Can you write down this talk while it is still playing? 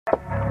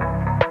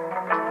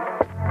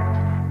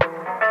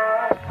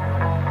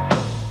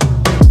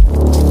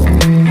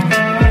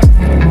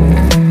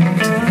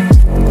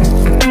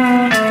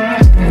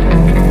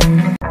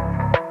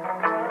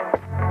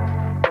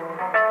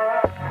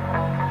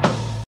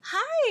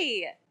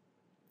Hey!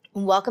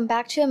 Welcome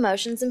back to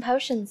Emotions and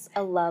Potions,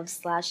 a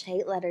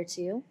love/hate letter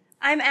to.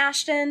 I'm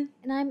Ashton.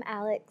 And I'm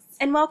Alex.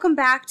 And welcome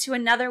back to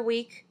another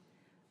week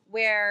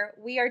where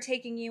we are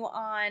taking you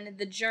on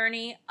the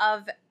journey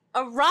of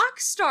a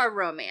rock star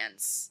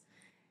romance.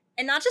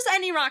 And not just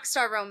any rock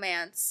star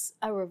romance.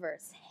 A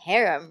reverse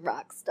harem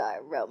rock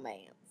star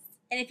romance.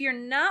 And if you're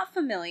not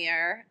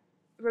familiar,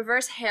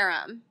 reverse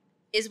harem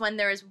is when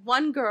there is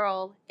one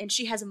girl and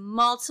she has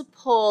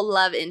multiple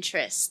love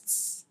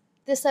interests.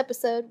 This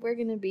episode, we're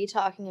going to be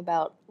talking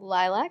about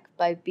Lilac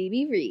by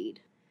Reid.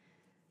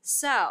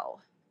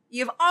 So,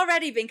 you've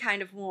already been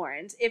kind of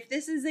warned. If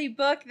this is a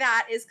book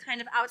that is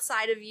kind of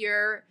outside of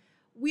your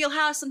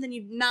wheelhouse, something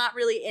you're not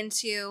really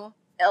into,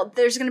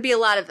 there's going to be a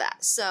lot of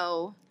that.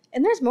 So,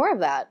 and there's more of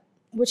that,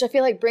 which I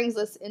feel like brings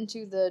us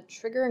into the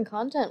trigger and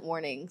content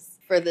warnings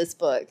for this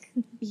book.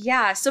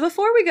 Yeah, so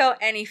before we go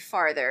any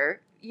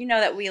farther, you know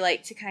that we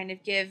like to kind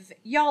of give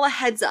y'all a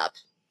heads up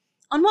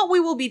on what we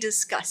will be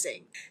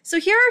discussing. So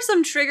here are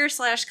some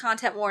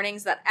trigger/content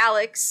warnings that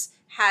Alex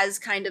has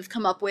kind of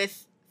come up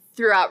with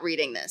throughout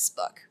reading this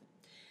book.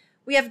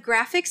 We have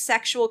graphic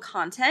sexual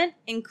content,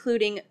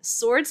 including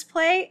swords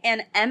play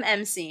and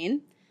MM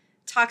scene,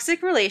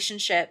 toxic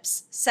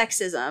relationships,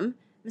 sexism,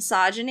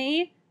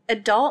 misogyny,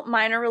 adult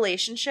minor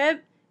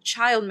relationship,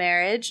 child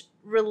marriage,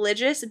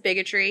 religious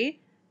bigotry,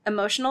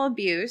 emotional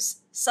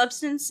abuse,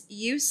 substance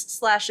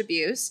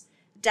use/abuse,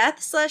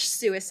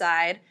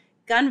 death/suicide,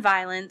 gun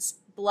violence,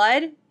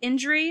 blood,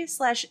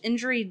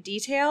 injury/injury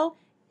detail,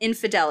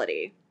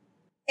 infidelity.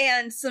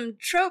 And some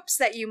tropes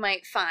that you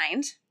might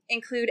find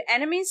include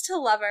enemies to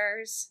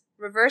lovers,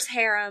 reverse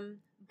harem,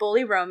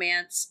 bully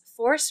romance,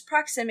 forced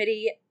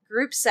proximity,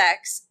 group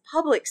sex,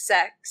 public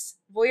sex,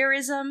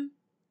 voyeurism.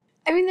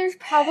 I mean, there's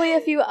probably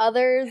a few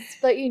others,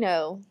 but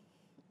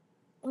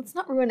let's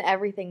not ruin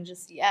everything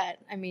just yet.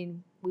 I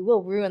mean, we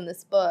will ruin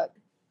this book.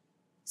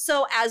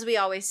 So, as we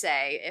always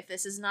say, if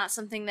this is not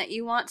something that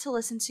you want to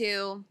listen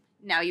to,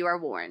 now you are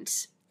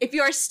warned. If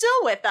you are still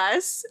with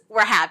us,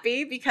 we're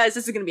happy because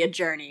this is going to be a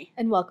journey.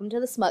 And welcome to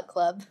the Smut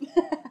Club.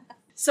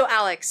 So,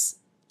 Alex,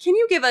 can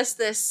you give us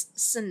this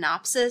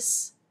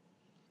synopsis?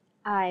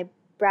 I,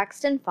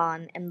 Braxton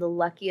Fawn, am the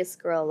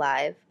luckiest girl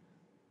alive,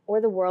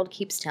 or the world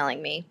keeps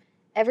telling me.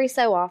 Every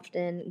so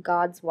often,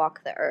 gods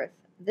walk the earth.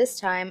 This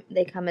time,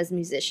 they come as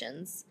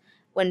musicians.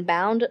 When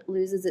Bound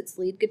loses its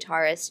lead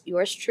guitarist,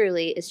 yours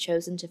truly is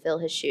chosen to fill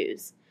his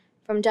shoes.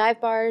 From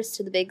dive bars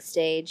to the big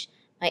stage,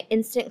 my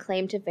instant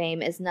claim to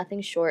fame is nothing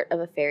short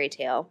of a fairy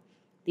tale.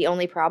 The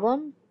only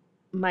problem?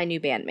 My new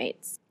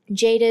bandmates.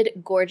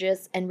 Jaded,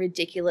 gorgeous, and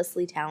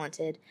ridiculously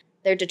talented,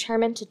 they're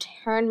determined to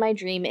turn my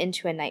dream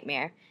into a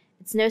nightmare.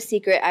 It's no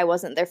secret I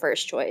wasn't their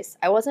first choice.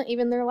 I wasn't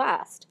even their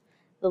last.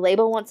 The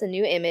label wants a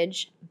new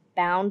image,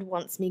 Bound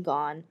wants me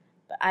gone,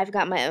 but I've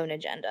got my own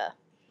agenda.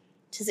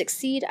 To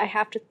succeed, I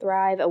have to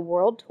thrive a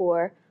world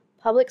tour,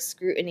 public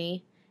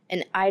scrutiny,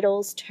 and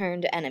idols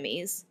turned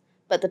enemies.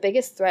 But the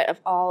biggest threat of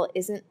all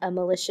isn't a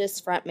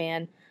malicious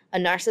frontman, a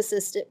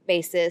narcissistic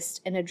bassist,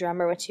 and a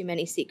drummer with too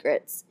many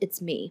secrets.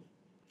 It's me.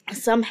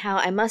 Somehow,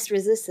 I must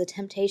resist the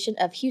temptation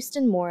of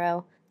Houston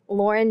Morrow,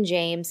 Lauren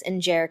James,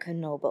 and Jericho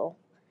Noble.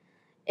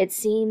 It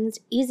seemed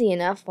easy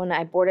enough when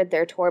I boarded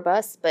their tour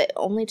bus, but it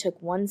only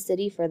took one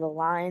city for the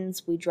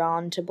lines we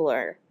drawn to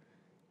blur.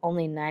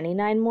 Only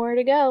 99 more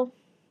to go.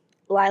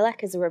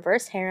 Lilac is a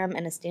reverse harem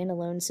and a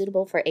standalone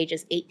suitable for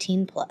ages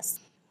 18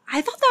 plus.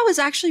 I thought that was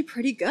actually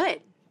pretty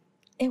good.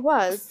 It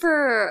was.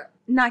 For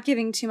not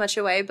giving too much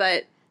away,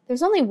 but...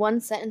 There's only one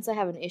sentence I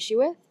have an issue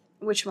with.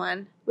 Which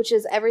one? Which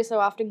is, every so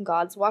often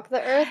gods walk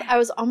the earth. I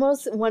was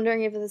almost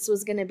wondering if this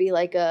was going to be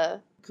like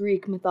a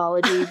Greek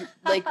mythology,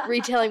 like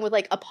retelling with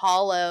like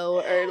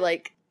Apollo or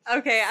like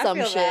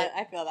some shit.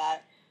 I feel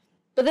that.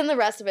 But then the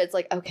rest of it's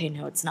like, okay,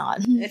 no, it's not.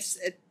 It's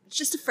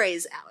just a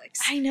phrase, Alex.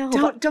 I know.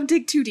 Don't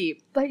dig too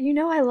deep. But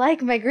I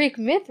like my Greek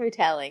myth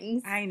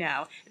retellings. I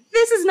know.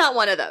 This is not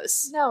one of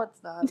those. No,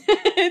 it's not.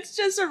 It's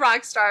just a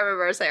rock star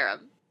reverse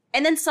harem.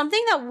 And then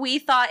something that we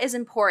thought is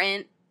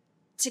important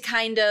to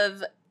kind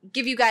of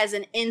give you guys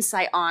an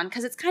insight on,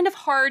 because it's kind of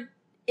hard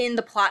in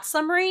the plot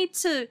summary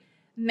to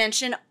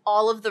mention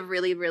all of the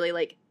really, really,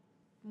 like,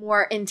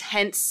 more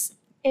intense...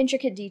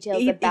 intricate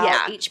details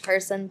about each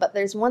person. But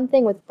there's one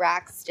thing with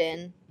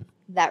Braxton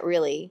that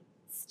really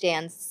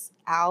stands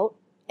out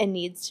and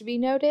needs to be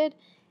noted,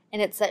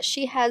 and it's that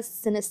she has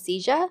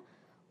synesthesia,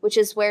 which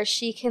is where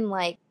she can,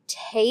 like,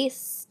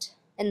 taste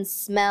and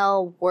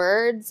smell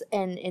words,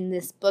 and in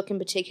this book in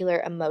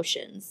particular,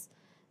 emotions.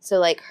 So,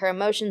 like, her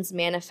emotions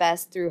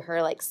manifest through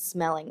her, like,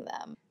 smelling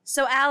them.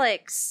 So,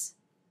 Alex,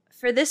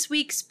 for this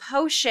week's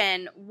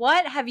potion,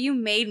 what have you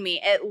made me?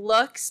 It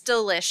looks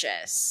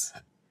delicious.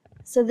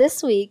 So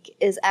this week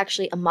is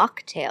actually a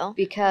mocktail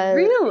because...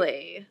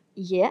 Really?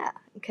 Yeah,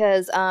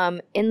 because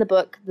in the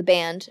book, the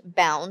band,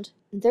 Bound,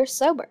 they're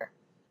sober.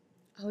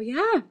 Oh,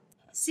 yeah.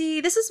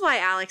 See, this is why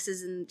Alex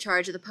is in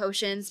charge of the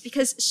potions,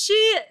 because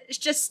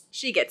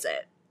she gets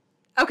it.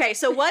 Okay,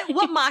 so what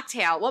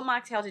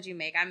mocktail did you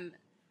make? I'm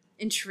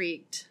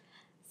intrigued.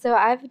 So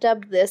I've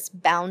dubbed this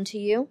Bound to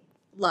You.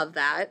 Love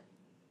that.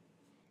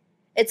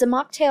 It's a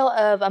mocktail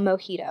of a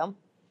mojito.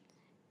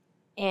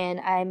 And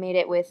I made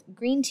it with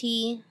green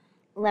tea,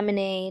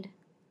 lemonade,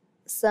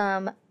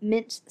 some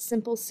mint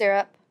simple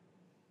syrup,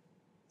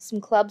 some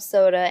club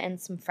soda,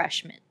 and some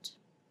fresh mint.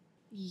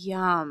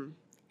 Yum.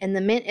 And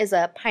the mint is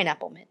a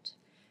pineapple mint.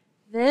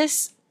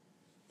 This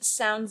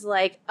sounds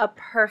like a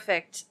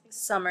perfect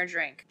summer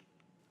drink.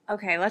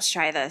 Okay, let's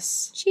try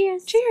this.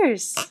 Cheers.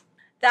 Cheers.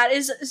 That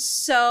is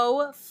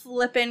so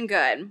flippin'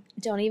 good.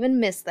 Don't even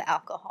miss the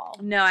alcohol.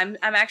 No, I'm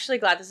actually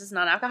glad this is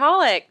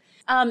non-alcoholic.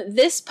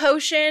 This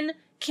potion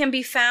can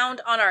be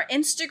found on our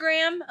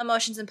Instagram,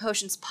 Emotions and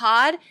Potions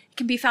Pod. It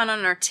can be found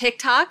on our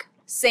TikTok,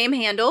 same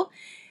handle.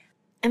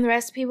 And the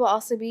recipe will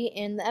also be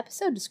in the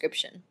episode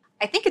description.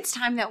 I think it's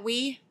time that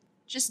we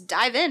just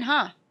dive in,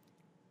 huh?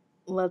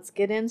 Let's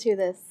get into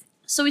this.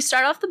 So we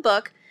start off the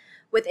book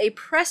with a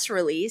press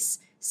release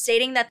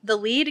stating that the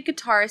lead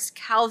guitarist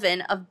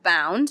Calvin of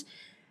Bound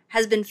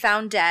has been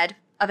found dead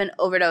of an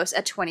overdose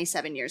at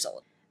 27 years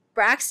old.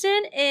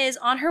 Braxton is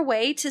on her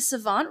way to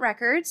Savant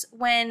Records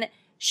when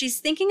she's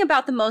thinking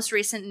about the most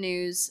recent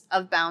news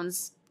of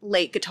Bound's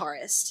late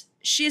guitarist.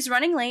 She is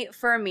running late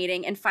for a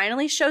meeting and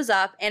finally shows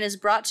up and is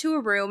brought to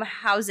a room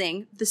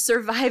housing the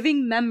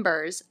surviving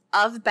members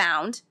of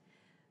Bound,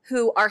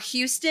 who are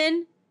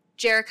Houston,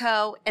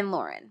 Jericho, and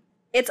Lauren.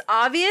 It's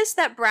obvious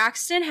that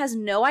Braxton has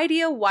no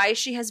idea why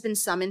she has been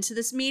summoned to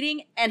this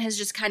meeting and has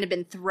just kind of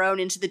been thrown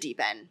into the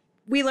deep end.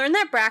 We learn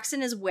that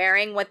Braxton is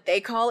wearing what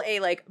they call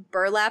a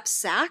burlap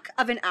sack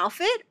of an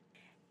outfit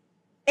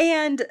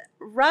and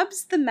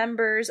rubs the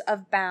members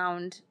of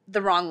Bound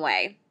the wrong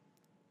way.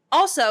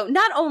 Also,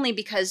 not only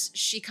because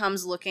she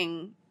comes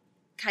looking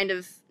kind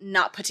of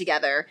not put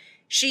together,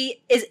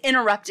 she is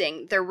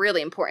interrupting their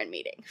really important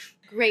meeting.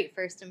 Great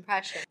first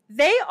impression.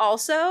 They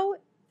also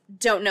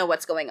don't know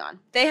what's going on.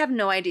 They have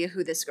no idea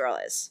who this girl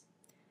is.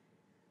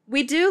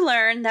 We do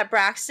learn that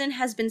Braxton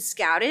has been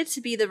scouted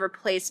to be the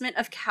replacement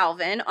of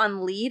Calvin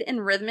on lead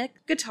and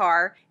rhythmic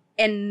guitar,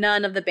 and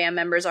none of the band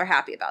members are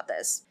happy about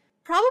this.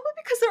 Probably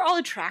because they're all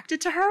attracted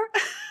to her.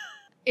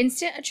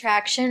 Instant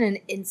attraction and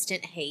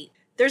instant hate.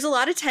 There's a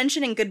lot of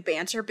tension and good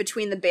banter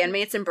between the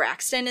bandmates and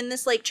Braxton in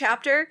this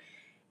chapter,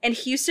 and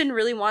Houston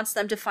really wants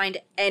them to find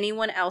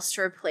anyone else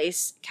to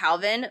replace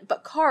Calvin,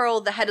 but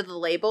Carl, the head of the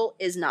label,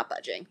 is not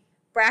budging.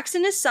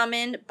 Braxton is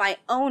summoned by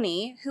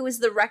Oni, who is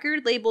the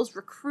record label's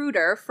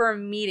recruiter, for a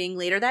meeting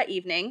later that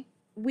evening.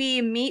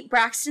 We meet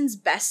Braxton's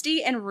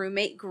bestie and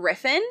roommate,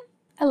 Griffin.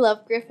 I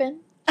love Griffin.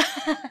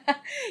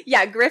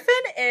 Yeah, Griffin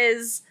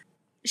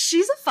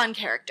she's a fun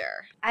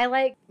character. I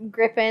like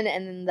Griffin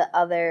and then the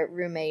other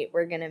roommate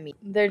we're gonna meet.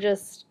 They're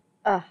just,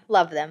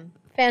 love them.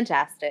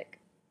 Fantastic.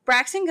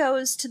 Braxton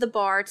goes to the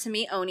bar to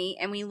meet Oni,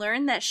 and we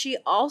learn that she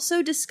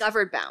also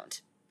discovered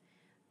Bound.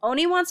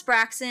 Oni wants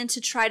Braxton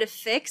to try to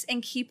fix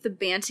and keep the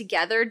band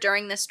together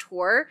during this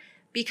tour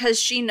because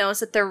she knows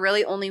that they're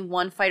really only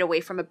one fight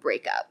away from a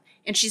breakup.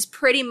 And she's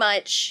pretty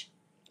much,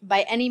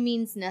 by any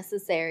means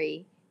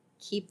necessary,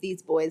 keep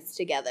these boys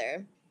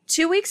together.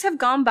 2 weeks have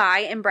gone by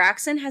and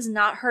Braxton has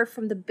not heard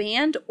from the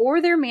band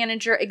or their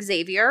manager,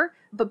 Xavier,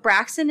 but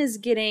Braxton is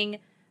getting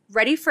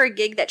ready for a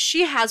gig that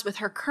she has with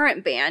her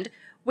current band,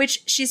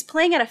 which she's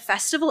playing at a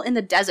festival in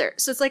the desert.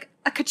 So it's like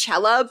a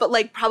Coachella,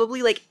 but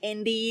probably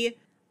indie.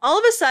 All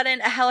of a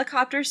sudden, a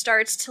helicopter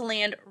starts to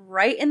land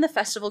right in the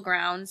festival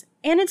grounds,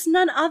 and it's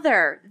none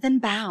other than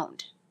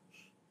Bound.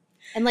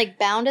 And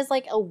Bound is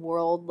a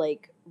world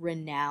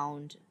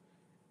renowned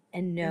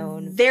and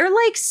known. They're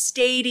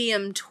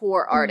stadium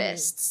tour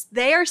artists.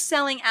 They are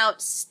selling out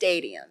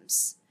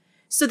stadiums.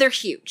 So they're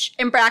huge.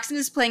 And Braxton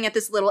is playing at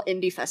this little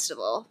indie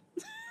festival.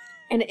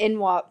 And in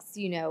walks,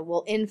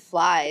 in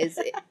flies,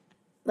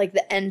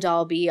 the end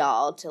all be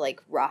all to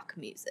rock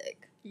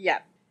music.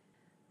 Yep.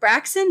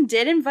 Braxton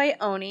did invite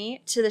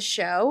Oni to the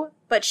show,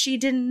 but she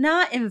did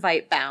not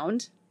invite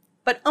Bound.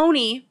 But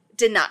Oni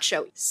did not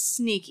show.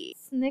 Sneaky.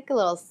 Snick a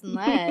little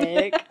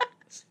snack.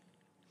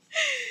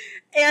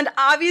 And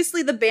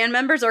obviously the band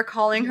members are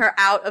calling her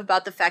out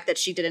about the fact that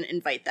she didn't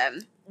invite them.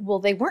 Well,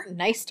 they weren't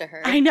nice to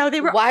her. I know,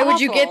 they were Why awful.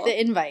 would you get the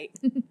invite?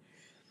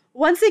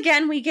 Once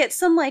again, we get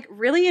some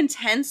really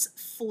intense,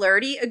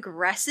 flirty,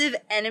 aggressive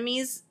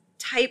enemies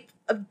type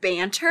of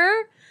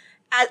banter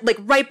at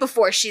right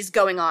before she's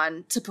going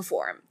on to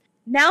perform.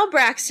 Now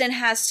Braxton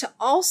has to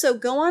also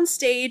go on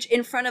stage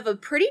in front of a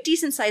pretty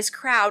decent sized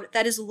crowd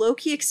that is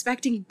low-key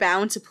expecting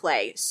Bound to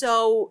play.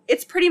 So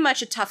it's pretty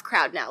much a tough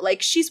crowd now.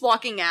 She's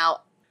walking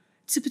out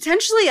to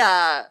potentially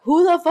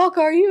who the fuck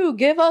are you?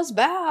 Give us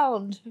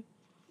Bound.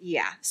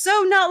 Yeah.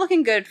 So not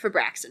looking good for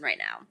Braxton right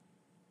now.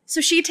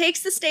 So she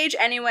takes the stage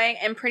anyway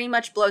and pretty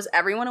much blows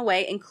everyone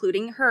away,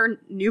 including her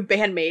new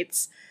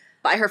bandmates,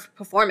 by her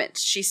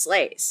performance. She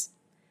slays.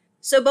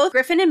 So both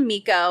Griffin and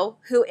Miko,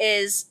 who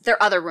is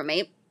their other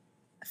roommate,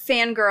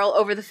 fangirl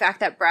over the fact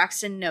that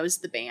Braxton knows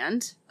the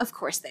band. Of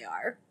course they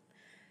are.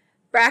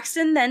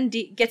 Braxton then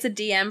gets a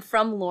DM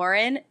from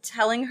Lauren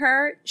telling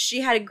her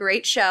she had a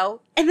great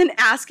show and then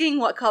asking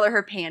what color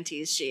her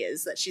panties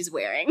that she's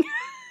wearing.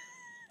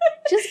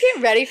 Just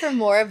get ready for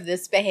more of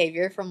this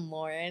behavior from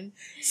Lauren.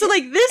 So,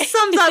 like, this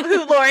sums up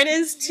who Lauren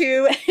is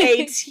to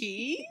a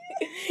T.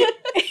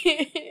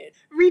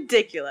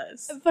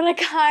 Ridiculous. But I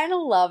kind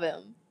of love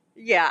him.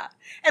 Yeah.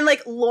 And,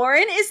 like,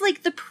 Lauren is,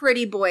 like, the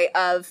pretty boy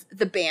of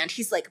the band.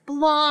 He's, like,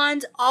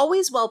 blonde,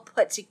 always well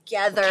put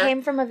together.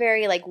 Came from a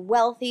very, like,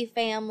 wealthy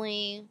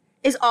family.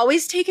 Is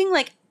always taking,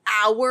 like,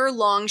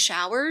 hour-long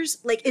showers.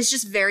 Like, is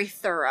just very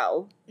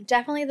thorough.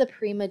 Definitely the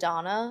prima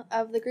donna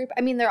of the group.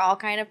 I mean, they're all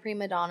kind of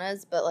prima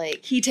donnas, but,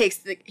 like...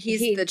 He's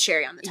the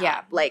cherry on the top.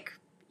 Yeah. Like,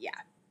 yeah.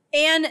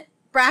 And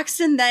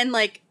Braxton then,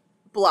 like,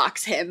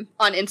 blocks him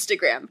on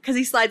Instagram because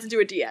he slides into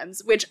her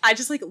DMs, which I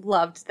just, like,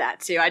 loved that,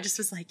 too. I just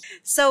was like...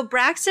 So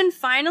Braxton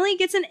finally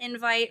gets an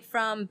invite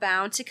from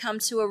Bound to come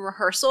to a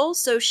rehearsal,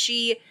 so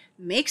she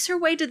makes her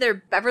way to their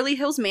Beverly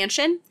Hills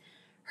mansion.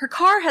 Her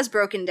car has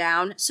broken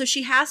down, so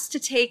she has to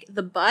take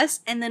the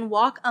bus and then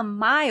walk a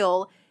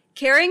mile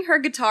carrying her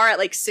guitar at,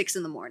 like, 6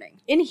 in the morning.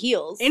 In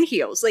heels. In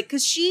heels. Like,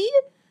 because she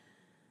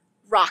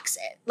rocks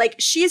it. Like,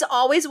 she's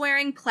always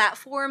wearing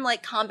platform,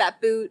 like, combat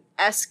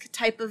boot-esque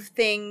type of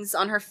things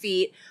on her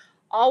feet.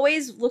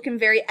 Always looking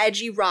very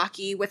edgy,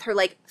 rocky, with her,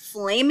 like,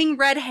 flaming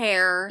red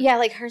hair. Yeah,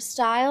 like, her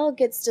style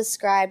gets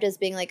described as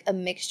being, like, a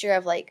mixture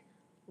of, like,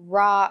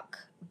 rock,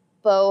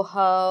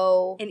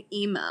 boho, And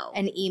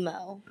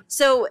emo.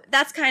 So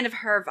that's kind of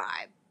her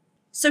vibe.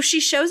 So she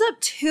shows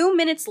up 2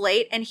 minutes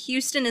late, and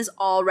Houston is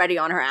already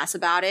on her ass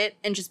about it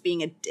and just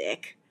being a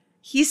dick.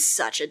 He's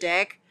such a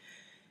dick.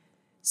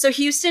 So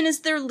Houston is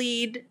the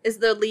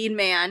lead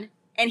man,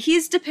 and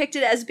he's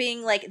depicted as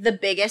being, like, the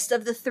biggest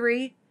of the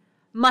three.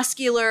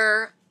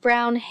 Muscular.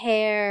 Brown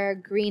hair,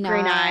 green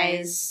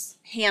eyes.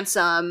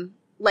 Handsome.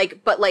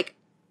 Like, but, like,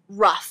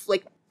 rough.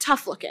 Like,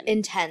 tough looking.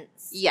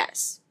 Intense.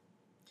 Yes.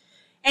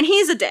 And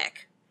he's a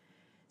dick.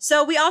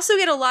 So we also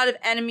get a lot of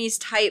enemies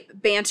type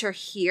banter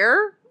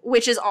here,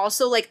 which is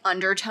also, like,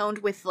 undertoned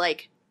with,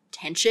 like,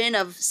 tension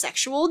of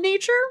sexual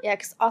nature. Yeah,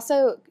 because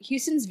also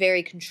Houston's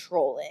very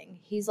controlling.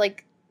 He's,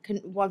 like,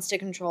 wants to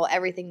control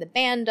everything the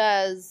band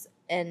does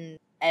and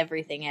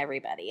everything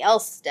everybody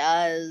else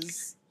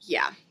does.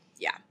 Yeah.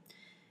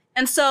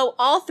 And so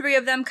all three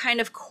of them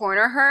kind of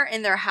corner her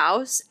in their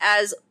house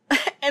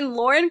and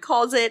Lauren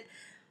calls it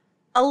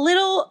a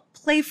little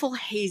playful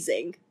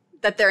hazing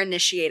that they're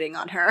initiating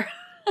on her.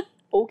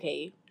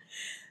 Okay.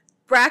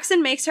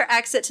 Braxton makes her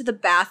exit to the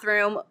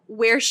bathroom,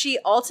 where she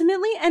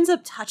ultimately ends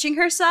up touching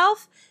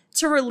herself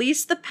to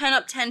release the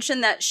pent-up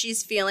tension that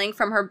she's feeling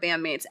from her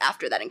bandmates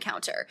after that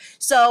encounter.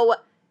 So,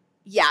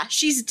 yeah,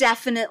 she's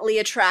definitely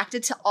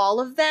attracted to all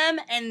of them,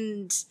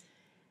 and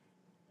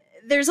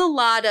there's a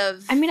lot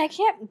of... I mean, I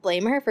can't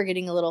blame her for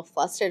getting a little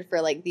flustered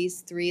for, like,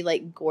 these three,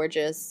 like,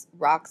 gorgeous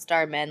rock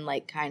star men,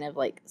 like, kind of,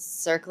 like,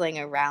 circling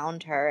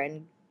around her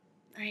and...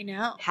 I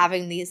know.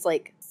 Having these,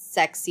 like,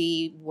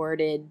 sexy,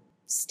 worded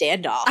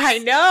standoffs. I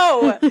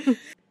know!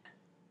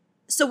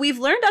 So we've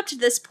learned up to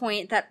this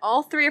point that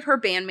all three of her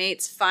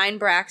bandmates find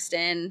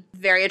Braxton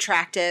very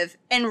attractive,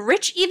 and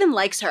Rich even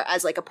likes her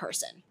as, like, a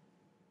person.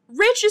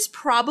 Rich is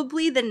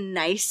probably the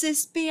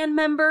nicest band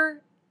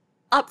member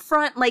up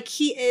front. Like,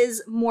 he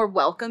is more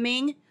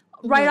welcoming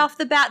right off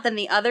the bat than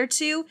the other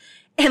two,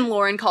 and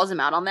Lauren calls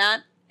him out on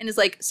that and is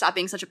like, stop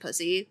being such a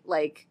pussy.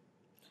 Like,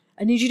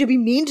 I need you to be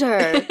mean to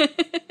her.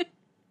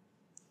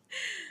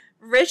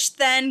 Rich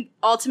then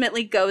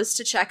ultimately goes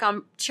to check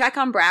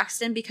on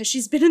Braxton because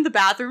she's been in the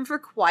bathroom for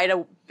quite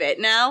a bit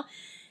now,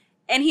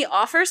 and he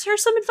offers her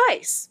some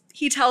advice.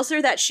 He tells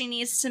her that she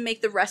needs to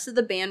make the rest of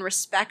the band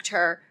respect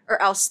her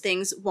or else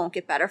things won't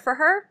get better for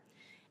her.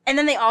 And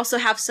then they also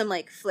have some,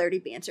 like, flirty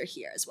banter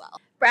here as well.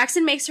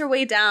 Braxton makes her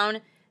way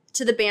down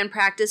to the band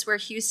practice where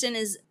Houston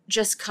is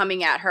just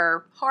coming at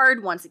her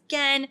hard once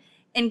again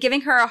and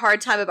giving her a hard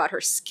time about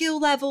her skill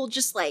level,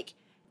 just like...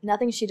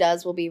 Nothing she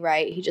does will be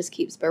right. He just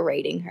keeps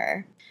berating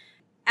her.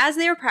 As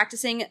they are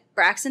practicing,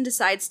 Braxton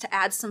decides to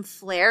add some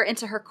flair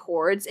into her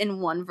chords in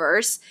one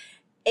verse,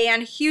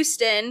 and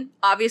Houston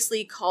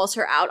obviously calls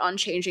her out on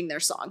changing their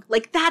song.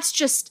 Like, that's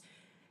just...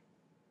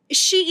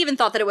 She even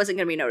thought that it wasn't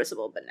going to be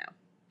noticeable, but no.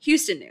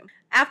 Houston knew.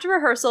 After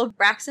rehearsal,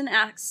 Braxton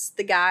asks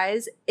the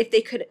guys if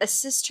they could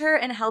assist her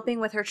in helping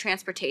with her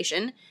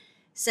transportation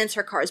since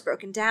her car is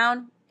broken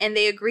down, and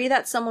they agree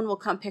that someone will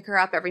come pick her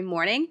up every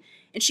morning.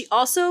 And she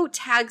also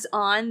tags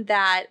on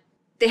that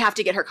they have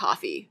to get her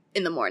coffee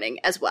in the morning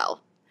as well.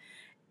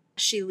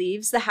 She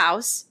leaves the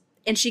house,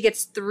 and she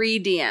gets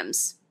 3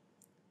 DMs.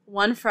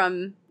 One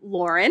from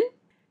Lauren,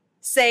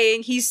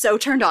 saying he's so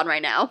turned on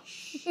right now.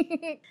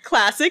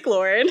 Classic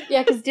Lauren.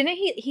 Yeah, because didn't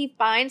he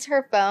finds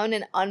her phone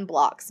and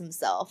unblocks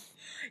himself?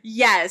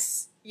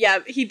 Yes. Yeah,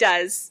 he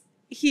does.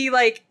 He,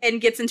 like, and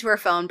gets into her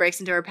phone,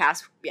 breaks into her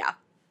pass. Yeah.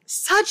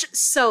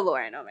 So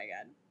Lauren. Oh my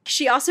God.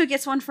 She also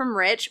gets one from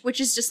Rich, which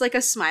is just like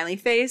a smiley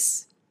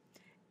face.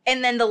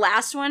 And then the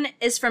last one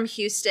is from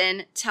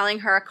Houston telling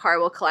her a car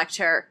will collect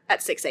her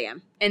at 6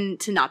 a.m. and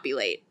to not be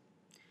late.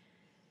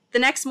 The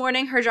next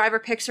morning, her driver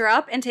picks her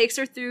up and takes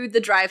her through the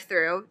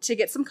drive-thru to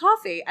get some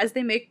coffee as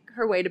they make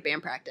her way to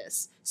band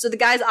practice. So the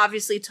guys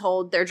obviously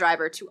told their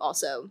driver to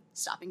also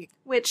stop and get,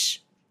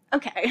 which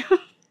Okay.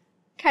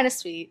 Kind of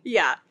sweet.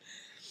 Yeah.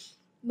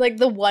 Like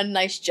the one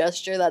nice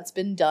gesture that's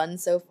been done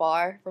so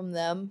far from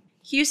them.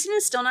 Houston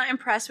is still not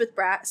impressed with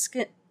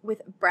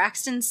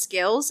Braxton's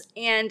skills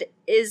and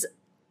is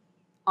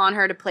on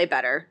her to play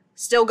better.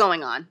 Still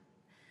going on.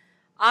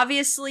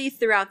 Obviously,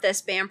 throughout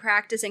this band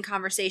practice and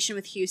conversation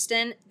with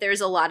Houston,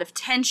 there's a lot of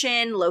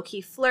tension,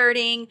 low-key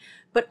flirting,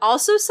 but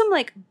also some,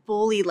 like,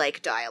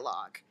 bully-like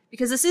dialogue.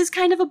 Because this is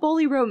kind of a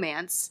bully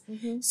romance.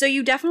 Mm-hmm. So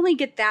you definitely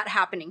get that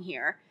happening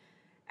here.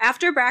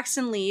 After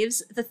Braxton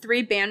leaves, the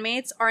three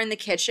bandmates are in the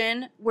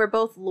kitchen, where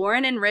both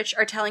Lauren and Rich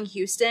are telling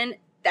Houston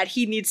that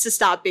he needs to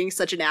stop being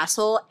such an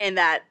asshole and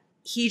that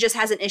he just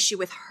has an issue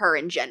with her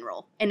in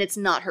general, and it's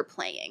not her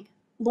playing.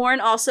 Lauren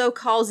also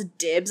calls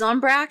dibs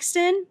on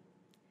Braxton,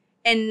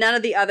 and none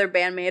of the other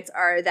bandmates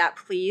are that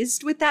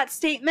pleased with that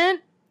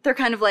statement. They're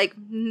kind of like,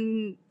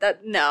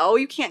 no,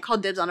 you can't call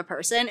dibs on a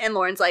person. And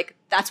Lauren's like,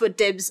 that's what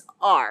dibs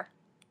are.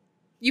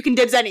 You can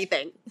dibs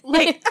anything.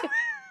 Like,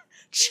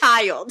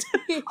 child.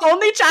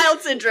 Only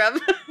child syndrome.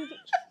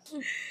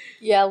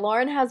 Yeah,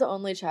 Lauren has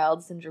only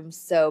child syndrome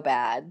so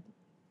bad.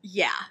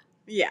 Yeah.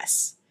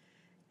 Yes.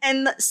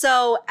 And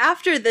so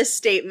after this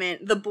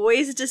statement, the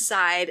boys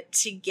decide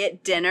to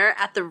get dinner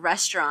at the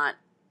restaurant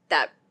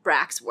that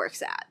Brax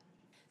works at.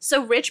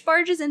 So Rich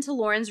barges into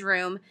Lauren's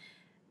room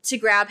to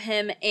grab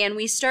him, and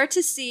we start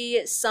to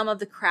see some of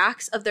the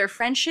cracks of their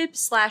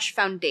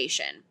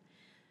friendship/foundation.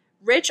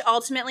 Rich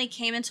ultimately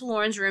came into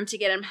Lauren's room to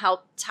get him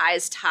help tie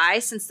his tie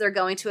since they're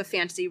going to a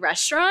fancy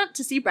restaurant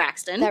to see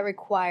Braxton. That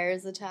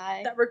requires a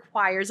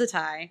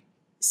tie.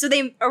 So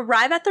they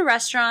arrive at the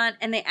restaurant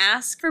and they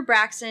ask for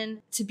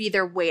Braxton to be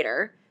their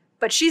waiter,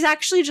 but she's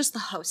actually just the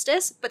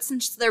hostess. But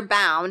since they're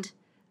bound,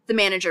 the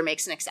manager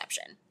makes an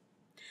exception.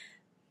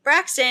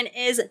 Braxton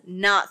is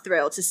not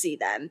thrilled to see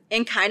them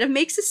and kind of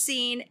makes a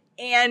scene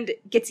and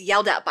gets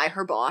yelled at by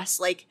her boss.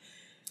 Like,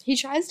 he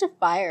tries to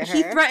fire her.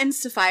 He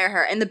threatens to fire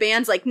her, and the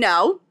band's like,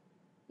 no.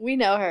 We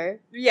know her.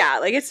 Yeah,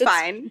 like, it's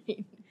fine.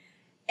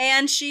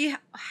 And she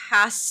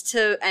has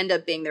to end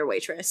up being their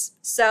waitress.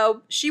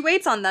 So she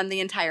waits on them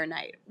the entire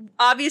night.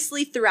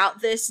 Obviously,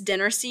 throughout this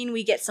dinner scene,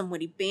 we get some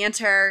witty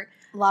banter.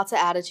 Lots of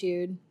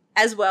attitude.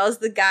 As well as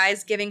the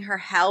guys giving her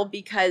hell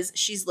because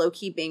she's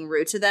low-key being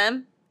rude to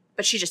them.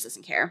 But she just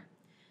doesn't care.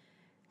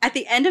 At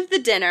the end of the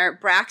dinner,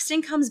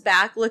 Braxton comes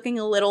back looking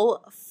a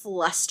little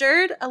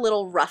flustered, a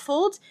little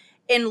ruffled,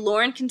 and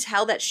Lauren can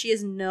tell that she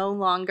is no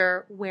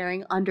longer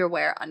wearing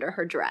underwear under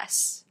her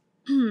dress.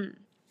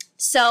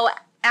 So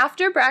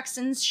after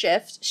Braxton's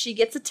shift, she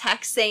gets a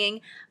text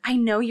saying, "I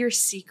know your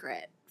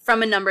secret,"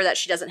 from a number that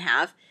she doesn't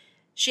have.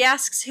 She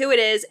asks who it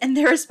is, and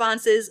their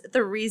response is,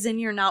 "The reason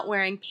you're not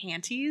wearing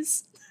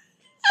panties."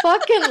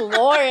 Fucking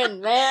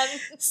Lauren, man.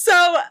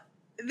 So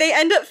they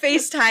end up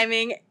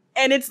FaceTiming,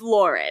 and it's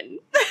Lauren.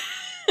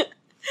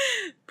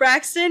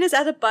 Braxton is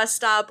at a bus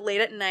stop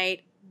late at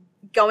night,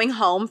 going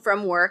home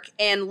from work,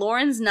 and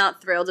Lauren's not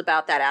thrilled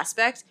about that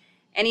aspect.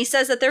 And he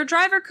says that their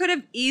driver could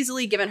have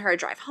easily given her a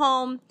drive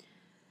home.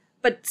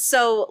 But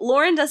so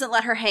Lauren doesn't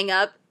let her hang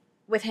up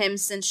with him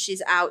since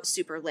she's out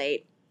super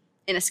late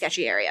in a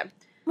sketchy area.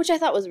 Which I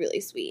thought was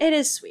really sweet. It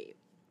is sweet.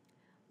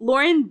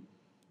 Lauren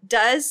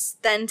does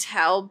then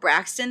tell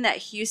Braxton that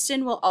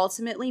Houston will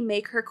ultimately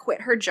make her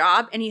quit her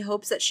job, and he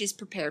hopes that she's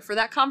prepared for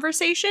that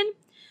conversation,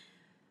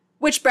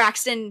 which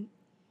Braxton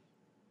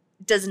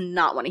does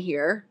not want to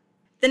hear.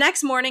 The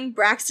next morning,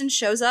 Braxton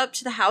shows up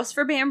to the house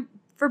for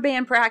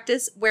band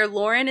practice, where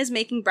Lauren is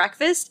making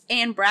breakfast,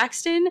 and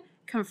Braxton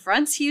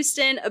confronts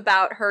Houston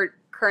about her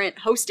current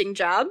hosting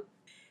job.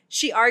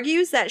 She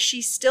argues that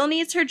she still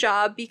needs her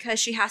job because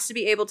she has to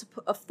be able to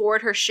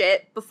afford her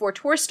shit before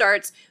tour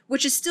starts,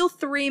 which is still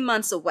 3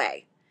 months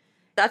away.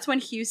 That's when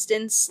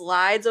Houston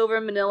slides over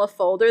a manila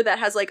folder that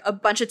has like a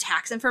bunch of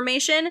tax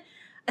information.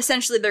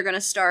 Essentially, they're going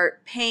to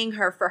start paying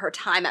her for her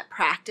time at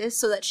practice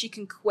so that she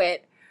can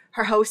quit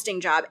her hosting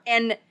job.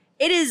 And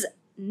it is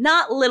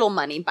not little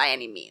money by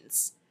any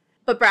means.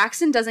 But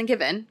Braxton doesn't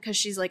give in because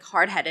she's like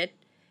hard-headed.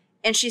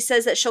 And she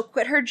says that she'll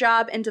quit her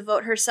job and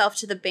devote herself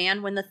to the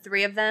band when the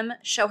three of them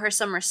show her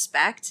some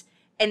respect.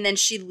 And then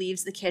she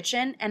leaves the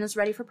kitchen and is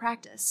ready for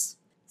practice.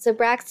 So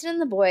Braxton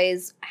and the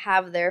boys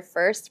have their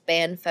first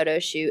band photo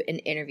shoot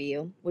and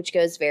interview, which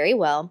goes very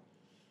well.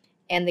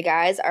 And the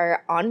guys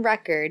are on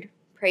record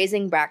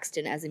praising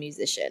Braxton as a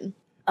musician.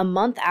 A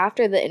month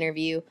after the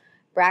interview,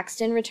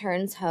 Braxton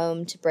returns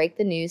home to break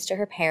the news to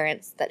her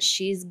parents that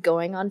she's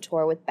going on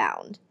tour with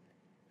Bound.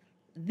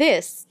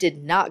 This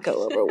did not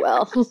go over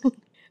well.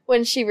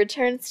 When she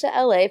returns to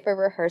LA for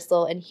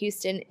rehearsal and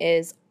Houston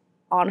is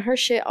on her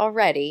shit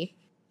already,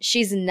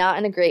 she's not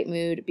in a great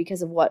mood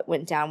because of what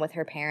went down with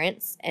her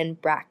parents,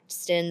 and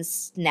Braxton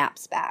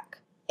snaps back.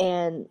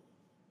 And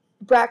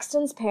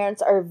Braxton's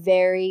parents are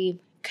very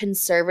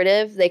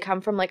conservative. They come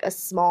from like a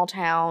small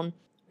town,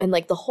 and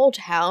like the whole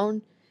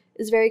town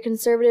is very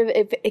conservative.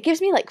 It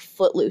gives me like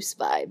Footloose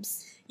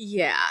vibes.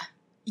 Yeah.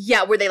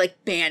 Yeah, where they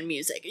like ban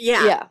music.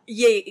 Yeah.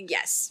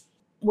 Yes.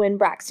 When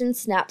Braxton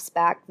snaps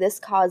back, this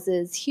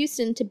causes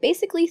Houston to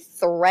basically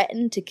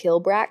threaten to kill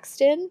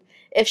Braxton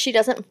if she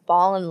doesn't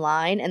fall in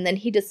line, and then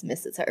he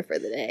dismisses her for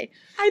the day.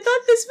 I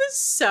thought this was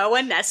so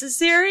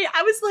unnecessary.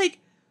 I was like,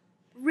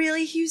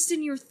 really,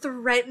 Houston, you're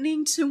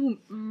threatening to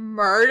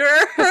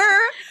murder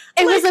her?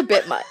 It was a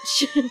bit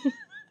much. It's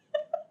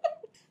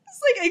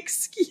like,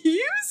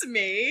 excuse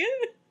me?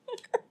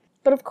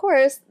 But of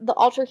course, the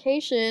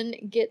altercation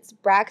gets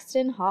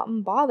Braxton hot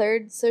and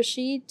bothered, so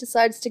she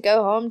decides to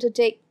go home to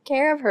take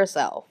care of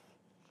herself.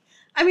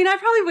 I mean, I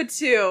probably would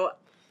too,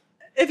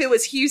 if it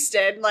was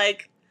Houston.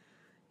 Like,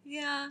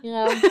 yeah.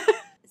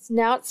 So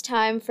now it's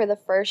time for the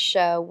first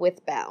show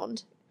with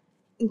Bound.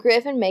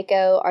 Griff and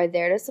Mako are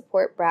there to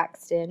support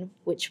Braxton,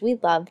 which we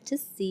love to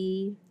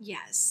see.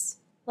 Yes.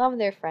 Love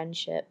their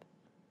friendship.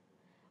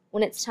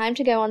 When it's time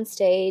to go on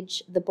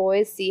stage, the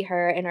boys see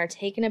her and are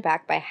taken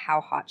aback by how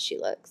hot she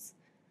looks.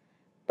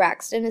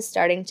 Braxton is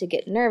starting to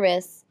get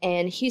nervous,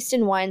 and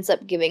Houston winds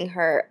up giving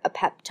her a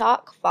pep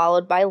talk,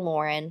 followed by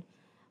Lauren,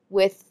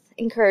 with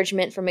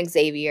encouragement from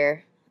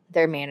Xavier,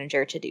 their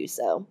manager, to do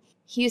so.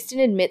 Houston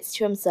admits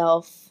to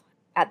himself,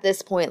 at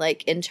this point,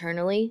 like,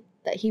 internally,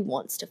 that he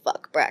wants to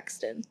fuck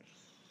Braxton.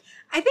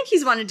 I think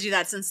he's wanted to do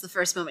that since the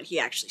first moment he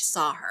actually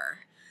saw her.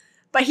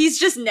 But he's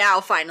just now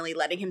finally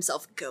letting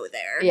himself go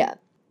there. Yeah.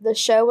 The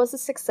show was a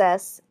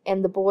success,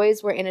 and the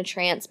boys were in a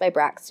trance by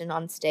Braxton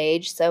on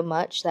stage so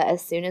much that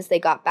as soon as they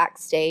got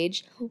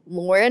backstage,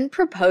 Lauren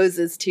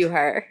proposes to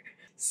her.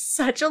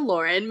 Such a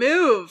Lauren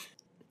move.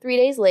 3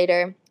 days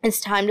later,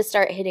 it's time to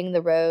start hitting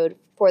the road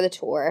for the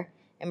tour,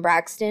 and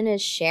Braxton is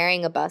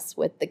sharing a bus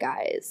with the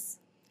guys.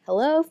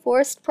 Hello,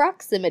 forced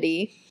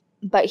proximity.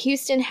 But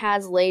Houston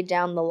has laid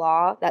down the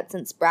law that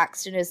since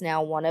Braxton is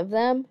now one of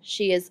them,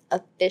 she is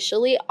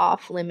officially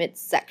off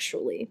limits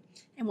sexually.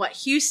 And what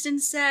Houston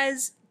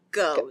says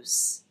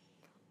goes.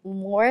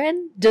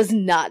 Lauren does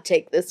not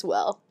take this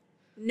well.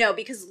 No,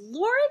 because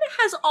Lauren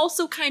has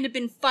also kind of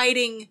been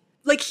fighting.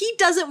 Like, he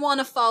doesn't want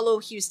to follow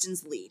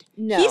Houston's lead.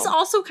 No. He's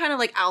also kind of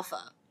like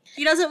alpha.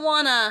 He doesn't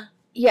want to.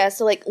 Yeah,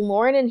 so like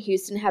Lauren and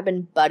Houston have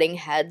been butting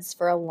heads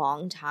for a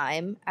long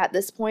time at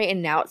this point,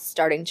 and now it's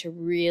starting to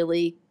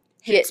really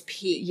hit its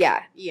peak.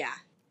 Yeah. Yeah.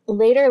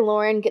 Later,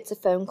 Lauren gets a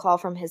phone call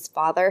from his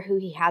father, who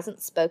he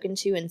hasn't spoken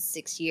to in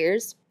 6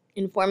 years,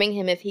 informing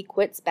him if he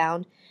quits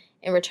Bound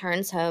and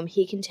returns home,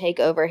 he can take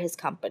over his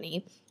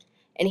company,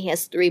 and he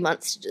has 3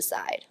 months to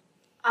decide.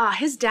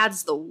 His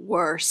dad's the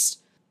worst.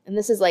 And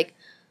this is like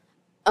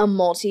a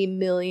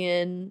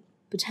multi-million,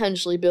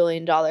 potentially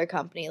billion-dollar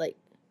company. Like,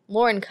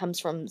 Lauren comes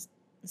from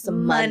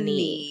some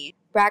money.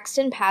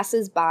 Braxton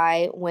passes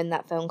by when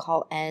that phone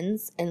call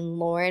ends, and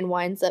Lauren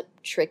winds up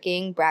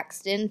tricking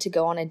Braxton to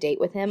go on a date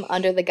with him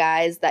under the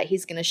guise that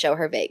he's going to show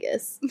her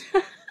Vegas.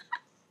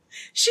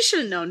 She should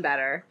have known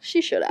better.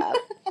 She should have.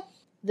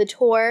 The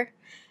tour,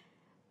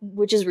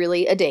 which is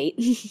really a date,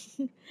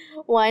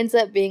 winds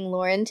up being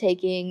Lauren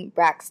taking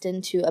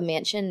Braxton to a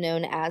mansion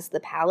known as the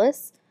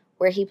Palace,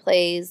 where he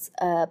plays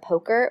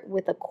poker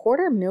with a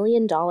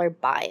 $250,000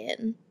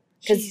 buy-in.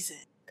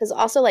 Jesus. Because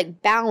also,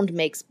 like, Bound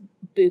makes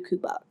buku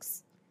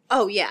bucks.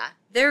 Oh, yeah.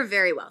 They're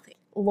very wealthy.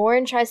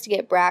 Lauren tries to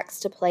get Brax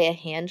to play a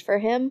hand for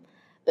him,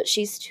 but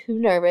she's too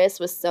nervous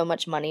with so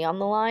much money on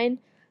the line.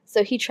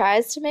 So he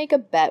tries to make a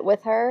bet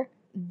with her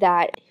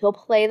that he'll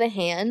play the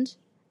hand,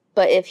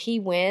 but if he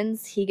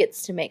wins, he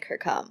gets to make her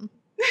come.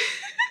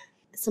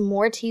 Some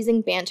more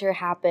teasing banter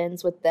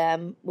happens with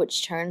them,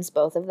 which turns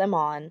both of them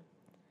on.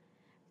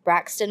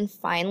 Braxton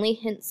finally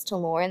hints to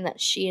Lauren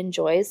that she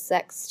enjoys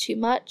sex too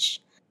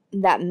much,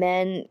 that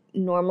men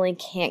normally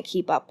can't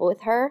keep up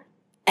with her.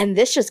 And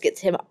this just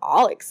gets him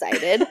all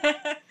excited.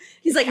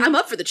 He's like, I'm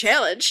up for the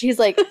challenge. He's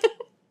like,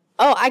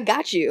 oh, I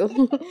got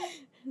you.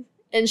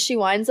 And she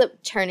winds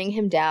up turning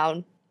him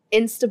down.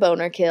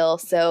 Insta-boner kill,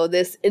 so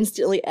this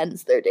instantly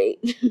ends their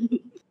date.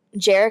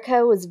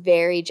 Jericho was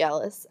very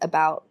jealous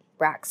about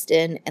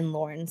Braxton and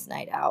Lauren's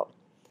night out.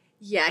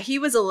 Yeah, he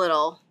was a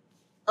little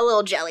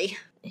jelly.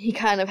 He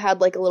kind of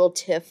had like a little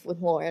tiff with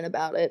Lauren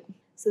about it.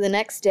 So the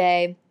next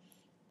day,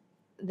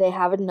 they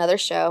have another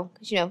show,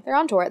 because, you know, they're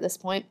on tour at this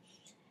point.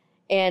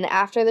 And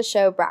after the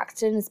show,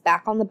 Braxton is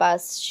back on the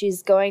bus.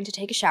 She's going to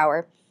take a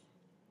shower.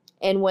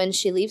 And when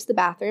she leaves the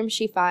bathroom,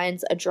 she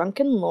finds a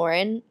drunken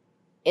Lauren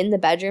in the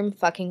bedroom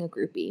fucking a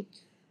groupie.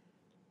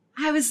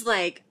 I was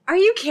like, are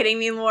you kidding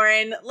me,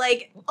 Lauren?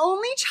 Like,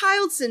 only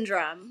child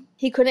syndrome.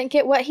 He couldn't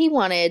get what he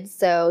wanted,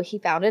 so he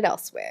found it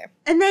elsewhere.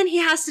 And then he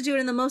has to do it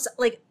in the most,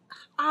 like,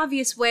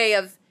 obvious way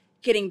of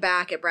getting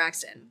back at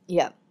Braxton.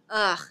 Yeah.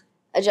 Ugh.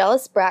 A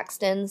jealous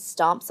Braxton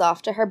stomps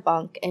off to her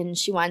bunk, and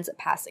she winds up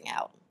passing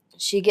out.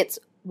 She gets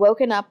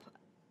woken up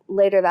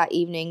later that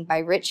evening by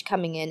Rich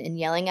coming in and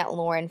yelling at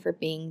Lauren for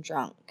being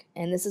drunk.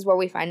 And this is where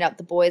we find out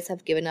the boys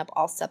have given up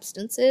all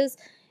substances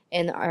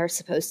and are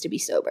supposed to be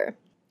sober.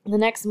 The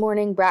next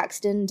morning,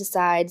 Braxton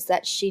decides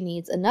that she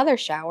needs another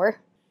shower.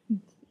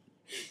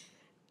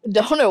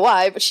 Don't know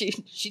why, but she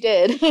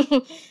did.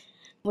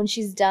 When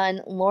she's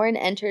done, Lauren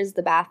enters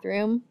the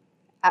bathroom,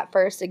 at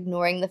first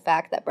ignoring the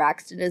fact that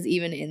Braxton is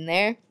even in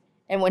there.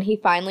 And when he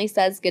finally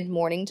says good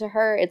morning to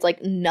her, it's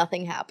like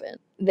nothing happened.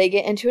 They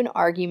get into an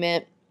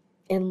argument,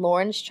 and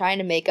Lauren's trying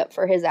to make up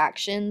for his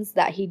actions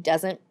that he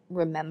doesn't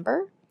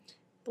remember.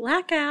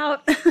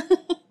 Blackout.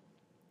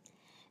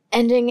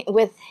 Ending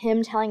with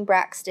him telling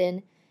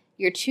Braxton,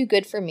 "You're too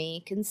good for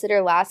me.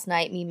 Consider last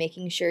night me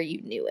making sure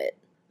you knew it."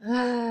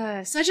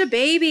 Such a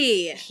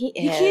baby. He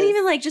can't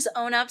even, like, just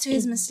own up to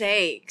his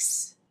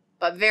mistakes.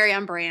 But very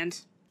on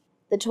brand.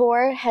 The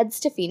tour heads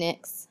to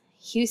Phoenix.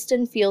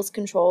 Houston feels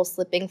control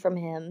slipping from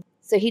him,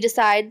 so he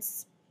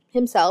decides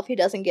himself, he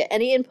doesn't get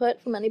any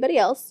input from anybody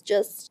else,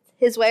 just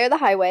his way or the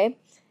highway,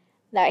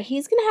 that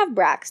he's going to have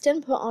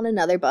Braxton put on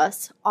another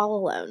bus all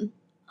alone.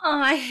 Oh,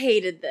 I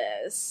hated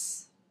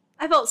this.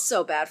 I felt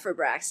so bad for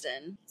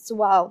Braxton. So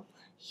while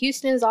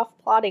Houston is off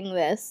plotting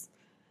this,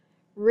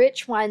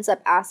 Rich winds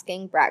up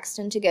asking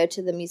Braxton to go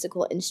to the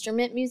Musical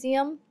Instrument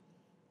Museum.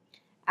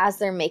 As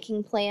they're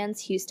making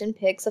plans, Houston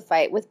picks a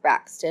fight with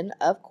Braxton,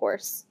 of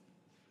course,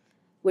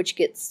 which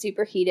gets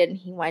super heated, and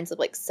he winds up,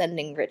 like,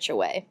 sending Rich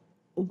away.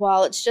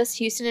 While it's just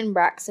Houston and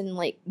Braxton,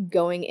 like,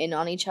 going in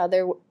on each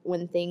other,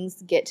 when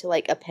things get to,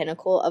 like, a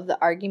pinnacle of the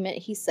argument,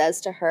 he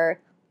says to her,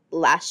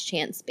 "Last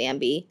chance,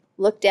 Bambi.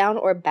 Look down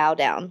or bow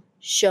down.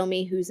 Show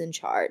me who's in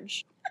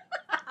charge."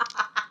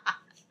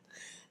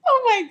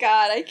 Oh my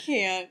god, I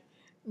can't.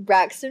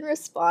 Braxton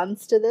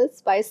responds to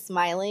this by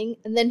smiling,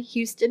 and then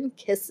Houston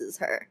kisses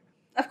her.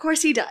 Of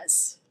course he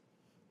does.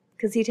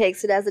 Because he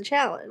takes it as a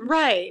challenge.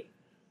 Right.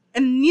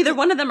 And neither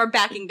one of them are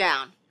backing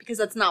down, because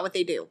that's not what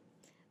they do.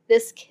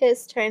 This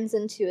kiss turns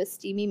into a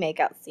steamy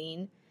makeout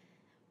scene.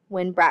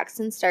 When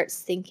Braxton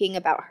starts thinking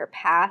about her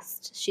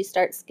past, she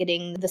starts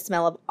getting the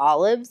smell of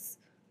olives,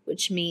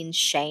 which means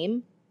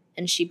shame,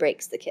 and she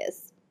breaks the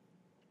kiss.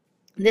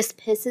 This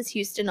pisses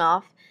Houston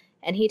off,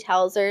 and he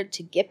tells her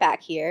to get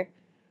back here.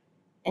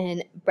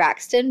 And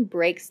Braxton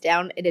breaks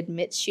down and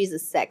admits she's a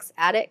sex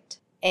addict.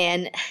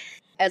 And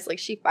as, like,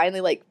 she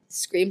finally, like,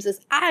 screams this,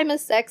 "I'm a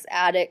sex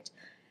addict,"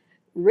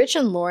 Rich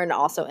and Lauren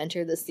also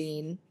enter the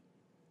scene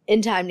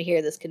in time to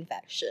hear this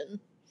confession.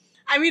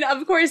 I mean,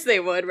 of course they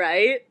would,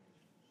 right?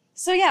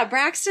 So yeah,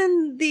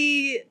 Braxton,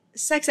 the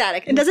sex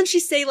addict. And doesn't she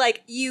say,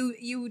 like,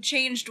 you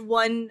changed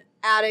one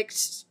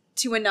addict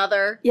to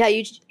another? Yeah,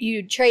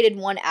 you traded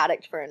one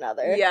addict for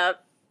another.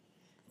 Yep.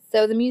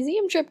 So the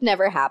museum trip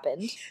never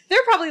happened.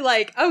 They're probably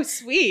like, oh,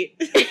 sweet.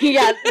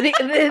 Yeah,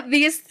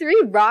 these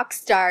three rock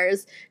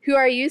stars who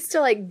are used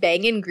to, like,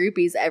 banging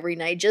groupies every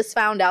night just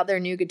found out their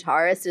new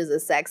guitarist is a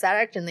sex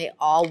addict, and they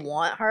all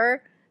want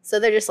her. So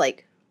they're just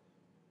like,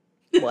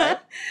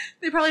 what?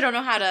 They probably don't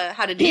know how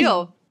to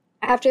deal.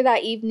 After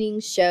that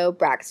evening's show,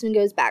 Braxton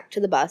goes back to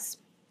the bus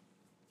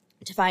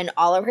to find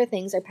all of her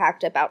things are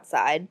packed up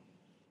outside,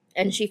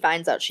 and she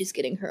finds out she's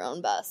getting her own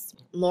bus.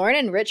 Lauren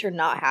and Rich are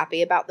not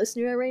happy about this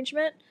new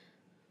arrangement.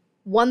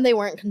 One, they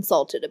weren't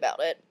consulted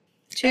about it.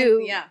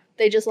 Two,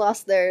 they just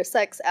lost their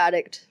sex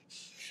addict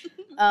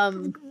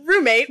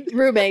roommate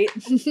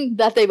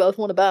that they both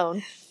want to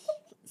bone.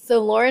 So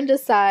Lauren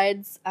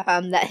decides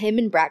that him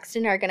and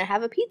Braxton are going to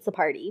have a pizza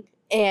party.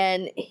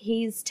 And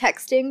he's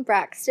texting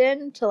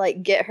Braxton to,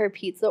 like, get her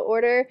pizza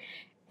order.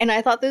 And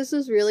I thought this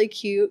was really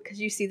cute because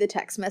you see the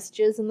text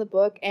messages in the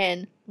book,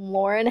 and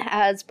Lauren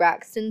has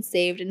Braxton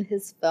saved in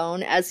his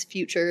phone as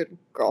future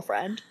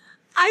girlfriend.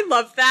 I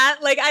love that.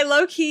 Like, I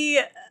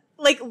low-key,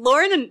 like,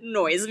 Lauren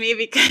annoys me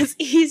because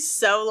he's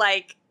so,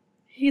 like...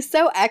 He's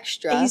so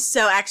extra. He's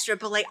so extra,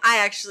 but, like, I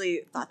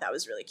actually thought that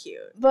was really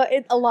cute. But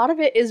a lot of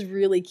it is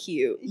really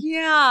cute.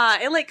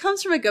 Yeah, it, like,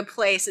 comes from a good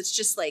place. It's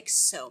just, like,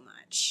 so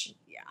much.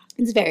 Yeah.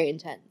 It's very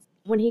intense.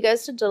 When he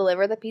goes to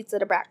deliver the pizza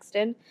to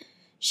Braxton,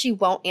 she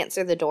won't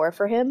answer the door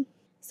for him.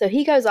 So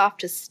he goes off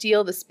to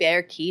steal the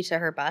spare key to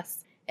her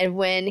bus. And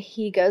when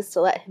he goes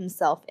to let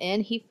himself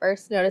in, he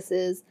first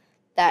notices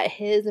that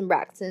his and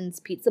Braxton's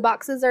pizza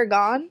boxes are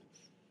gone.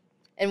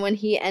 And when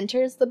he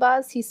enters the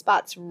bus, he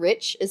spots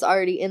Rich is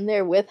already in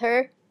there with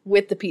her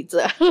with the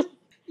pizza.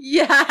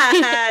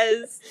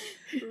 Yes!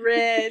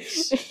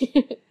 Rich.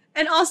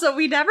 And also,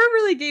 we never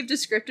really gave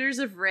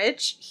descriptors of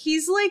Rich.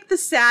 He's, like, the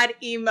sad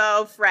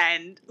emo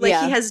friend. Like,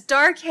 He has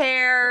dark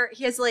hair.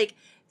 He has, like,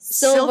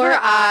 silver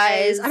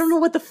eyes. I don't know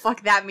what the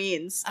fuck that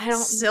means.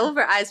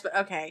 Silver eyes, but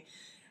okay.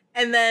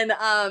 And then,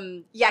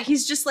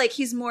 he's just, like,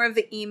 he's more of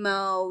the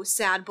emo,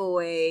 sad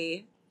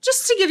boy.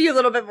 Just to give you a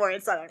little bit more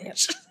insight on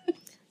Rich.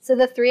 So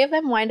the three of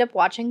them wind up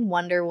watching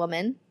Wonder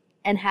Woman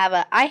and have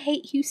a I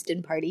Hate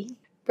Houston party.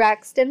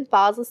 Braxton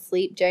falls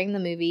asleep during the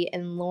movie,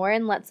 and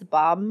Lauren lets a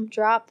bomb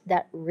drop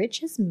that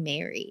Rich is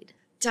married.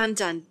 Dun,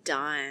 dun,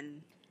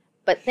 dun.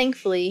 But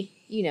thankfully,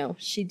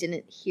 she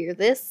didn't hear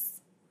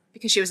this.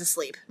 Because she was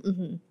asleep.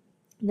 Mm-hmm.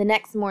 The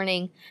next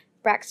morning,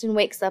 Braxton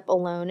wakes up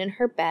alone in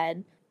her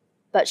bed,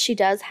 but she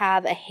does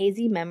have a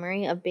hazy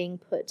memory of being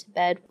put to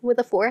bed with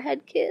a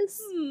forehead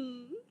kiss.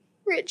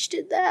 Rich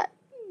did that.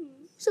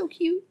 So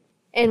cute.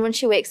 And when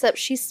she wakes up,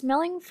 she's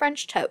smelling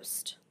French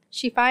toast.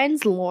 She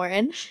finds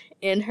Lauren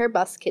in her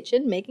bus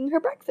kitchen making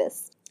her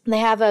breakfast. They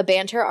have a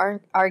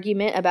banter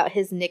argument about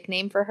his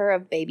nickname for her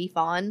of Baby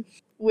Fawn,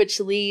 which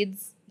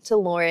leads to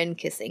Lauren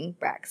kissing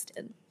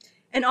Braxton.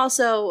 And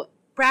also,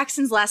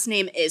 Braxton's last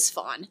name is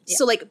Fawn. Yeah.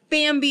 So, like,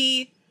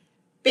 Bambi,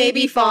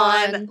 Baby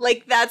Fawn.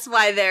 Like, that's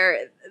why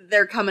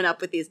they're coming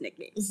up with these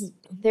nicknames.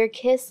 Mm-hmm. Their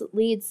kiss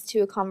leads to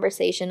a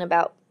conversation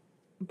about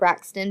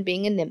Braxton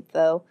being a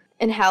nympho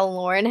and how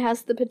Lauren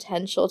has the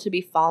potential to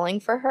be falling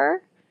for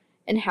her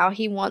and how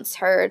he wants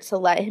her to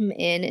let him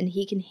in and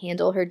he can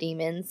handle her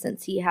demons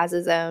since he has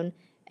his own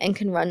and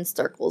can run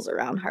circles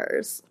around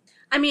hers.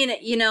 I mean,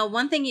 you know,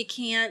 one thing you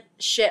can't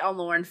shit on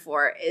Lauren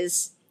for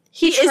is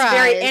He's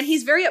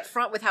very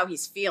upfront with how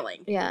he's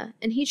feeling. Yeah,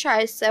 and he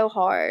tries so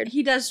hard.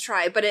 He does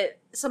try, but it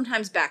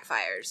sometimes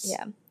backfires.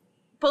 Yeah.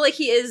 But, like,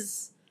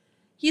 he's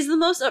the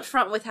most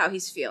upfront with how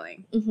he's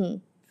feeling. Mm-hmm.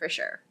 For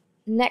sure.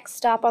 Next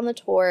stop on the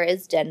tour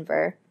is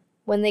Denver.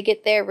 When they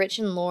get there, Rich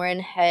and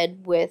Lauren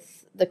head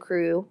with the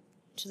crew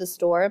to the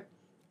store,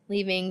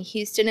 leaving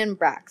Houston and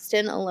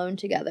Braxton alone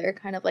together,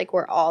 kind of like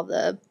where all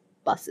the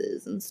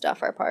buses and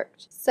stuff are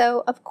parked.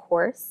 So, of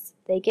course,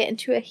 they get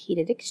into a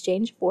heated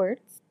exchange of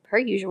words, per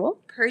usual.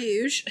 Per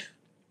usual.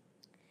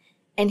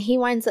 And he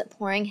winds up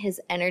pouring his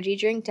energy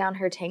drink down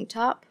her tank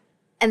top,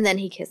 and then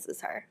he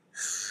kisses her.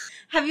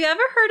 Have you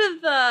ever heard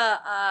of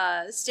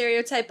the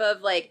stereotype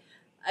of, like,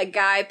 a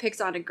guy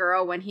picks on a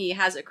girl when he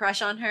has a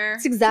crush on her?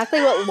 It's exactly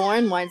what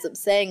Lauren winds up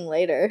saying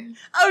later.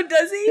 Oh,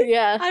 does he?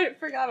 Yeah. I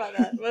forgot about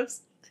that.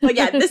 Whoops. But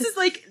yeah, this is,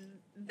 like,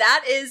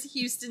 that is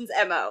Houston's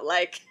MO.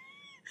 Like,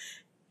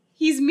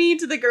 he's mean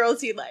to the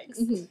girls he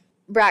likes. Mm-hmm.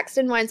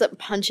 Braxton winds up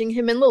punching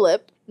him in the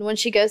lip. And when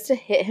she goes to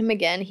hit him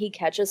again, he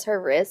catches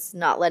her wrist,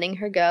 not letting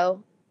her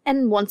go,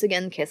 and once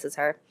again kisses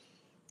her.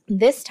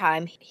 This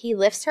time, he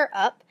lifts her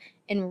up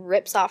and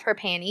rips off her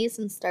panties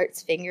and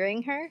starts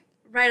fingering her.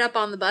 Right up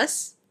on the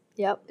bus.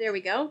 Yep. There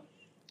we go.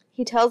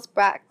 He tells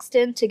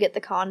Braxton to get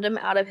the condom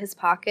out of his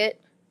pocket,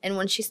 and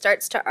when she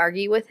starts to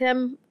argue with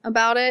him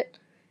about it,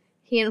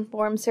 he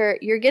informs her,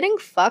 "You're getting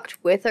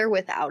fucked with or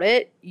without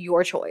it,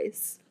 your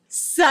choice."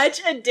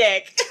 Such a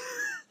dick.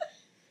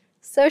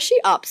 So she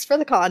opts for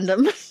the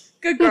condom.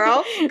 Good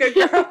girl. Good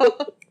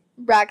girl.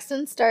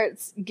 Braxton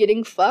starts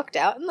getting fucked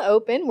out in the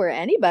open where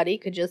anybody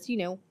could just,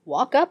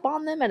 walk up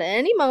on them at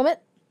any moment.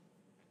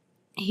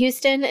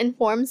 Houston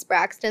informs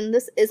Braxton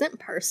this isn't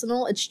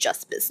personal, it's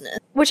just business.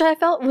 Which I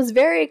felt was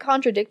very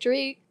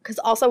contradictory, because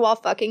also while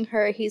fucking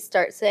her, he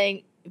starts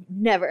saying, "You've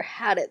never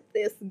had it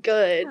this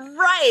good."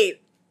 Right.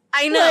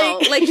 I know.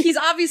 Like he's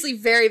obviously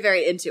very,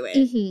 very into it.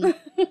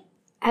 Mm-hmm.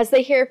 As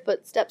they hear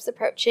footsteps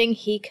approaching,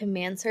 he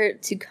commands her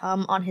to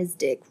come on his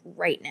dick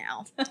right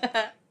now.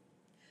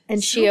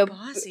 And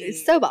bossy.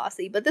 It's so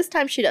bossy, but this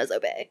time she does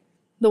obey.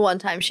 The one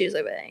time she is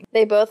obeying.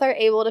 They both are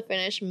able to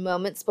finish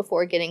moments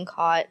before getting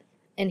caught,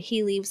 and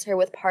he leaves her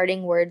with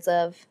parting words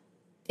of,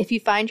 "If you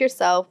find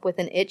yourself with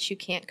an itch you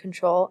can't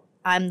control,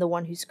 I'm the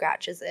one who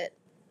scratches it.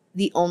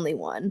 The only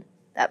one.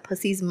 That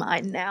pussy's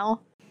mine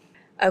now."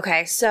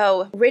 Okay,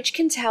 so Rich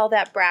can tell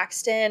that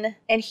Braxton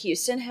and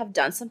Houston have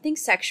done something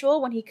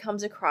sexual when he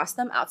comes across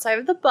them outside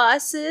of the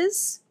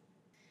buses.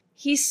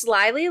 He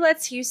slyly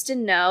lets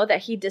Houston know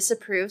that he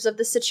disapproves of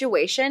the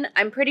situation.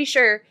 I'm pretty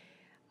sure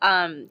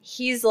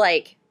he's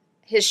like,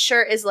 his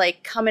shirt is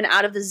like coming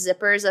out of the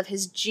zippers of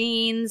his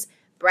jeans.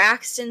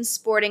 Braxton's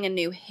sporting a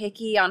new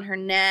hickey on her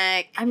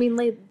neck. I mean,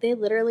 they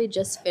literally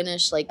just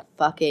finished like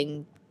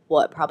fucking,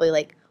 probably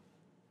like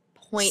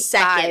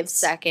 0.5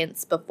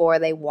 seconds before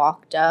they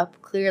walked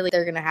up. Clearly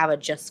they're going to have a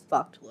just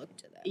fucked look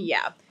to them.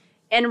 Yeah.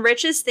 And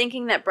Rich is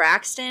thinking that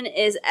Braxton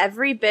is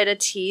every bit a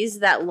tease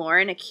that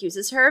Lauren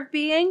accuses her of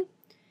being.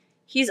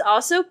 He's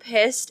also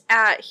pissed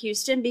at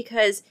Houston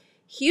because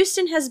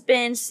Houston has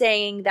been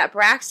saying that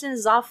Braxton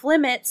is off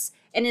limits,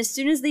 and as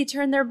soon as they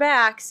turn their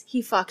backs,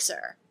 he fucks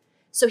her.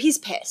 So he's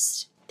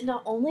pissed.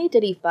 Not only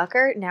did he fuck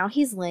her, now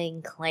he's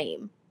laying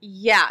claim.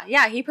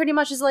 Yeah, he pretty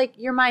much is like,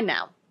 "You're mine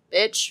now,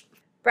 bitch."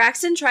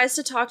 Braxton tries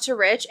to talk to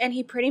Rich, and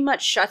he pretty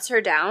much shuts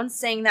her down,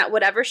 saying that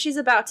whatever she's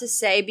about to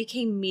say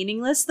became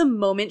meaningless the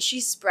moment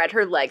she spread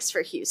her legs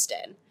for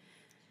Houston.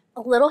 A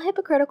little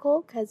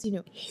hypocritical, because,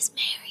 he's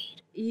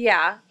married.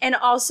 Yeah, and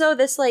also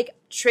this,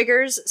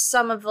 triggers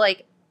some of,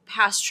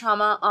 past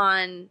trauma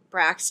on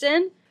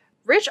Braxton.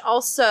 Rich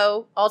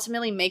also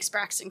ultimately makes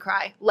Braxton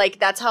cry.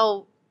 That's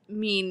how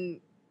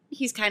mean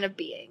he's kind of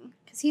being.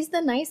 Because he's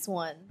the nice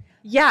one.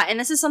 Yeah, and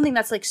this is something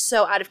that's,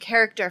 so out of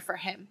character for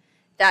him,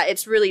 that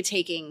it's really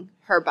taking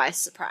her by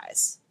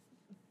surprise.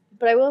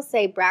 But I will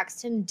say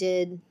Braxton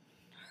did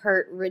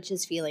hurt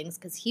Rich's feelings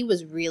because he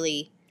was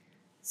really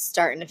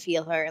starting to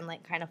feel her and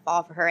kind of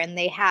fall for her, and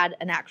they had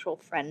an actual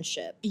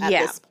friendship at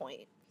this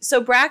point. So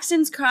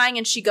Braxton's crying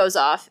and she goes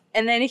off,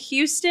 and then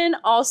Houston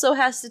also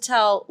has to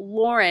tell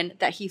Lauren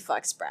that he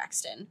fucks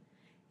Braxton.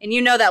 And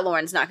you know that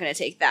Lauren's not going to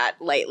take that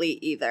lightly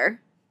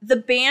either. The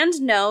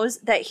band knows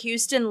that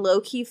Houston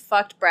low-key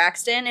fucked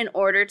Braxton in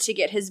order to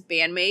get his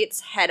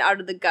bandmates' head out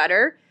of the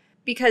gutter,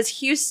 because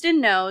Houston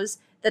knows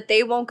that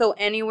they won't go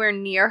anywhere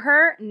near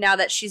her now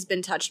that she's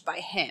been touched by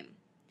him.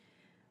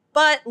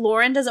 But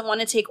Lauren doesn't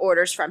want to take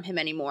orders from him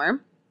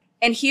anymore.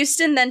 And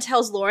Houston then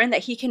tells Lauren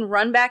that he can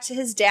run back to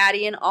his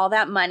daddy and all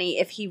that money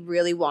if he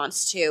really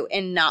wants to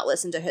and not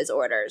listen to his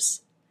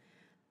orders.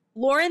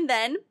 Lauren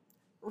then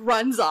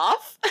runs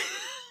off.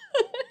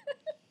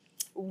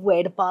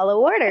 Way to follow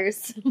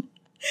orders.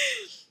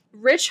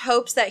 Rich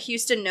hopes that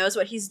Houston knows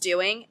what he's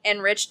doing,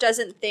 and Rich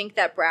doesn't think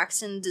that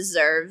Braxton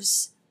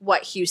deserves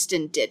what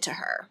Houston did to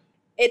her.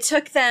 It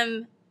took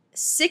them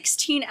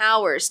 16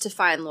 hours to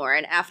find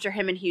Lauren after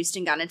him and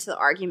Houston got into the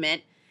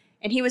argument,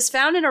 and he was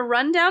found in a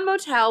rundown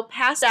motel,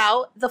 passed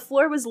out. The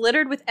floor was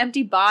littered with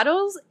empty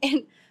bottles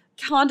and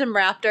condom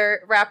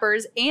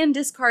wrappers and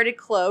discarded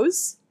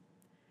clothes.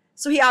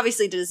 So he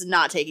obviously is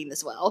not taking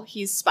this well.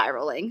 He's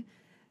spiraling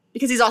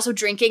because he's also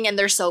drinking and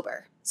they're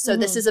sober. So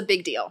this is a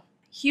big deal.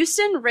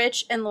 Houston,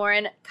 Rich, and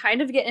Lauren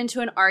kind of get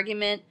into an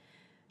argument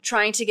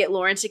trying to get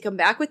Lauren to come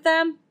back with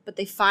them, but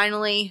they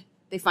finally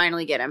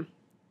get him.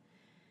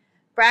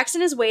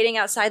 Braxton is waiting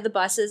outside the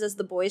buses as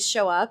the boys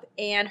show up,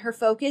 and her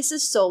focus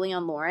is solely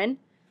on Lauren.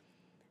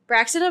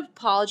 Braxton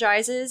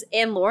apologizes,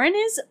 and Lauren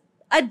is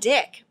a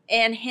dick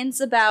and hints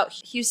about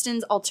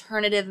Houston's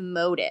alternative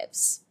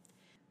motives.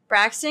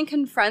 Braxton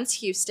confronts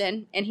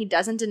Houston, and he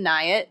doesn't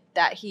deny it,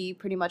 that he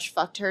pretty much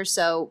fucked her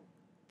so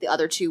the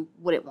other two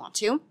wouldn't want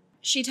to.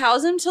 She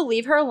tells him to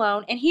leave her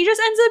alone, and he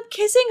just ends up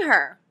kissing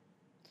her.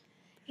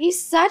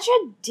 He's such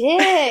a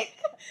dick.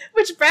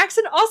 Which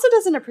Braxton also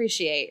doesn't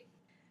appreciate.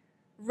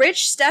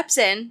 Rich steps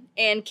in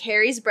and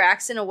carries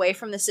Braxton away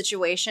from the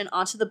situation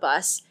onto the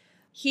bus.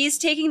 He's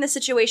taking the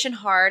situation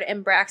hard,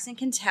 and Braxton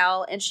can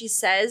tell, and she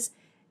says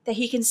that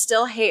he can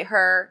still hate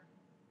her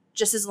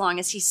just as long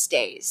as he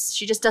stays.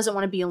 She just doesn't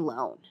want to be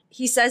alone.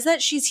 He says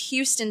that she's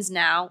Houston's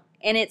now,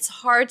 and it's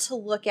hard to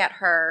look at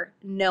her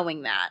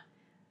knowing that.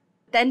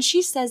 Then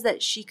she says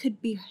that she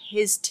could be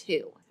his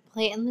too.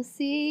 Planting the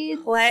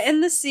seeds.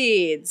 Planting the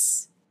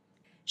seeds.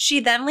 She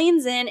then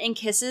leans in and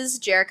kisses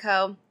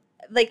Jericho.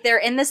 Like, they're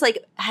in this,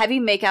 like, heavy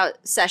makeout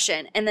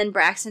session, and then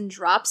Braxton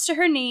drops to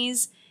her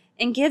knees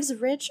and gives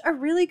Rich a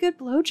really good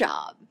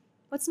blowjob.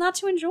 What's not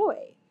to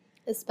enjoy?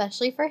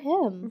 Especially for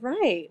him.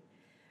 Right.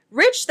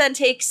 Rich then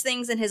takes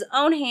things in his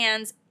own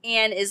hands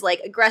and is, like,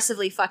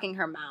 aggressively fucking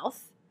her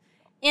mouth.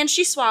 And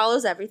she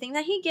swallows everything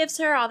that he gives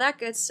her, all that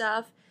good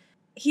stuff.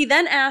 He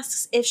then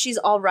asks if she's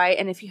all right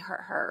and if he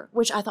hurt her,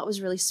 which I thought was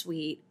really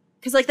sweet.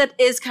 Because, like, that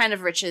is kind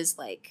of Rich's,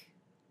 like,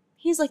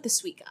 he's, like, the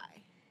sweet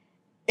guy.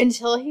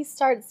 Until he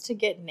starts to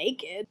get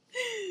naked.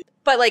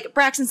 But, like,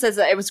 Braxton says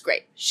that it was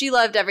great. She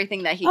loved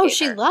everything that he gave her. Oh,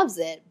 she loves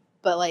it.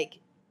 But, like,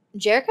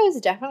 Jericho is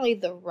definitely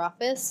the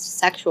roughest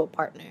sexual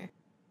partner.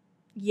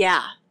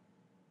 Yeah.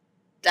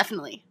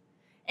 Definitely.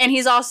 And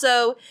he's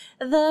also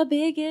the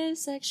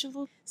biggest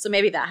sexual... So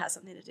maybe that has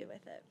something to do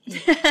with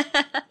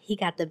it. He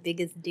got the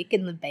biggest dick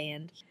in the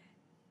band.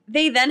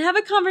 They then have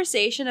a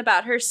conversation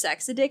about her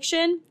sex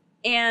addiction,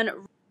 and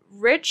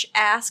Rich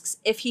asks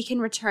if he can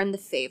return the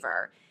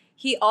favor.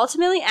 He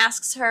ultimately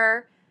asks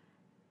her,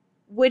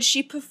 would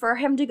she prefer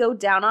him to go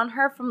down on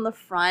her from the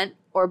front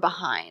or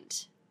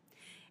behind?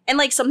 And,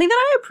 like, something that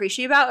I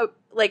appreciate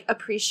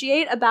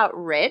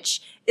about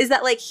Rich is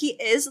that, like, he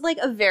is, like,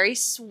 a very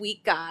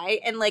sweet guy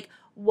and, like,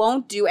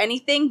 won't do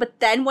anything. But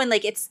then when,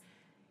 like,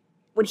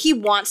 when he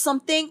wants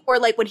something or,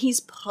 like, when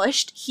he's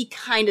pushed, he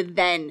kind of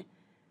then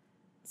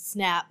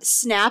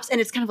snaps.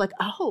 And it's kind of like,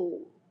 oh,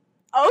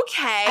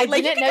 okay. I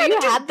didn't know you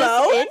had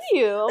this in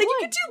you. Like, you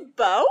could do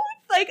both?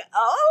 Like,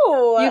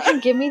 oh. You can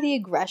give me the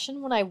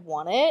aggression when I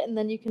want it, and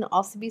then you can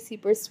also be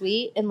super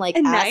sweet and, like,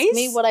 and ask nice.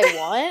 me what I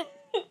want.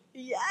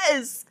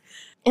 Yes.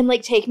 And,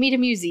 like, take me to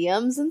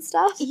museums and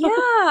stuff. Yeah.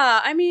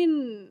 I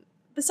mean,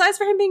 besides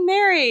for him being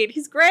married,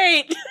 he's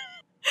great.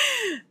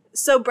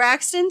 So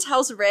Braxton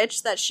tells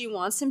Rich that she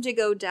wants him to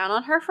go down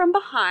on her from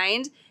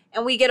behind,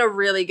 and we get a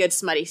really good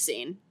smutty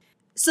scene.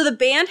 So the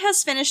band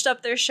has finished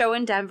up their show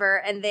in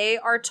Denver, and they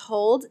are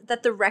told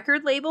that the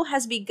record label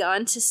has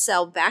begun to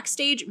sell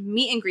backstage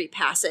meet and greet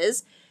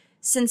passes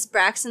since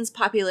Braxton's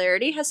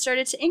popularity has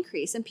started to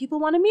increase and people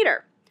want to meet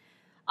her.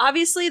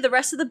 Obviously, the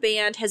rest of the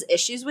band has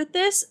issues with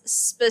this,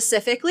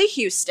 specifically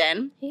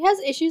Houston. He has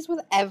issues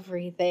with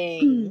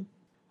everything.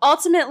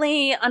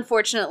 Ultimately,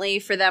 unfortunately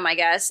for them, I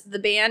guess, the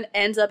band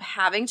ends up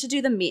having to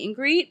do the meet and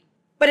greet.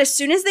 But as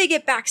soon as they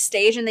get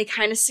backstage and they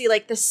kind of see,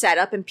 like, the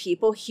setup and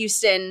people,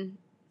 Houston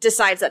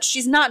decides that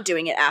she's not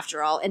doing it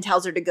after all and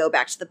tells her to go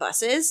back to the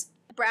buses.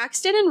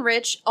 Braxton and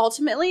Rich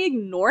ultimately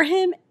ignore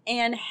him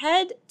and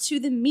head to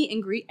the meet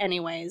and greet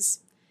anyways.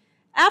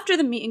 After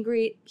the meet and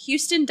greet,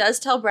 Houston does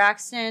tell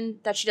Braxton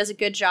that she does a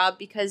good job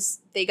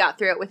because they got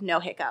through it with no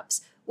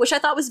hiccups, which I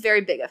thought was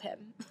very big of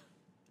him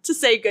to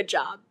say good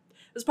job.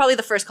 It was probably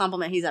the first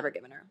compliment he's ever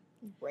given her.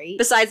 Right.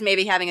 Besides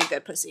maybe having a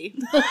good pussy.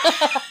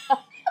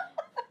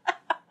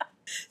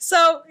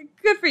 So,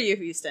 good for you,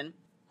 Houston.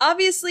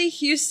 Obviously,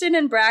 Houston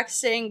and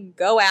Braxton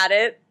go at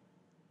it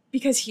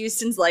because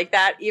Houston's like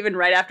that. Even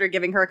right after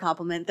giving her a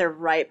compliment, they're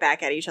right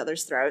back at each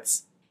other's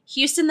throats.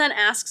 Houston then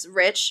asks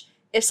Rich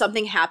if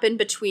something happened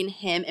between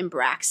him and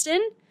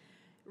Braxton.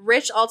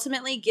 Rich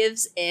ultimately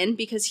gives in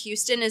because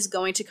Houston is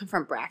going to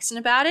confront Braxton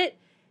about it.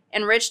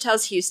 And Rich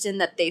tells Houston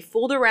that they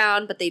fooled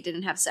around, but they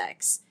didn't have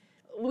sex.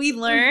 We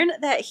learn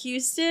that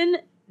Houston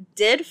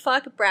did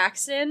fuck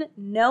Braxton,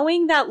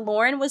 knowing that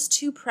Lauren was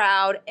too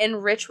proud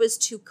and Rich was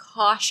too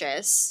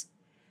cautious.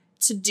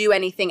 to do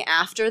anything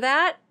after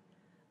that,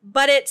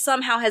 but it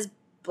somehow has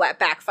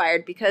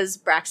backfired because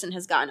Braxton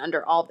has gotten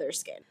under all of their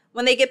skin.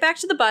 When they get back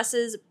to the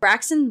buses,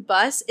 Braxton's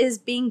bus is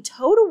being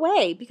towed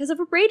away because of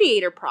a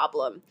radiator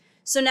problem.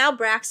 So now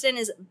Braxton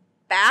is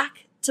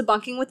back to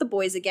bunking with the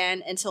boys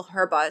again until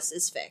her bus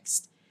is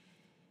fixed.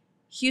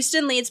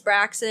 Houston leads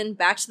Braxton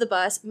back to the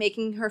bus,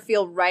 making her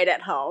feel right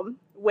at home,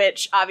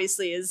 which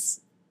obviously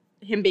is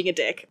him being a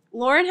dick.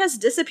 Lauren has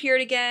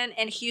disappeared again,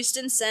 and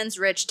Houston sends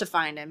Rich to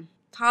find him.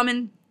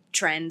 Common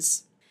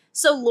trends.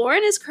 So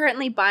Lauren is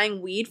currently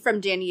buying weed from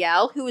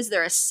Danielle, who is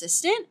their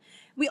assistant.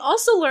 We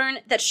also learn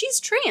that she's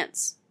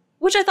trans,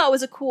 which I thought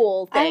was a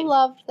cool thing. I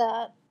loved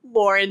that.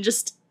 Lauren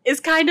just is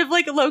kind of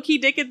like a low-key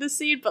dick in the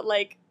scene, but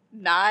like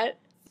not.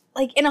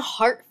 Like in a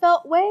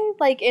heartfelt way,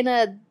 like in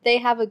a they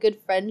have a good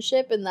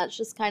friendship and that's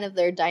just kind of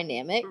their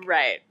dynamic.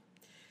 Right.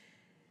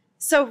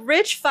 So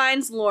Rich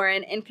finds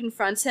Lauren and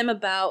confronts him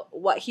about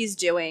what he's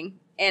doing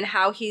and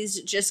how he's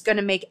just going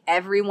to make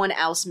everyone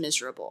else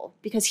miserable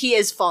because he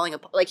is falling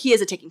apart. Like he is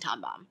a ticking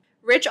time bomb.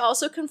 Rich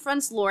also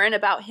confronts Lauren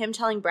about him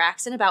telling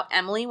Braxton about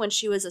Emily when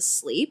she was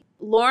asleep.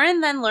 Lauren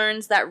then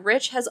learns that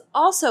Rich has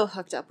also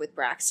hooked up with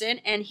Braxton,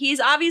 and he's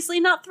obviously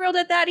not thrilled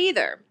at that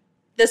either.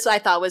 This I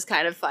thought was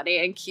kind of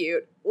funny and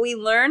cute. We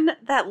learned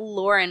that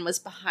Lauren was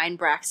behind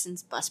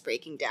Braxton's bus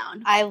breaking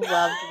down. I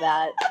loved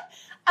that.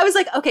 I was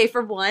like, okay,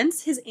 for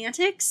once, his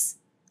antics,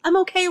 I'm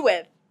okay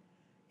with.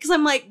 Because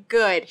I'm like,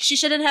 good. She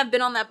shouldn't have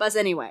been on that bus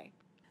anyway.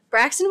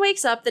 Braxton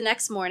wakes up the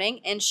next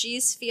morning, and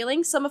she's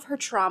feeling some of her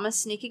trauma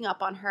sneaking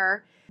up on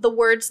her. The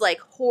words like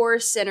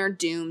whore, sinner,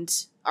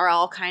 doomed are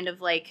all kind of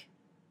like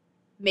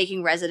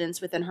making residence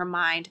within her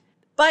mind.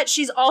 But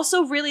she's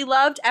also really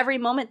loved every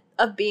moment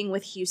of being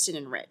with Houston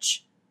and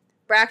Rich.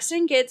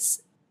 Braxton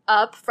gets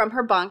up from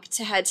her bunk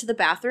to head to the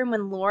bathroom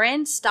when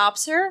Lauren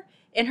stops her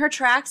in her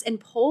tracks and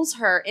pulls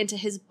her into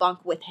his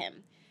bunk with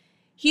him.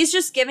 He's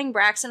just giving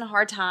Braxton a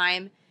hard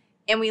time,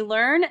 and we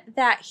learn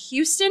that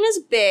Houston is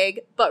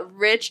big, but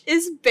Rich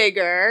is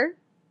bigger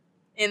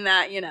in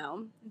that,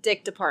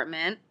 dick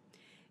department,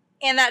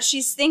 and that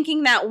she's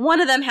thinking that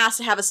one of them has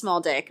to have a small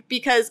dick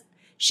because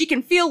she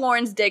can feel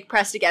Lauren's dick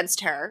pressed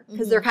against her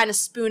because they're kind of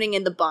spooning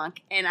in the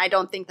bunk, and I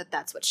don't think that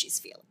that's what she's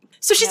feeling.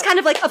 So she's kind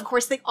of like, of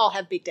course they all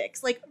have big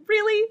dicks. Like,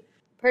 really?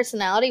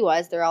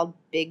 Personality-wise, they're all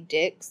big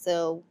dicks,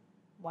 so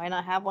why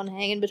not have one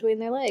hanging between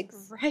their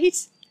legs? Right?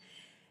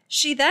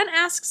 She then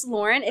asks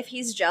Lauren if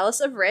he's jealous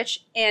of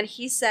Rich, and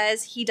he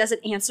says he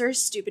doesn't answer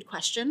stupid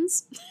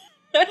questions.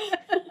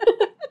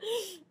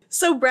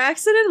 So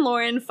Braxton and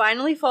Lauren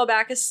finally fall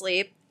back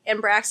asleep,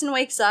 and Braxton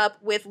wakes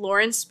up with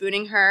Lauren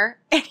spooning her,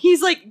 and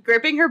he's, like,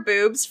 gripping her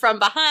boobs from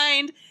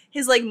behind.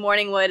 His, like,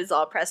 morning wood is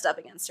all pressed up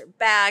against her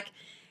back,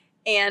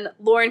 and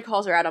Lauren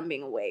calls her out on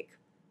being awake.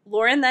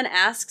 Lauren then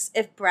asks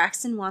if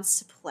Braxton wants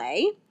to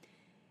play,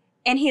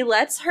 and he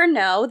lets her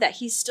know that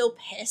he's still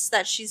pissed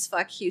that she's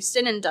fucked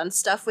Houston and done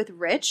stuff with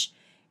Rich,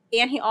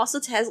 and he also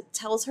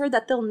tells her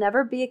that they'll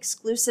never be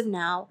exclusive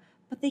now,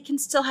 but they can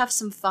still have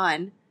some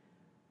fun,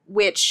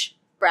 which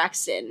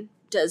Braxton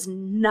does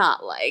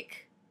not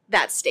like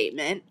that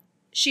statement.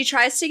 She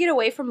tries to get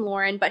away from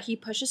Lauren, but he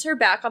pushes her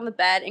back on the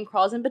bed and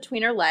crawls in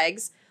between her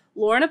legs.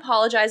 Lauren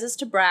apologizes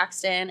to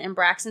Braxton, and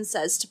Braxton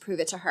says to prove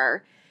it to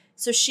her.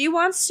 So she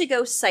wants to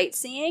go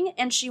sightseeing,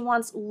 and she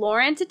wants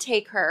Lauren to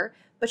take her,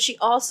 but she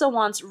also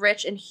wants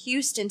Rich and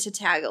Houston to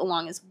tag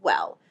along as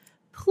well.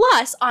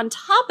 Plus, on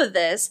top of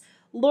this,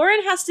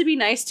 Lauren has to be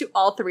nice to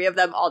all three of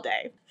them all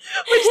day.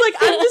 Which, like,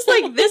 I'm just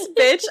like, this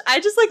bitch, I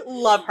just, like,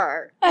 love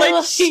her.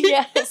 Like, she's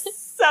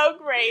so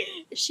great.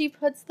 She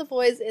puts the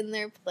boys in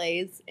their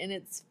place, and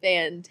it's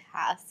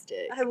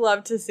fantastic. I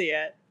love to see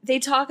it. They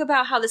talk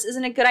about how this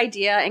isn't a good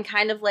idea, and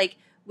kind of, like,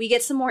 we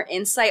get some more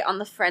insight on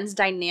the friends'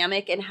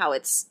 dynamic and how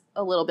it's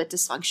a little bit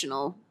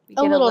dysfunctional.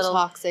 A little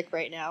toxic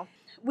right now.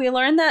 We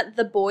learn that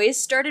the boys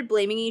started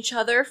blaming each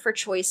other for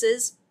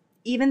choices,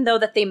 even though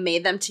that they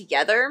made them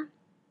together.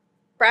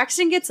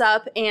 Braxton gets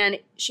up, and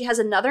she has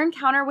another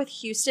encounter with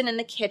Houston in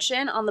the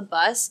kitchen on the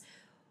bus,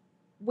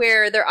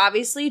 where they're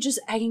obviously just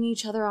egging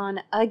each other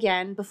on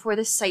again before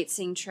this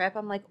sightseeing trip.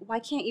 I'm like, why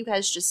can't you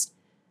guys just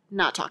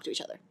not talk to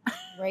each other?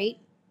 Right?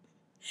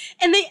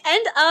 And they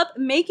end up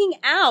making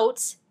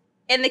out,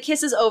 and the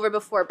kiss is over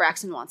before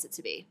Braxton wants it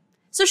to be.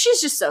 So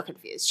she's just so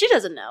confused. She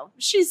doesn't know.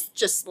 She's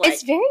just like...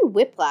 It's very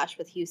whiplash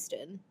with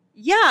Houston.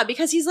 Yeah,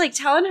 because he's like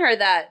telling her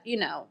that,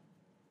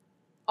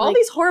 all like,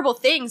 these horrible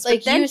things.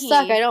 Like, but then you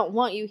suck, I don't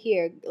want you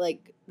here.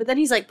 Like, but then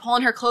he's like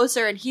pulling her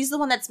closer, and he's the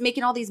one that's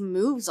making all these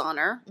moves on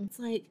her. It's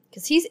like...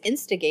 Because he's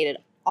instigated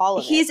all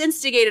of it. He's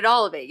instigated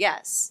all of it,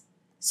 yes.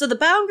 So the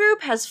Bound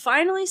group has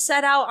finally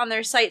set out on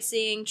their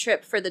sightseeing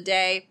trip for the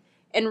day,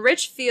 and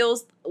Rich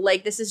feels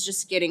like this is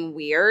just getting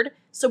weird.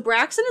 So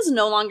Braxton is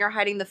no longer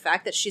hiding the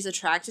fact that she's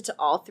attracted to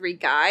all three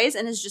guys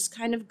and is just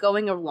kind of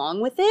going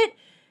along with it.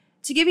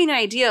 To give you an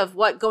idea of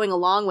what going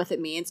along with it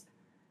means,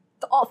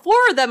 all four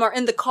of them are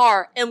in the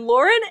car, and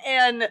Lauren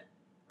and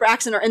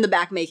Braxton are in the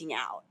back making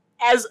out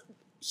as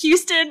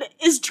Houston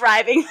is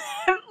driving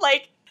them.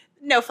 Like,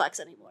 no fucks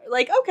anymore.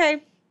 Like,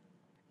 okay.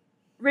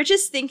 Rich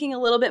is thinking a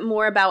little bit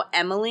more about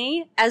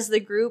Emily as the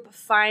group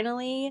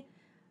finally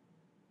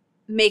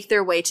make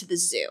their way to the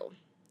zoo.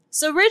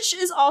 So Rich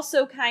is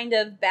also kind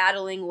of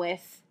battling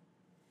with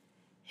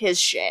his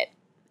shit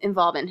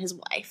involving his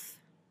wife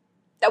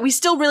that we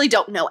still really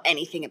don't know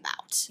anything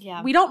about.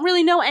 Yeah. We don't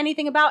really know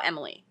anything about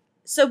Emily.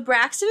 So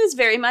Braxton is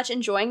very much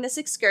enjoying this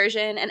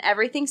excursion and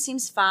everything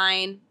seems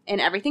fine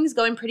and everything's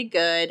going pretty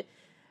good.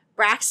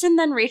 Braxton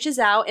then reaches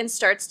out and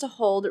starts to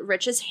hold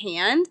Rich's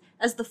hand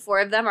as the four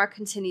of them are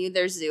continuing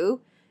their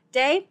zoo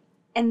day.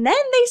 And then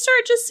they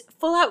start just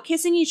full out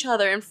kissing each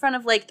other in front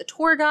of like the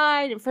tour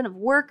guide, in front of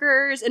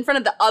workers, in front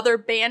of the other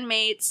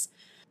bandmates.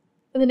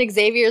 And then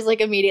Xavier's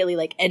like immediately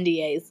like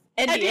NDAs.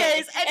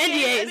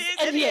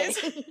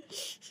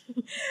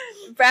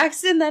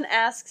 Braxton then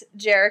asks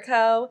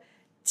Jericho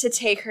to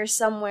take her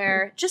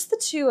somewhere, just the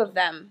two of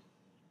them,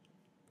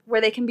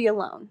 where they can be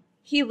alone.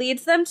 He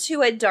leads them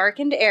to a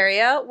darkened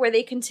area where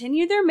they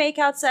continue their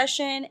makeout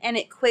session, and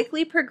it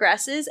quickly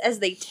progresses as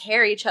they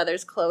tear each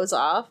other's clothes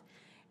off.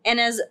 And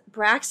as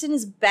Braxton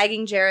is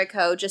begging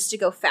Jericho just to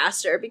go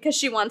faster because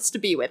she wants to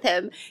be with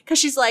him. Because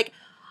she's like,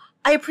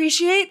 I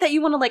appreciate that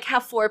you want to, like,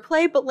 have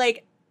foreplay, but,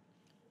 like,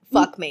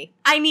 fuck me.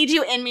 I need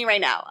you in me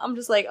right now. I'm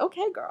just like,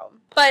 okay, girl.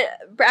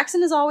 But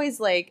Braxton is always,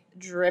 like,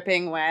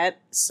 dripping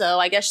wet, so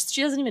I guess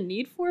she doesn't even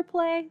need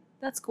foreplay.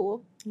 That's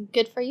cool.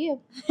 Good for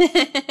you.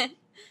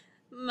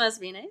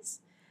 Must be nice.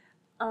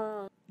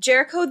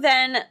 Jericho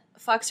then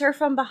fucks her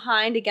from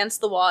behind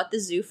against the wall at the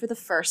zoo for the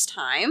first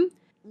time.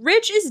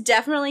 Rich is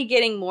definitely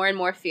getting more and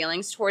more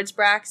feelings towards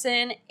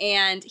Braxton,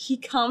 and he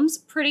comes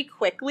pretty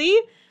quickly,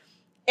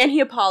 and he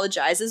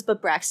apologizes,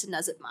 but Braxton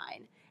doesn't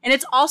mind. And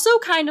it's also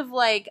kind of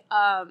like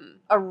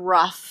a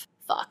rough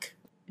fuck.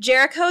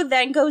 Jericho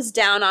then goes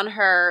down on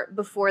her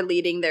before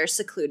leaving their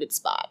secluded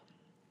spot.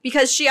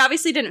 Because she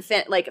obviously didn't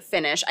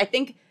finish. I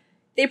think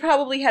they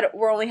probably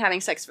were only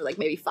having sex for like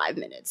maybe 5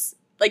 minutes.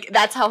 Like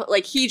that's how,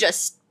 like he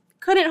just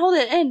couldn't hold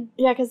it in.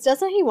 Yeah, because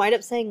doesn't he wind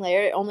up saying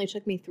later, it only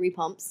took me 3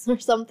 pumps or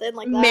something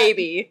like that?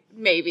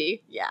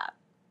 Maybe, yeah.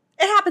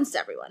 It happens to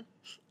everyone.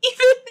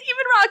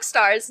 Even rock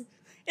stars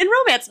in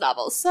romance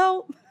novels,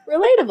 so...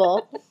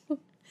 Relatable.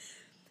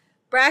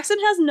 Braxton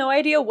has no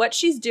idea what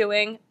she's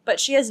doing, but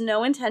she has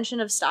no intention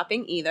of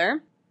stopping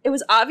either. It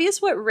was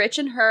obvious what Rich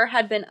and her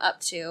had been up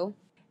to,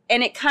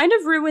 and it kind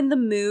of ruined the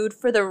mood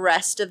for the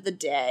rest of the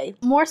day.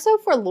 More so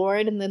for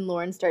Lauren, and then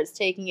Lauren starts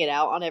taking it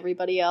out on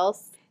everybody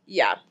else.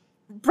 Yeah.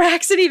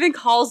 Braxton even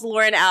calls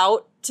Lauren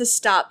out to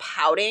stop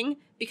pouting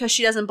because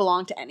she doesn't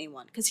belong to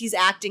anyone, because he's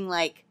acting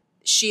like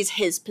she's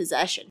his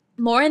possession.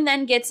 Lauren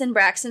then gets in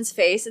Braxton's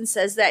face and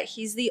says that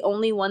he's the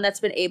only one that's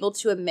been able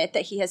to admit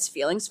that he has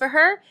feelings for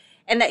her,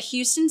 and that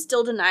Houston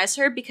still denies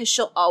her because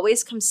she'll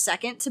always come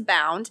second to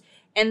Bound,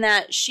 and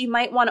that she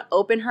might want to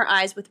open her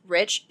eyes with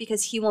Rich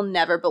because he will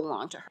never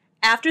belong to her.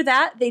 After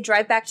that, they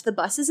drive back to the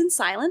buses in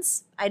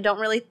silence. I don't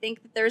really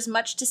think that there's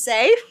much to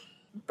say.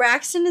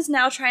 Braxton is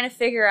now trying to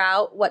figure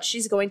out what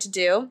she's going to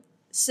do.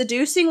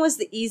 Seducing was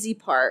the easy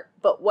part,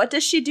 but what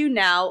does she do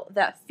now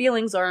that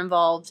feelings are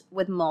involved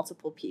with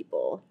multiple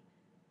people?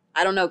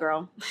 I don't know,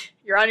 girl.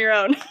 You're on your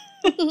own.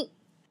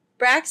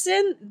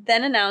 Braxton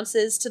then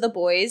announces to the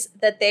boys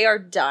that they are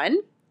done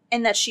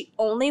and that she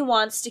only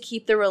wants to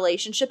keep the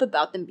relationship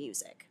about the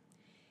music.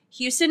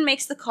 Houston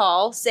makes the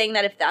call, saying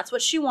that if that's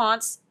what she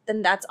wants,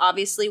 then that's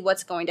obviously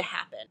what's going to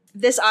happen.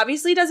 This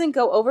obviously doesn't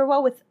go over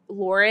well with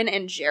Lauren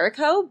and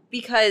Jericho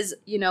because,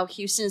 you know,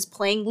 Houston is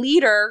playing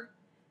leader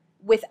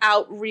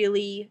without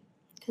really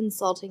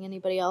consulting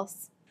anybody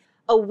else.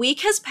 A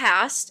week has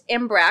passed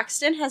and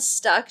Braxton has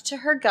stuck to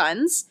her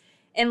guns,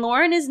 and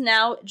Lauren is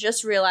now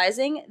just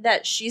realizing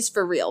that she's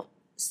for real.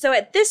 So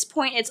at this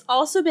point, it's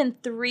also been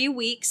 3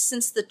 weeks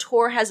since the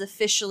tour has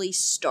officially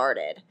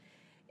started.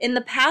 In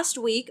the past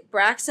week,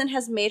 Braxton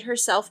has made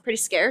herself pretty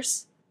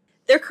scarce.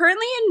 They're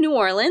currently in New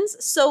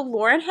Orleans, so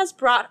Lauren has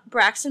brought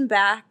Braxton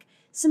back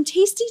some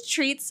tasty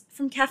treats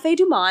from Café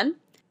du Monde.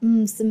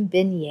 Some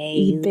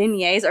beignets.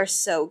 Beignets are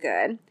so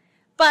good.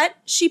 But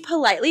she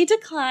politely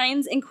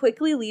declines and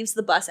quickly leaves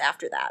the bus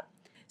after that.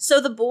 So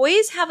the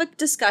boys have a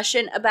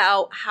discussion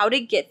about how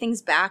to get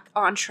things back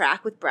on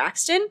track with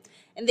Braxton,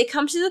 and they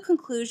come to the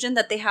conclusion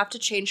that they have to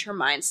change her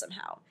mind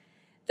somehow.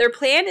 Their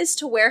plan is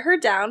to wear her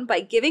down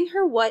by giving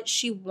her what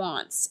she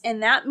wants,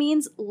 and that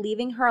means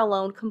leaving her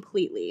alone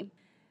completely.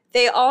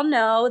 They all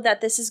know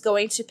that this is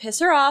going to piss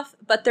her off,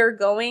 but they're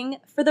going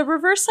for the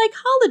reverse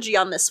psychology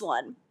on this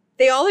one.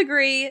 They all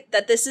agree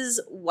that this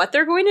is what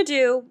they're going to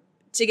do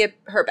to get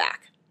her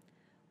back.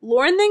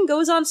 Lauren then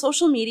goes on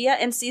social media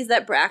and sees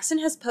that Braxton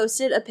has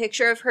posted a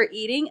picture of her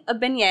eating a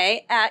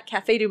beignet at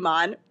Café du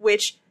Monde,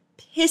 which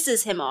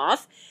pisses him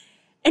off,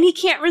 and he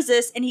can't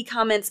resist and he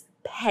comments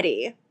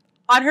petty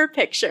on her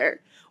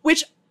picture,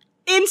 which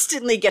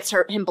instantly gets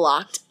him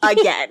blocked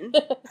again.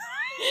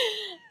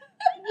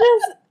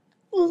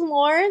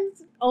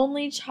 Lauren's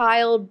only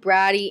child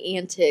bratty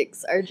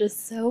antics are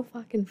just so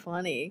fucking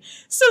funny.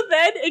 So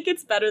then it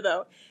gets better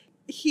though.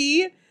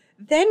 He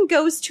then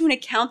goes to an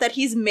account that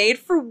he's made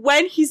for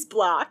when he's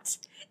blocked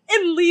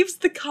and leaves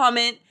the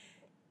comment,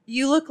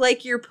 You look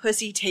like your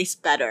pussy tastes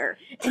better.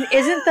 And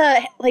isn't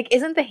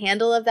the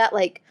handle of that,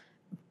 like,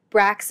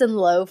 Braxton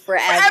Lowe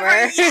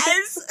forever?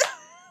 Yes!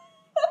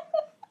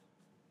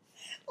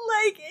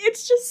 Like,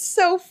 it's just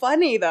so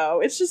funny,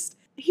 though. It's just,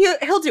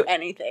 he'll do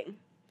anything.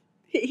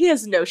 He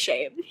has no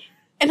shame.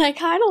 And I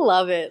kind of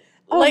love it.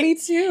 Oh, like, me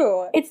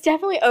too. It's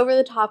definitely over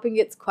the top and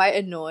gets quite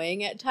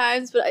annoying at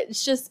times, but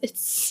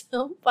it's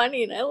so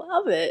funny and I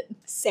love it.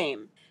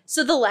 Same.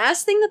 So the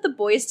last thing that the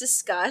boys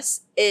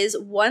discuss is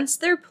once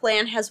their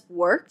plan has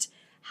worked,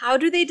 how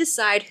do they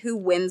decide who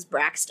wins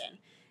Braxton?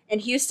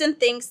 And Houston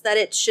thinks that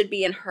it should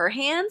be in her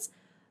hands,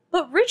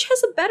 but Rich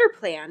has a better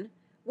plan,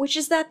 which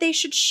is that they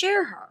should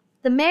share her.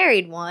 The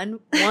married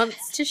one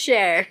wants to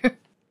share.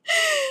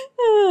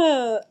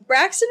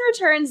 Braxton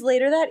returns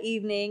later that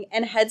evening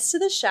and heads to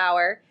the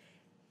shower,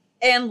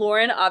 and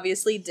Lauren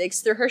obviously digs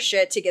through her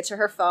shit to get to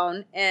her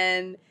phone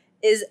and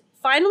is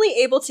finally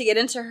able to get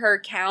into her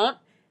account,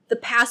 the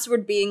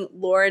password being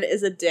Lauren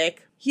is a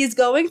dick. He's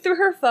going through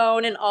her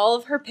phone and all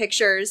of her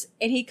pictures,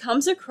 and he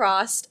comes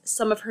across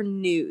some of her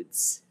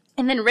nudes.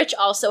 And then Rich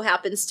also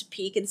happens to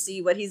peek and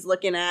see what he's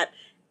looking at,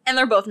 and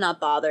they're both not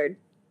bothered.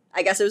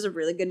 I guess it was a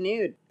really good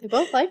nude. They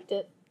both liked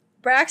it.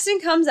 Braxton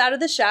comes out of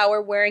the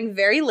shower wearing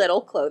very little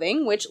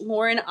clothing, which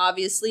Lauren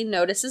obviously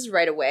notices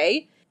right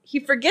away. He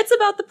forgets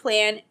about the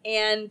plan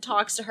and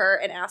talks to her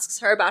and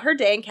asks her about her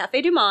day in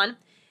Cafe Du Monde.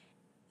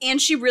 And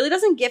she really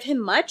doesn't give him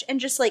much and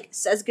just, like,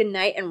 says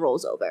goodnight and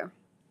rolls over.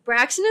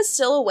 Braxton is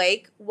still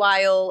awake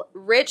while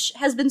Rich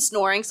has been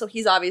snoring, so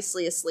he's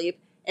obviously asleep,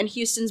 and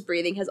Houston's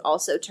breathing has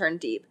also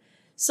turned deep.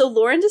 So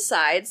Lauren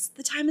decides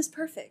the time is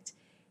perfect.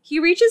 He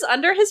reaches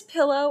under his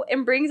pillow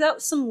and brings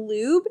out some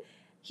lube.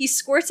 He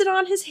squirts it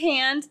on his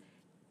hand,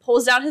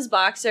 pulls down his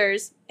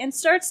boxers, and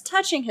starts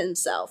touching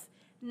himself,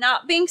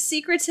 not being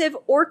secretive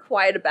or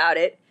quiet about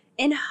it,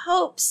 in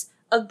hopes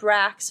of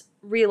Brax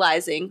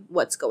realizing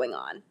what's going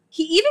on.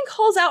 He even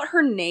calls out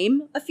her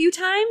name a few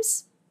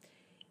times.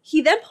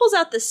 He then pulls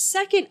out the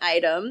second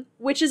item,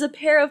 which is a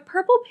pair of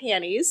purple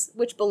panties,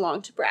 which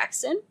belong to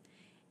Braxton,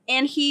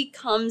 and he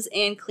comes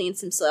and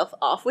cleans himself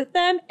off with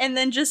them, and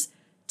then just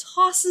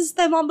tosses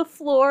them on the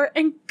floor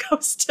and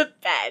goes to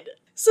bed.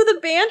 So the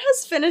band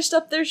has finished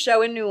up their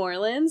show in New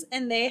Orleans,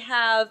 and they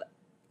have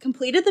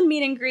completed the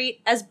meet and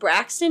greet as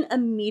Braxton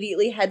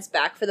immediately heads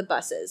back for the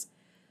buses.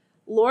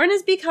 Lauren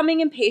is becoming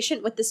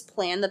impatient with this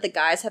plan that the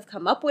guys have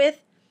come up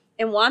with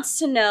and wants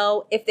to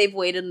know if they've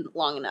waited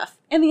long enough.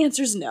 And the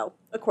answer is no,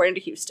 according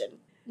to Houston.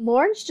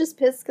 Lauren's just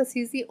pissed because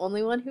he's the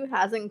only one who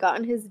hasn't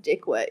gotten his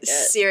dick wet yet.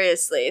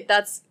 Seriously,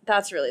 that's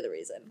really the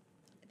reason.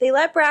 They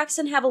let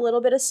Braxton have a little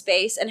bit of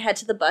space and head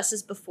to the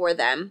buses before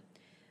them,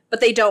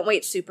 but they don't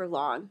wait super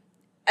long.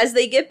 As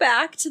they get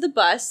back to the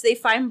bus, they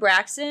find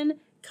Braxton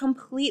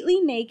completely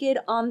naked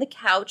on the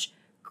couch,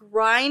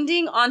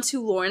 grinding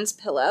onto Lauren's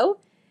pillow.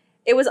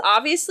 It was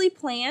obviously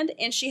planned,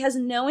 and she has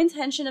no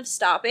intention of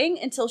stopping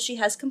until she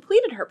has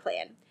completed her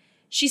plan.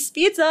 She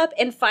speeds up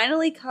and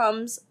finally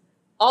comes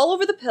all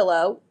over the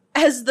pillow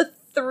as the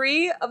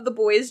three of the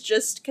boys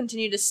just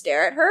continue to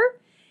stare at her.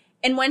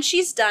 And when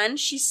she's done,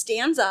 she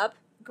stands up,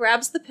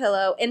 grabs the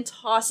pillow, and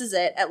tosses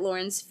it at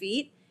Lauren's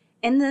feet,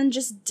 and then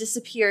just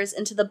disappears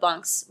into the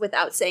bunks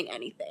without saying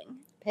anything.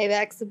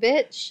 Payback's a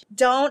bitch.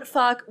 Don't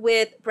fuck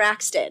with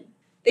Braxton.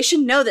 They should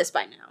know this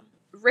by now.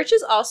 Rich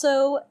is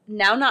also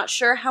now not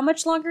sure how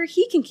much longer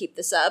he can keep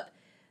this up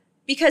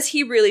because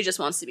he really just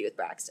wants to be with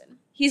Braxton.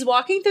 He's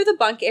walking through the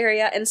bunk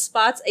area and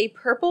spots a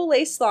purple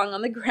lace thong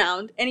on the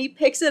ground, and he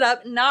picks it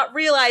up, not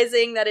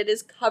realizing that it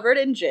is covered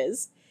in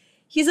jizz.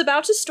 He's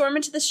about to storm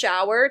into the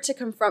shower to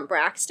confront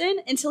Braxton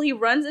until he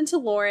runs into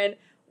Lauren,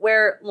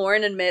 where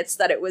Lauren admits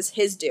that it was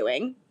his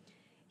doing.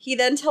 He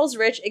then tells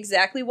Rich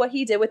exactly what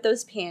he did with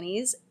those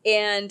panties,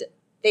 and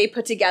they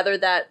put together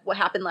that what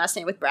happened last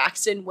night with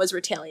Braxton was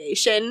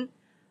retaliation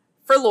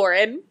for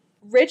Lauren.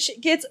 Rich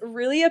gets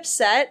really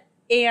upset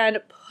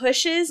and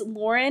pushes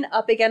Lauren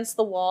up against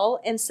the wall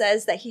and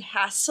says that he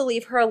has to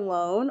leave her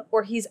alone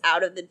or he's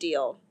out of the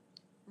deal.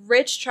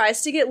 Rich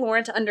tries to get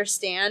Lauren to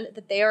understand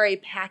that they are a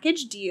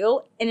package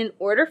deal, and in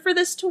order for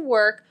this to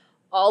work,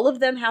 all of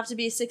them have to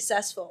be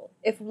successful.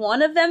 If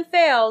one of them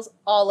fails,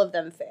 all of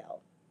them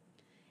fail.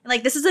 And,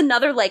 like, this is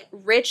another, like,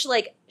 Rich,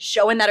 like,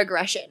 showing that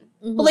aggression.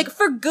 Mm-hmm. But, like,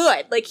 for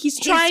good. Like, he's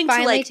trying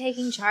to, like...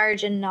 taking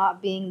charge and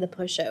not being the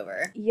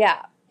pushover.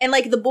 Yeah. And,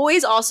 like, the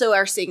boys also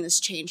are seeing this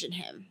change in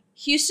him.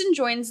 Houston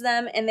joins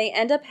them, and they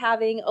end up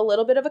having a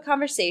little bit of a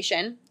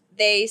conversation.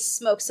 They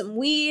smoke some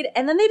weed,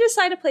 and then they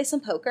decide to play some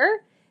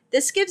poker.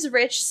 This gives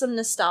Rich some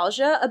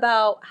nostalgia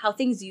about how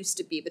things used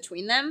to be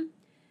between them.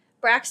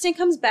 Braxton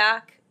comes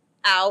back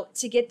out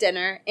to get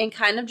dinner and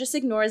kind of just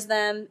ignores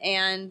them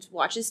and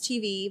watches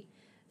TV.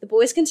 The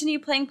boys continue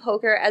playing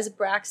poker as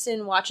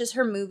Braxton watches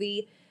her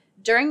movie.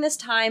 During this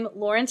time,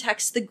 Lauren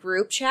texts the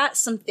group chat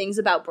some things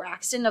about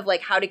Braxton of,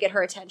 like, how to get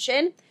her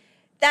attention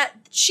that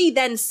she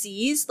then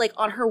sees, like,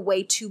 on her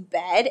way to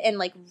bed and,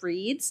 like,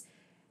 reads.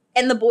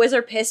 And the boys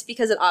are pissed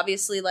because it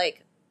obviously,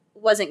 like,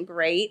 wasn't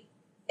great.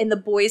 And the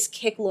boys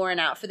kick Lauren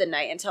out for the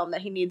night and tell him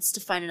that he needs to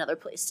find another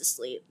place to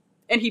sleep.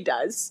 And he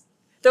does.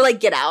 They're like,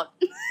 get out.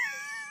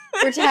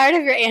 We're tired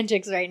of your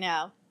antics right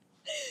now.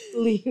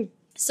 Leave.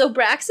 So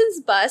Braxton's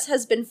bus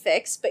has been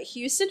fixed, but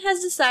Houston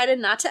has decided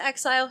not to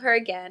exile her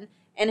again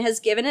and has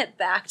given it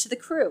back to the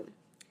crew.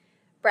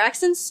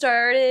 Braxton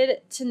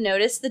started to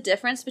notice the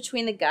difference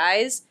between the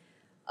guys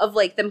of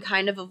like them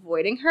kind of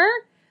avoiding her.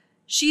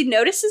 She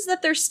notices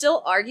that they're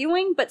still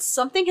arguing, but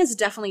something has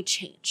definitely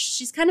changed.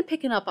 She's kind of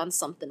picking up on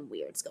something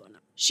weird's going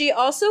on. She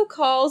also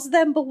calls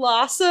them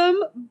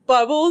Blossom,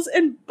 Bubbles,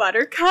 and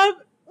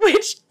Buttercup,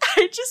 which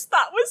I just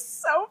thought was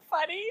so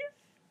funny.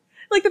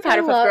 Like the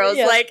Powerpuff Girls,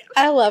 yeah. like...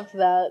 I loved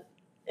that.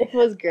 It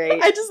was great.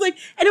 I just like...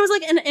 And it was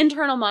like an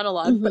internal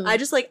monologue, but I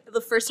just like...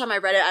 The first time I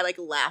read it, I like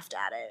laughed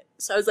at it.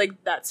 So I was like,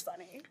 that's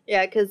funny.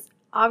 Yeah, because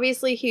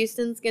obviously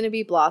Houston's going to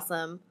be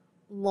Blossom,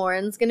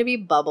 Lauren's going to be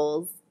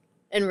Bubbles,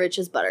 and Rich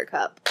is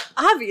Buttercup.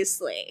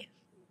 Obviously.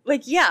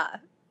 Like, yeah.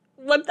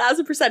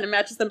 1000% it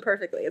matches them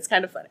perfectly. It's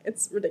kind of funny.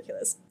 It's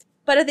ridiculous.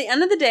 But at the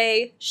end of the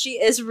day, she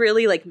is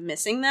really, like,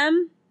 missing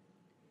them.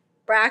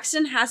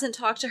 Braxton hasn't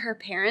talked to her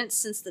parents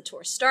since the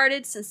tour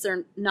started, since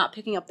they're not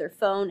picking up their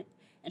phone.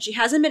 And she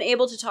hasn't been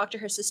able to talk to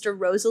her sister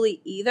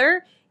Rosalie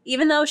either,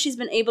 even though she's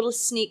been able to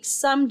sneak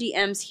some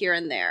DMs here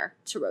and there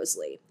to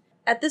Rosalie.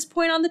 At this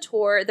point on the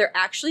tour, they're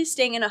actually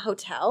staying in a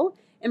hotel,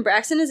 and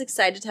Braxton is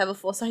excited to have a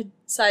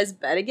full-size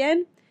bed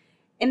again.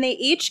 And they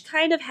each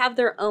kind of have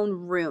their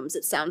own rooms,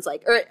 it sounds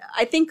like. Or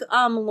I think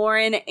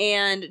Lauren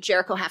and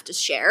Jericho have to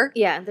share.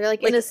 Yeah, they're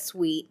like in a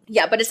suite.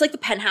 Yeah, but it's like the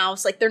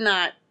penthouse. Like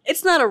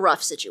it's not a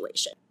rough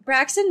situation.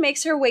 Braxton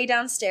makes her way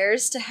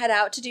downstairs to head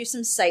out to do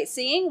some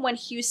sightseeing when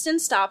Houston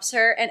stops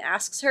her and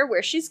asks her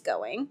where she's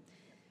going.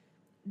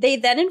 They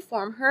then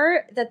inform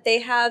her that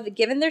they have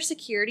given their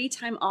security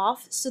time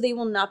off, so they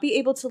will not be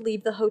able to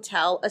leave the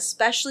hotel,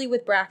 especially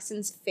with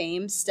Braxton's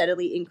fame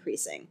steadily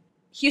increasing.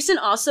 Houston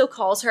also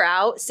calls her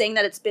out, saying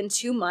that it's been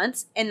 2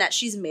 months and that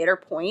she's made her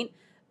point,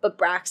 but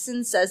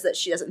Braxton says that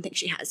she doesn't think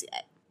she has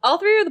yet. All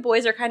three of the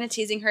boys are kind of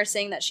teasing her,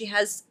 saying that she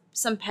has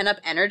some pent-up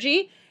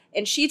energy,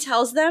 and she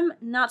tells them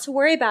not to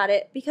worry about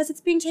it because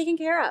it's being taken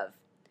care of.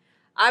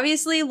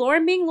 Obviously,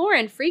 Lauren being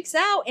Lauren freaks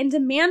out and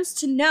demands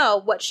to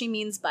know what she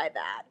means by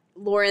that.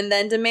 Lauren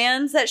then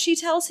demands that she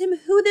tells him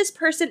who this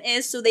person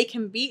is so they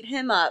can beat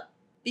him up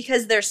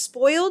because they're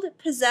spoiled,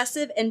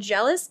 possessive, and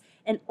jealous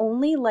and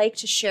only like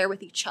to share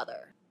with each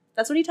other.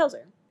 That's what he tells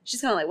her.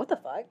 She's kind of like, what the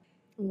fuck?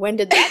 When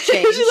did that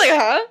change? She's like,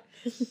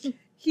 huh?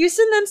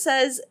 Houston then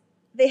says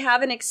they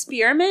have an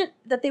experiment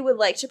that they would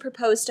like to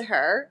propose to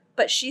her,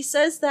 but she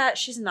says that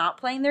she's not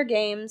playing their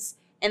games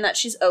and that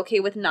she's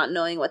okay with not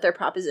knowing what their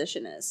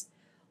proposition is.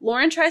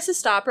 Lauren tries to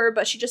stop her,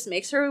 but she just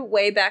makes her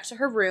way back to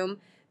her room,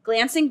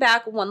 glancing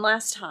back one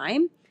last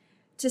time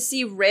to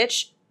see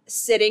Rich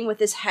sitting with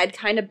his head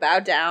kind of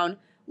bowed down,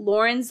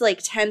 Lauren's like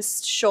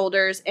tensed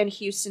shoulders, and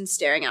Houston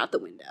staring out the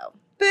window.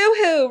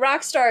 Boo-hoo,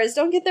 rock stars,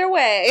 don't get their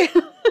way.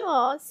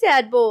 Aw,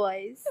 sad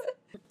boys.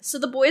 So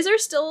the boys are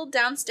still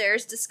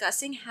downstairs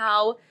discussing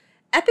how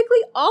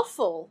epically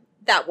awful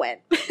that went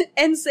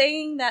and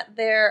saying that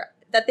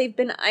they've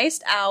been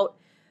iced out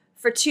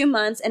for 2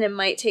 months and it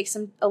might take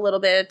a little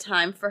bit of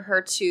time for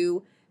her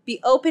to be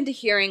open to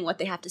hearing what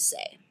they have to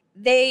say.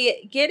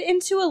 They get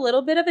into a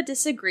little bit of a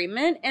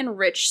disagreement and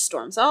Rich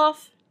storms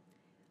off.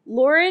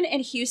 Lauren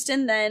and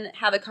Houston then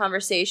have a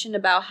conversation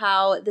about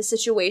how the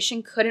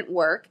situation couldn't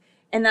work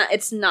and that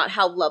it's not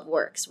how love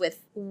works with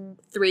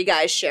 3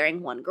 guys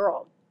sharing 1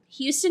 girl.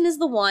 Houston is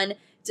the one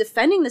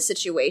defending the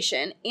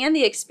situation and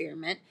the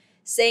experiment,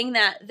 saying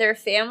that their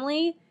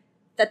family,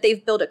 that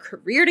they've built a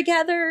career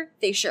together,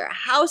 they share a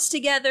house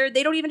together,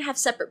 they don't even have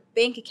separate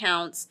bank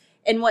accounts,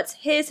 and what's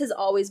his has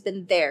always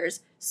been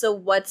theirs, so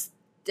what's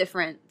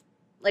different?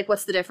 Like,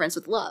 what's the difference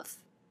with love?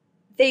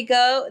 They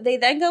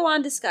then go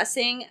on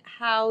discussing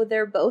how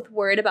they're both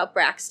worried about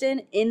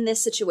Braxton in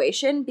this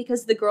situation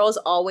because the girl is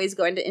always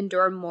going to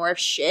endure more of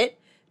shit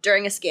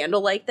during a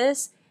scandal like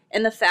this,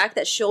 and the fact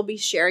that she'll be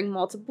sharing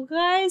multiple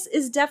guys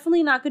is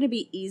definitely not going to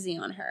be easy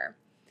on her.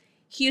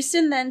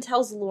 Houston then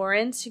tells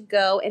Lauren to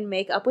go and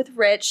make up with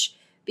Rich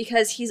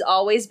because he's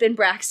always been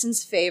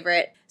Braxton's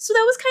favorite. So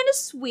that was kind of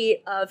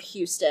sweet of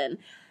Houston.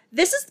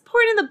 This is the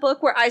point in the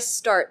book where I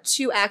start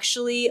to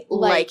actually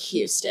like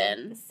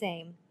Houston.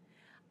 Same.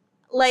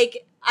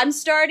 Like,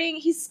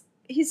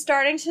 he's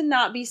starting to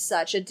not be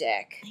such a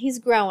dick. He's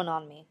growing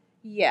on me.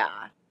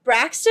 Yeah.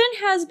 Braxton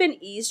has been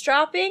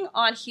eavesdropping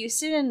on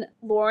Houston and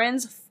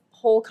Lauren's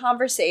whole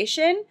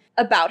conversation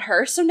about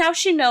her, so now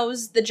she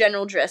knows the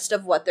general gist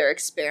of what their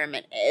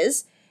experiment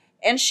is,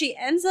 and she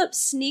ends up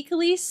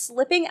sneakily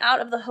slipping out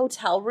of the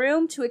hotel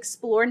room to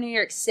explore New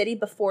York City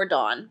before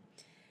dawn.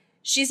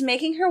 She's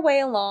making her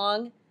way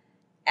along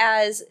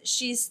as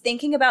she's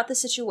thinking about the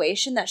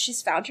situation that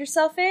she's found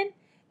herself in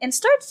and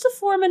starts to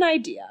form an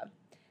idea.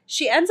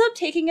 She ends up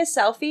taking a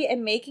selfie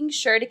and making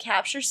sure to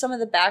capture some of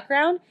the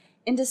background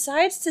and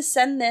decides to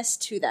send this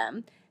to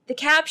them. The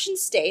caption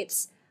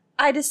states,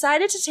 "I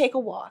decided to take a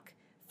walk.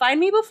 Find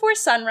me before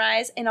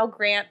sunrise and I'll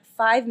grant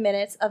 5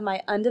 minutes of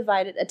my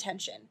undivided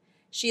attention."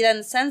 She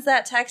then sends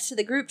that text to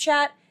the group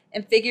chat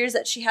and figures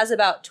that she has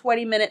about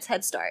 20 minutes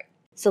head start.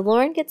 So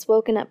Lauren gets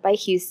woken up by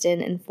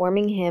Houston,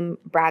 informing him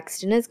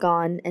Braxton is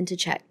gone and to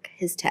check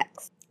his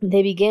text.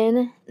 They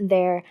begin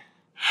their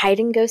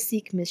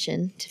hide-and-go-seek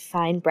mission to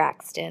find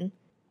Braxton,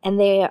 and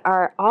they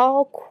are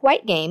all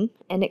quite game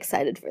and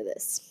excited for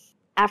this.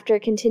 After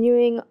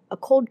continuing a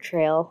cold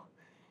trail,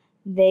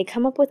 they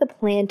come up with a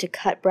plan to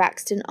cut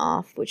Braxton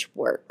off, which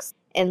works.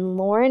 And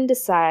Lauren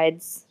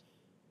decides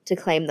to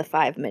claim the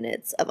 5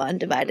 minutes of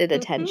undivided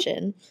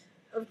attention.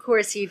 Of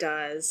course he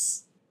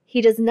does.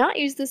 He does not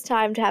use this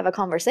time to have a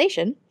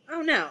conversation.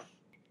 Oh, no.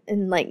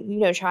 And,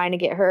 trying to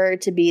get her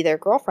to be their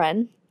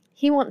girlfriend.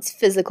 He wants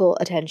physical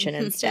attention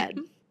instead.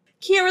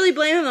 Can't really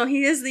blame him, though.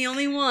 He is the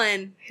only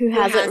one who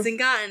hasn't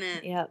gotten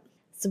it. Yep.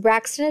 So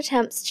Braxton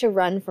attempts to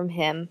run from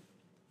him,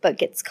 but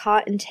gets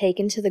caught and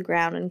taken to the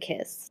ground and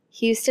kissed.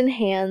 Houston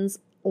hands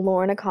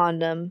Lauren a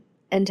condom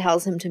and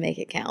tells him to make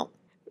it count.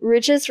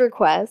 Rich's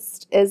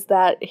request is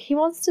that he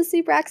wants to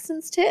see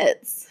Braxton's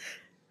tits.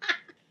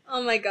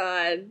 Oh my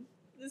god.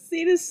 This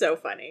scene is so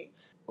funny.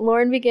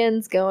 Lauren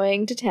begins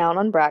going to town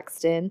on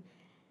Braxton,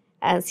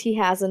 as he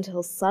has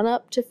until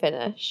sunup to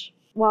finish,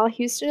 while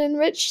Houston and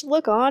Rich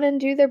look on and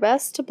do their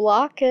best to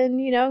block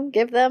and,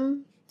 give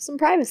them some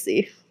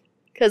privacy,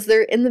 because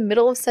they're in the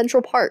middle of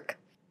Central Park.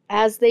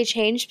 As they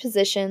change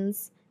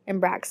positions and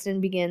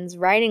Braxton begins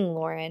riding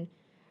Lauren,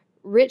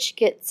 Rich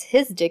gets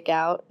his dick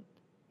out,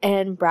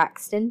 and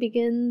Braxton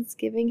begins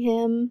giving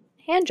him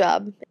a hand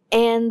job.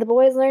 And the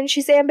boys learn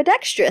she's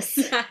ambidextrous.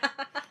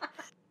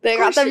 They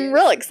got them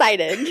real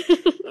excited.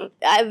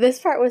 This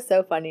part was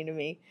so funny to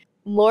me.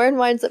 Lauren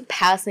winds up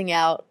passing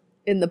out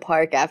in the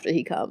park after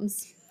he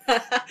comes.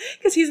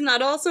 Because he's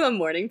not also a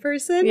morning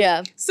person?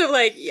 Yeah. So,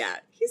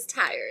 he's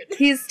tired.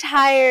 He's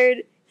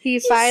tired.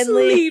 He's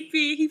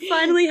sleepy. He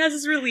finally has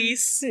his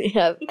release.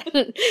 Yep.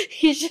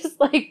 He's just,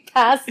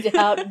 passed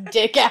out,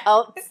 dick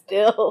out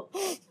still.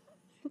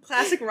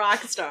 Classic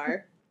rock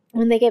star.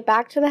 When they get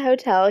back to the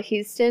hotel,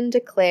 Houston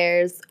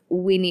declares,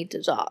 "We need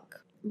to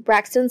talk."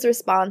 Braxton's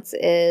response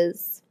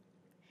is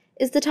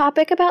the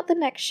topic about the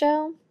next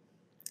show?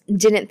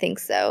 Didn't think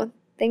so.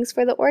 Thanks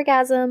for the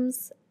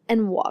orgasms,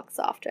 and walks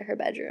off to her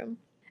bedroom.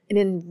 An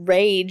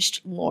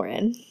enraged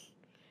Lauren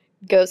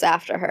goes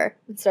after her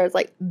and starts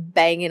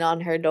banging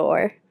on her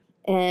door,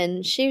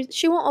 and she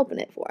won't open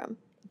it for him.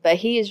 But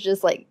he is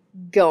just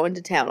going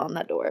to town on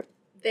that door.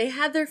 They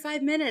had their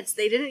 5 minutes.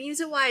 They didn't use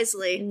it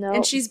wisely. No.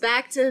 And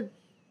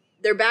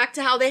they're back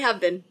to how they have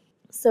been.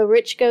 So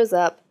Rich goes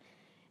up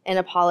and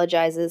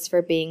apologizes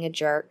for being a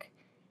jerk,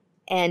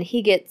 and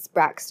he gets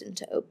Braxton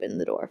to open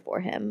the door for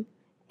him.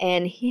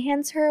 And he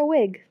hands her a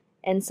wig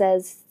and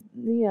says,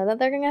 that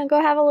they're going to go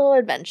have a little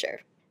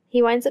adventure.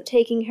 He winds up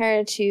taking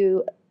her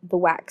to the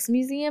wax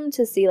museum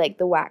to see,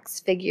 the wax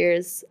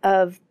figures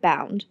of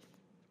Bound.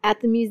 At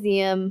the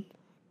museum,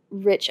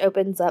 Rich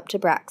opens up to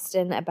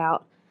Braxton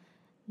about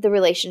the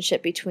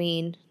relationship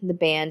between the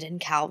band and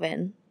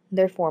Calvin,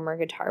 their former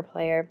guitar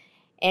player,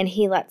 and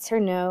he lets her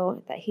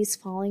know that he's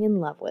falling in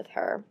love with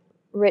her.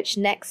 Rich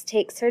next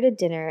takes her to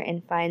dinner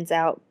and finds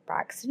out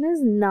Braxton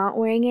is not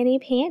wearing any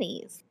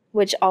panties,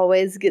 which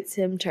always gets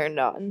him turned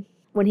on.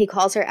 When he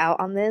calls her out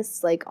on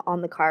this,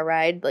 on the car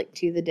ride,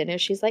 to the dinner,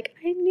 she's like,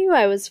 "I knew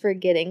I was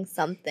forgetting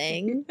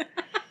something."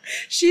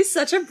 She's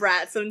such a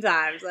brat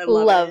sometimes. I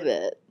love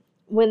it.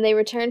 When they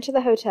return to the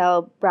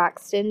hotel,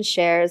 Braxton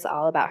shares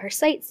all about her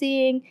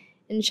sightseeing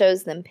and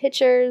shows them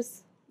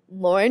pictures.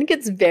 Lauren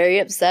gets very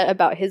upset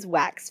about his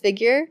wax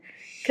figure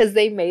because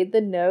they made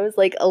the nose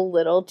a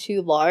little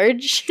too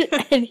large,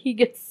 and he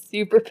gets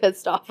super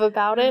pissed off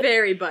about it.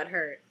 Very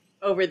butthurt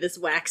over this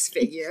wax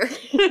figure.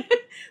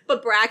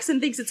 But Braxton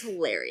thinks it's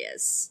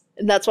hilarious.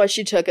 And that's why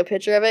she took a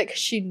picture of it,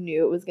 because she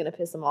knew it was going to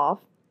piss him off.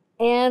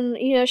 And,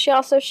 she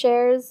also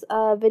shares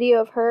a video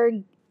of her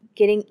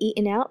getting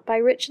eaten out by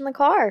Rich in the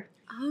car.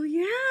 Oh,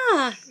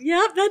 yeah.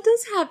 Yep, that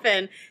does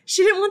happen.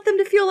 She didn't want them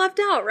to feel left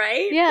out,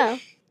 right? Yeah.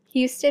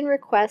 Houston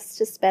requests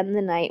to spend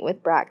the night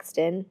with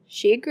Braxton.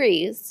 She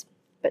agrees,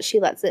 but she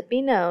lets it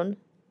be known,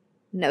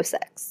 no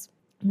sex.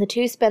 The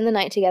two spend the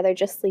night together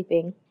just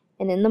sleeping,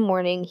 and in the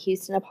morning,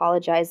 Houston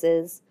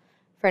apologizes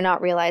for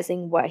not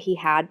realizing what he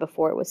had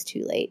before it was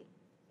too late.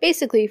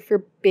 Basically,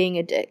 for being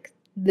a dick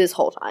this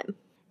whole time.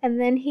 And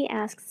then he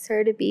asks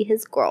her to be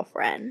his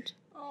girlfriend.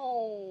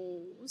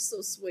 Oh,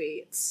 so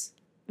sweet.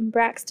 And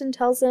Braxton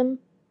tells him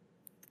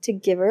to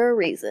give her a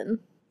reason.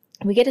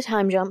 We get a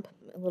time jump.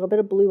 A little bit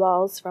of blue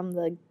balls from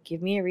the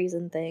give me a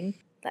reason thing.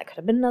 That could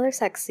have been another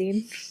sex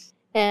scene.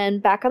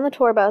 And back on the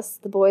tour bus,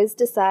 the boys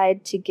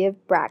decide to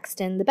give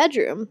Braxton the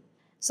bedroom.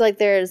 So,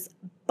 there's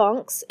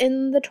bunks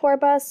in the tour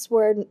bus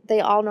where they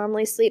all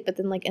normally sleep, but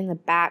then, in the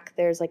back,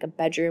 there's, a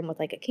bedroom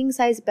with, a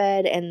king-size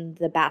bed and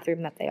the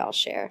bathroom that they all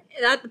share.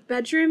 That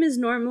bedroom is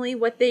normally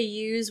what they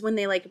use when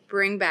they,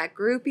 bring back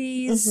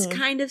groupies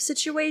kind of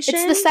situation.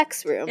 It's the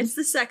sex room. It's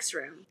the sex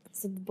room.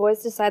 So the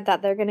boys decide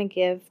that they're going to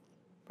give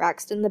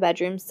Braxton the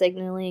bedroom,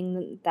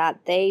 signaling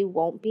that they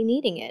won't be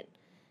needing it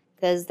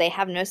because they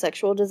have no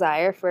sexual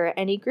desire for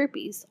any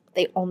groupies.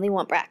 They only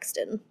want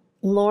Braxton.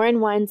 Lauren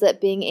winds up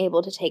being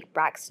able to take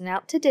Braxton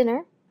out to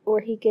dinner,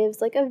 where he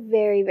gives like a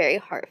very, very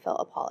heartfelt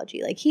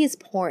apology. Like he's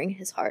pouring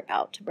his heart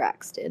out to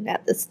Braxton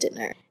at this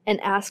dinner and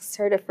asks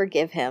her to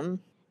forgive him.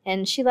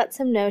 And she lets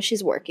him know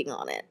she's working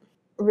on it.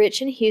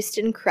 Rich and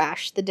Houston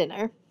crash the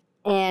dinner.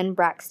 And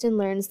Braxton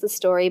learns the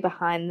story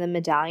behind the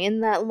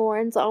medallion that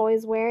Lauren's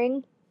always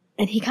wearing.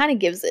 And he kind of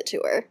gives it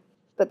to her.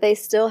 But they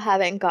still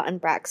haven't gotten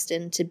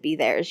Braxton to be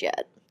theirs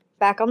yet.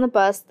 Back on the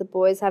bus, the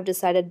boys have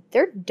decided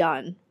they're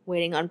done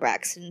waiting on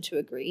Braxton to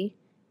agree.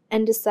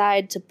 And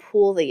decide to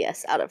pull the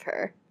yes out of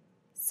her.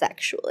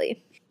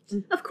 Sexually.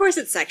 Of course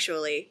it's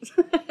sexually.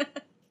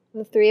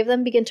 The three of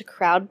them begin to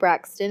crowd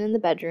Braxton in the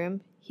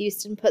bedroom.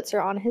 Houston puts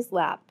her on his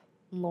lap.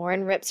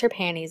 Lauren rips her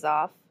panties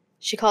off.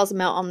 She calls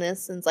him out on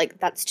this and's like,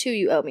 that's two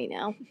you owe me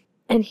now.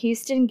 And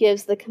Houston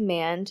gives the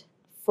command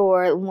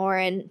for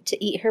Lauren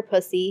to eat her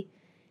pussy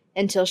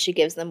until she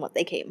gives them what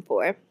they came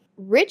for.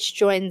 Rich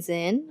joins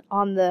in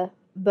on the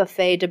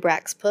buffet de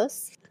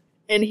Braxpuss,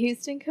 and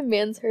Houston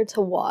commands her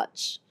to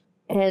watch.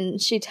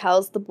 And she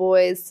tells the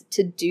boys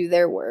to do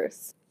their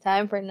worst.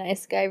 Time for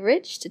nice guy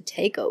Rich to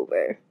take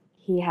over.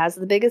 He has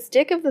the biggest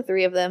dick of the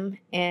three of them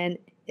and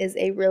is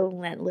a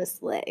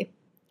relentless lay.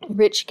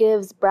 Rich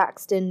gives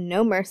Braxton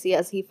no mercy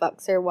as he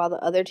fucks her while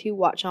the other two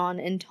watch on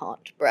and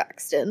taunt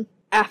Braxton.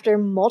 After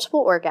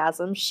multiple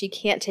orgasms, she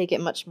can't take it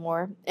much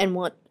more and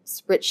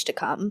wants Rich to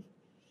come.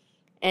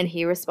 And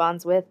he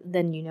responds with,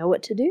 then you know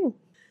what to do.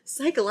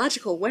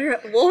 Psychological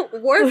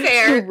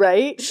warfare.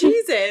 Right?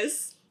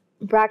 Jesus.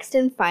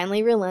 Braxton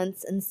finally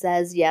relents and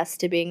says yes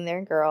to being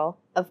their girl.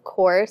 Of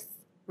course,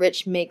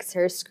 Rich makes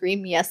her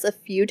scream yes a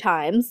few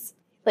times.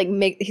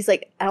 He's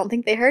like, I don't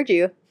think they heard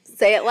you.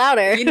 Say it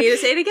louder. You need to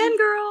say it again,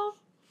 girl.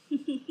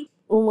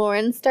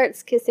 Lauren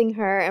starts kissing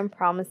her and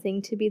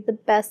promising to be the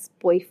best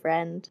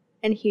boyfriend.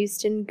 And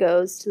Houston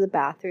goes to the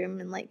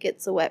bathroom and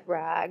gets a wet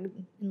rag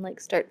and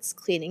starts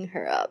cleaning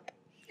her up.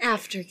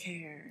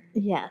 Aftercare.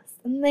 Yes.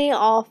 And they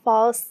all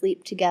fall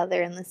asleep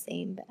together in the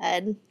same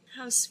bed.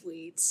 How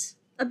sweet.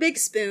 A big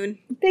spoon.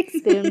 Big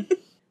spoon.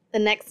 The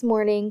next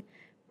morning,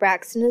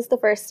 Braxton is the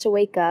first to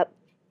wake up,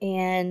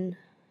 and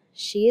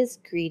she is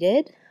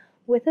greeted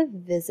with a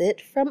visit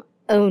from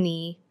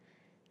Oni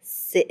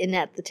sitting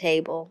at the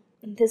table.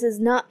 This is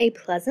not a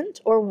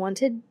pleasant or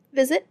wanted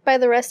visit by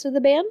the rest of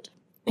the band,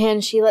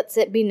 and she lets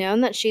it be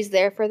known that she's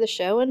there for the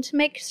show and to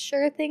make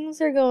sure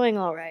things are going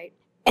all right.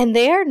 And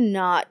they are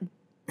not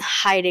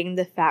hiding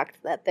the fact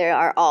that they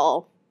are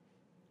all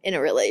in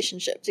a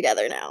relationship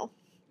together now.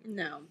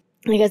 No.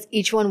 Because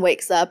each one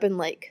wakes up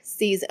and,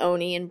 sees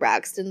Oni and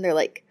Braxton.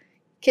 They're,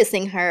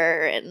 kissing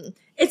her and...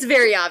 It's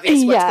very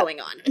obvious what's going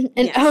on.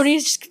 And yes.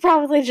 Oni's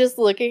probably just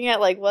looking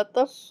at, what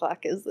the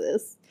fuck is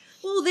this?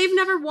 Well, they've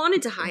never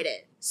wanted to hide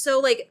it.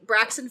 So,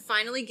 Braxton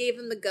finally gave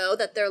them the go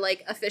that they're,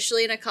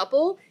 officially in a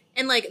couple.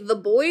 And, the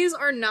boys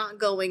are not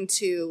going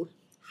to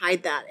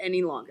hide that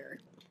any longer.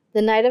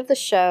 The night of the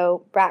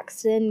show,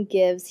 Braxton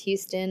gives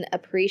Houston a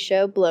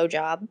pre-show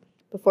blowjob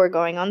before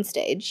going on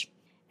stage.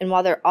 And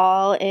while they're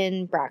all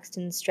in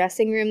Braxton's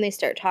dressing room, they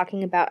start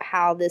talking about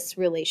how this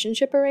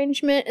relationship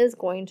arrangement is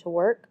going to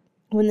work.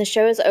 When the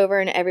show is over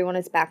and everyone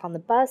is back on the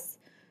bus,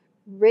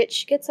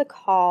 Rich gets a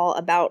call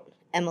about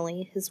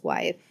Emily, his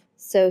wife.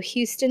 So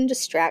Houston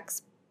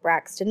distracts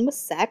Braxton with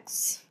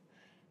sex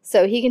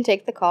so he can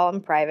take the call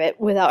in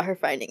private without her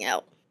finding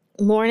out.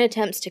 Lauren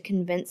attempts to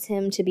convince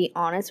him to be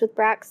honest with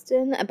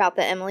Braxton about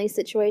the Emily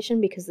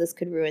situation because this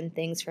could ruin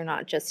things for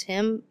not just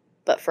him,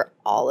 but for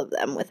all of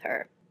them with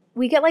her.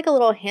 We get a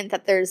little hint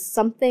that there's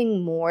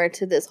something more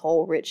to this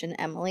whole Rich and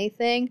Emily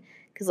thing.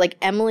 Because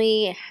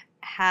Emily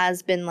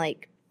has been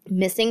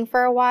missing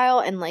for a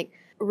while. And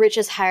Rich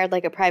has hired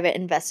a private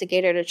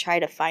investigator to try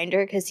to find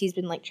her. Because he's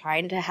been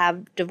trying to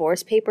have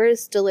divorce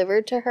papers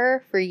delivered to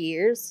her for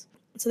years.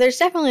 So there's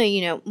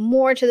definitely,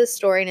 more to the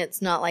story. And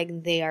it's not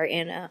they are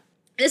in a...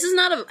 This is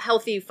not a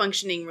healthy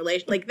functioning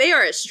relation. They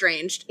are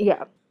estranged.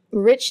 Yeah.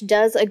 Rich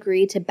does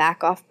agree to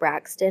back off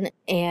Braxton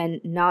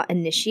and not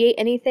initiate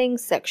anything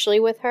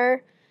sexually with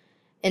her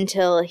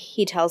until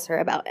he tells her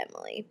about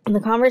Emily. And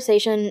the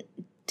conversation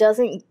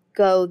doesn't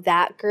go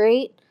that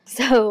great,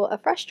 so a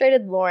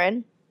frustrated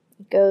Lauren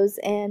goes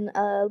and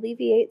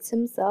alleviates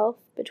himself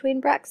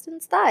between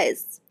Braxton's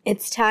thighs.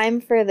 It's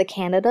time for the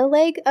Canada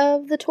leg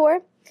of the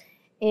tour,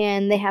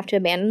 and they have to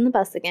abandon the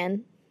bus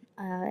again.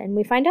 And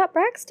we find out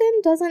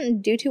Braxton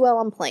doesn't do too well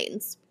on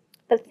planes.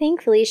 But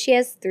thankfully, she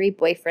has 3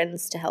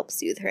 boyfriends to help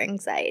soothe her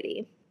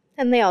anxiety.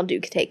 And they all do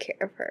take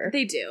care of her.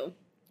 They do.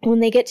 When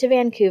they get to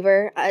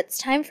Vancouver, it's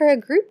time for a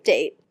group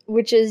date,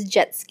 which is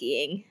jet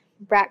skiing.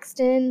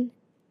 Braxton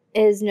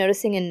is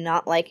noticing and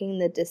not liking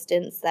the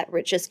distance that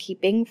Rich is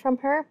keeping from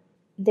her.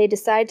 They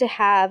decide to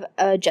have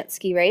a jet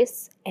ski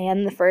race,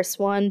 and the first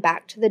one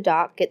back to the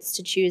dock gets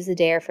to choose a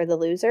dare for the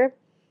loser.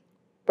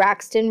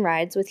 Braxton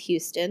rides with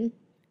Houston.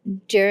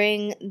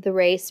 During the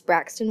race,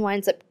 Braxton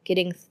winds up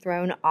getting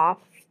thrown off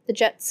the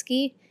jet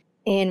ski,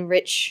 and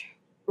Rich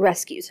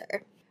rescues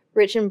her.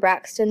 Rich and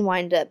Braxton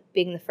wind up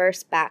being the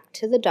first back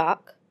to the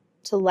dock.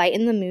 To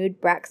lighten the mood,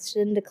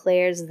 Braxton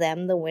declares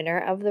them the winner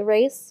of the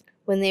race.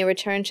 When they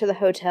return to the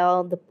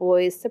hotel, the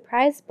boys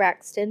surprise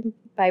Braxton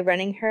by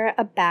running her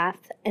a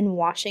bath and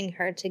washing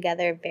her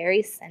together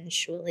very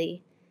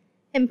sensually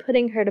and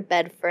putting her to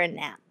bed for a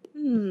nap.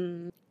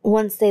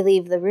 Once they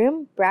leave the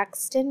room,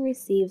 Braxton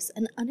receives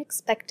an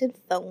unexpected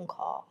phone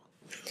call.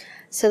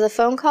 So the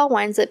phone call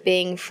winds up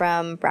being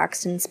from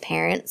Braxton's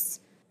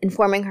parents,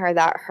 informing her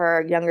that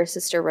her younger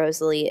sister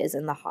Rosalie is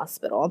in the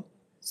hospital.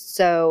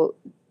 So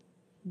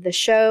the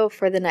show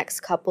for the next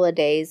couple of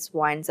days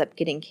winds up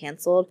getting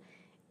canceled,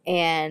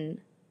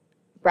 and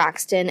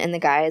Braxton and the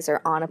guys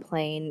are on a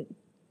plane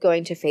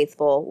going to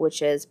Faithful,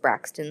 which is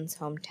Braxton's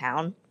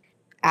hometown.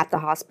 At the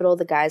hospital,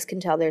 the guys can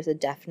tell there's a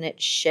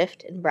definite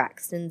shift in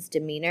Braxton's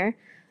demeanor,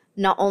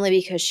 not only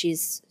because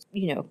she's,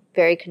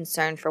 very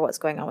concerned for what's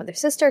going on with her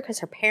sister, because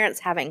her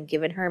parents haven't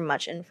given her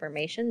much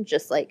information,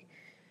 just like,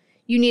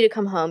 you need to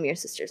come home, your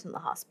sister's in the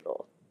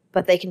hospital.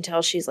 But they can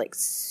tell she's,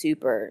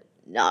 super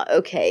not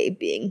okay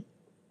being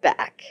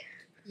back.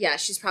 Yeah,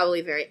 she's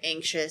probably very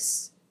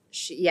anxious.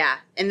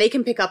 And they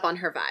can pick up on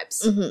her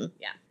vibes. Mm-hmm.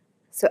 Yeah.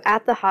 So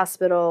at the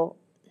hospital,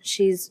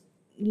 she's,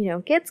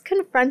 gets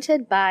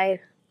confronted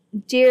by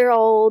dear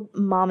old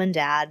mom and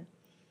dad.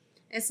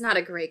 It's not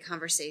a great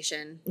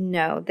conversation.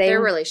 No.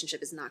 Their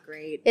relationship is not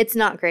great. It's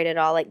not great at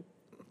all.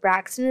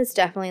 Braxton is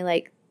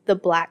definitely, the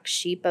black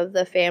sheep of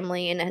the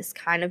family and has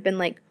kind of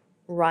been,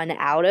 run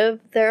out of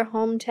their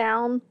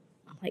hometown.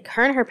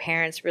 Her and her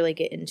parents really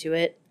get into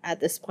it at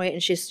this point,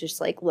 and she's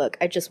just look,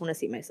 I just want to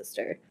see my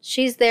sister.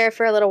 She's there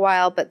for a little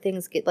while, but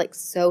things get,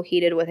 so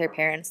heated with her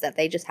parents that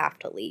they just have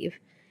to leave.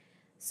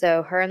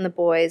 So her and the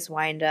boys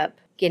wind up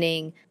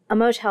getting a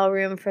motel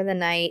room for the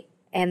night,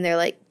 and they're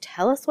like,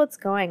 tell us what's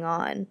going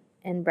on.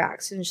 And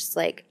Braxton's just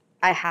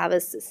I have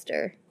a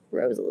sister,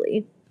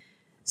 Rosalie.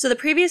 So the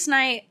previous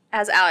night,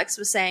 as Alex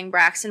was saying,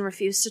 Braxton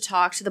refused to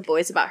talk to the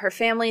boys about her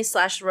family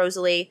 /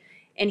 Rosalie.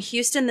 And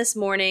Houston this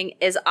morning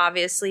is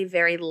obviously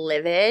very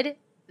livid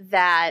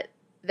that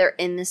they're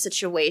in this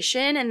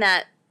situation and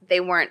that they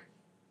weren't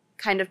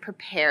kind of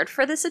prepared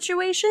for the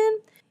situation.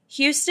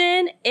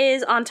 Houston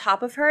is on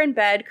top of her in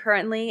bed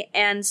currently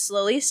and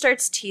slowly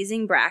starts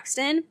teasing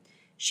Braxton.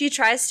 She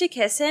tries to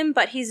kiss him,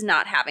 but he's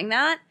not having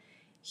that.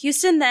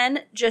 Houston then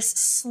just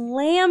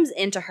slams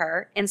into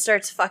her and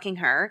starts fucking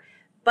her,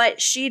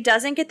 but she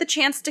doesn't get the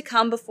chance to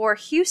come before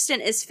Houston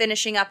is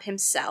finishing up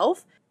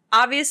himself.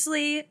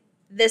 Obviously,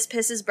 this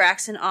pisses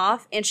Braxton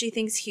off, and she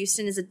thinks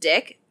Houston is a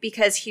dick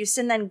because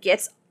Houston then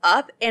gets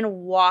up and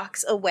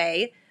walks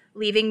away,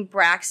 leaving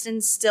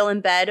Braxton still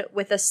in bed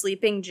with a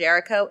sleeping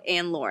Jericho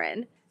and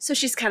Lauren. So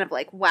she's kind of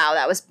like, wow,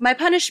 that was my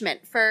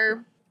punishment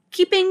for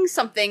keeping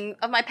something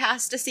of my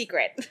past a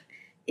secret.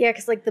 Yeah,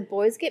 because, the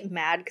boys get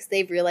mad because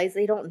they realize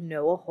they don't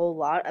know a whole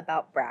lot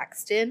about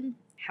Braxton,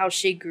 how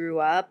she grew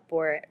up,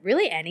 or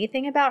really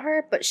anything about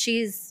her, but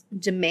she's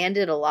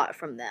demanded a lot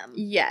from them.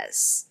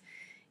 Yes.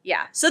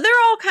 Yeah. So they're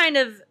all kind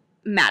of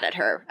mad at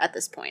her at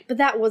this point. But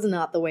that was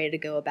not the way to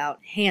go about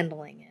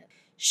handling it.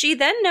 She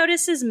then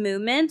notices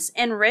movements,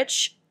 and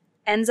Rich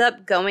ends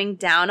up going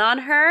down on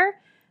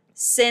her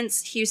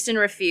since Houston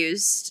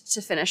refused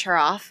to finish her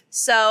off.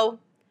 So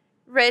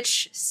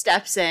Rich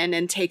steps in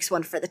and takes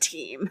one for the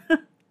team.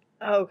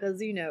 Oh,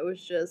 because, it was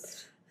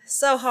just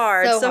so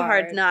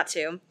hard not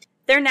to.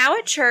 They're now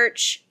at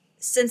church.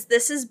 Since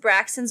this is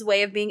Braxton's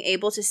way of being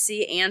able to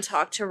see and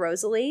talk to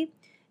Rosalie,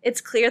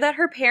 it's clear that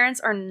her parents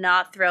are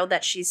not thrilled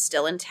that she's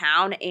still in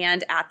town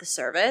and at the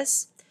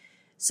service.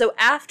 So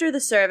after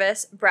the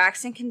service,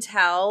 Braxton can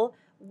tell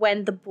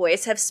when the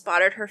boys have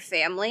spotted her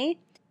family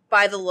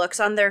by the looks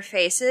on their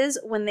faces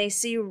when they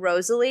see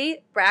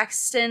Rosalie,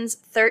 Braxton's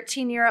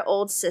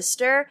 13-year-old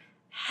sister,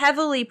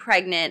 heavily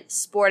pregnant,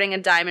 sporting a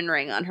diamond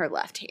ring on her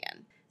left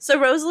hand. So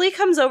Rosalie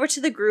comes over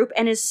to the group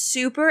and is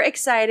super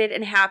excited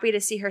and happy to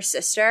see her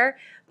sister,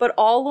 but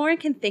all Lauren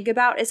can think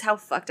about is how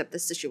fucked up the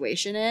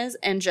situation is,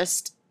 and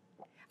just,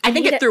 I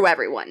think it threw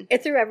everyone.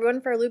 It threw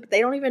everyone for a loop. They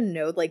don't even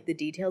know, the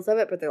details of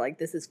it, but they're like,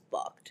 this is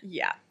fucked.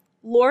 Yeah.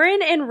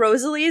 Lauren and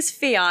Rosalie's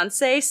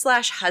fiance /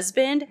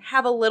 husband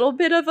have a little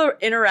bit of an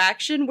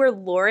interaction where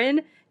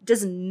Lauren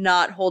does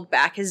not hold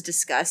back his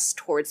disgust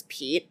towards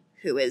Pete,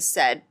 who is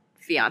said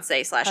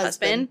fiance /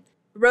 husband.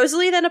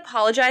 Rosalie then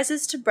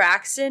apologizes to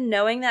Braxton,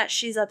 knowing that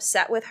she's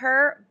upset with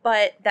her,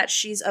 but that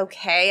she's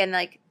okay, and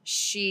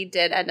she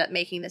did end up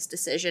making this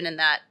decision and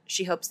that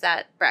she hopes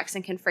that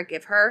Braxton can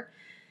forgive her.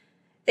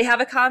 They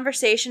have a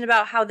conversation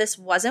about how this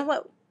wasn't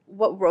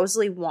what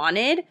Rosalie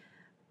wanted,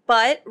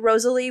 but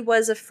Rosalie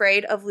was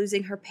afraid of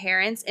losing her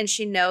parents, and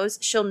she knows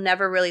she'll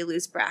never really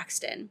lose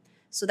Braxton.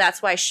 So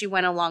that's why she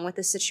went along with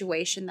the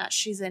situation that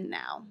she's in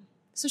now.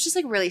 So it's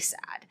just really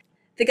sad.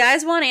 The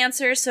guys want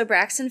answers, so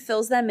Braxton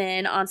fills them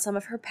in on some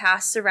of her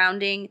past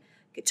surrounding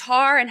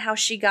guitar and how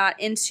she got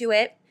into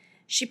it.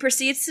 She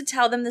proceeds to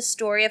tell them the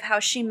story of how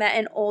she met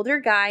an older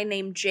guy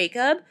named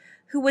Jacob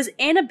who was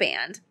in a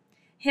band.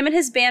 Him and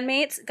his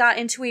bandmates got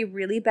into a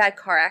really bad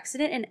car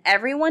accident and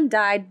everyone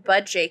died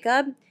but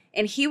Jacob,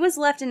 and he was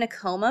left in a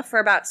coma for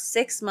about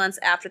 6 months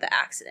after the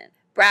accident.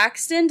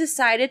 Braxton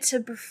decided to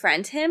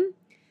befriend him,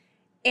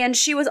 And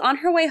she was on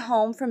her way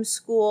home from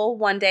school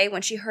one day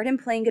when she heard him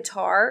playing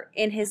guitar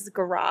in his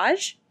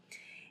garage.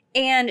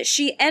 And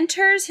she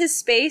enters his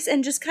space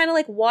and just kind of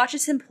like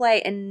watches him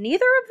play, and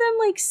neither of them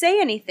like say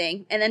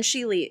anything. And then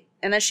she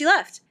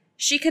left.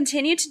 She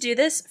continued to do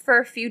this for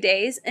a few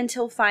days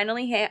until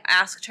finally he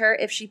asked her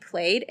if she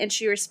played, and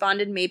she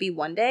responded maybe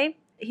one day.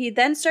 He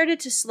then started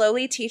to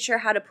slowly teach her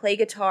how to play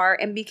guitar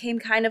and became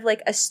kind of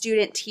like a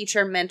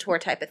student-teacher mentor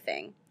type of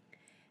thing.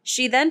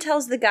 She then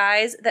tells the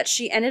guys that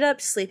she ended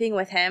up sleeping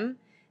with him.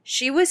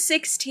 She was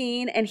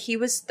 16 and he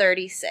was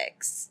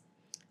 36.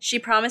 She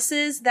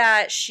promises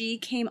that she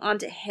came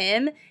onto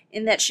him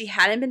and that she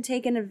hadn't been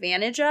taken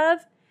advantage of.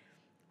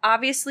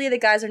 Obviously, the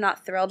guys are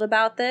not thrilled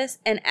about this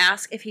and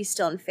ask if he's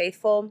still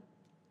unfaithful.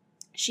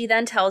 She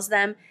then tells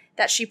them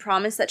that she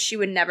promised that she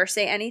would never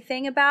say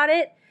anything about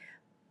it,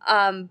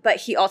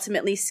 but he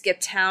ultimately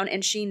skipped town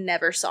and she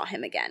never saw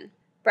him again.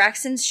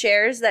 Braxton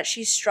shares that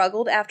she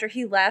struggled after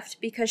he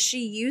left because she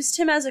used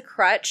him as a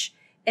crutch,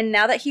 and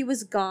now that he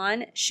was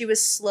gone, she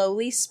was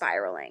slowly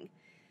spiraling.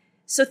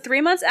 So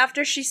 3 months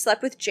after she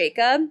slept with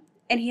Jacob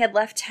and he had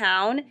left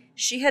town,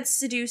 she had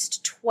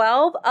seduced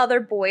 12 other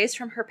boys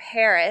from her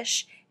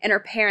parish, and her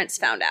parents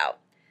found out.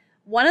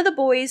 One of the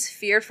boys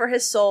feared for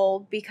his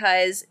soul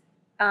because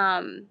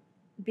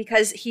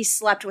he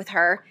slept with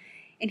her,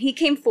 and he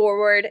came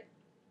forward,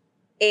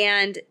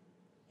 and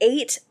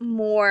 8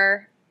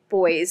 more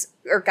boys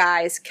or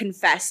guys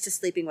confessed to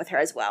sleeping with her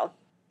as well.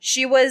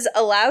 She was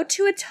allowed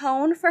to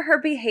atone for her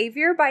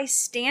behavior by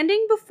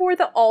standing before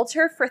the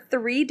altar for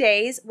 3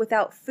 days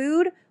without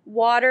food,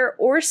 water,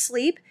 or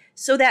sleep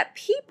so that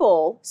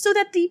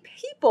the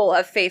people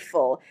of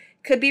Faithful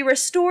could be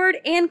restored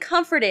and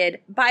comforted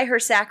by her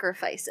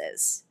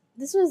sacrifices.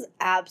 This was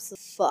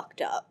absolutely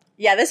fucked up.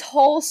 Yeah, this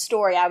whole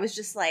story, I was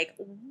just like,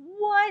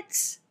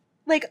 what?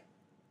 Like,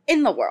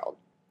 in the world.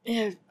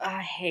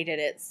 I hated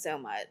it so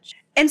much.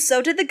 And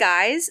so did the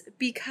guys,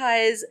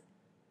 because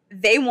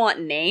they want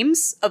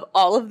names of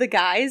all of the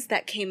guys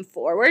that came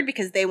forward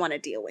because they want to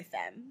deal with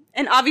them.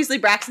 And obviously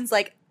Braxton's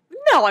like,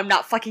 no, I'm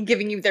not fucking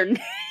giving you their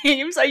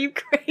names. Are you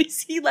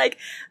crazy? Like,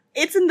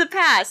 it's in the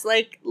past.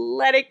 Like,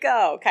 let it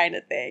go kind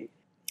of thing.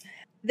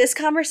 This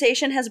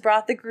conversation has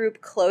brought the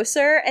group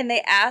closer, and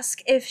they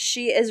ask if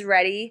she is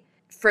ready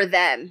for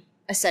them,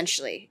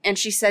 essentially. And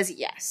she says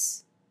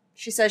yes.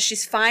 She says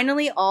she's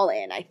finally all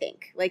in, I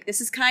think. Like,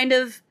 this is kind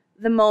of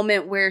the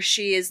moment where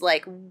she is,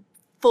 like,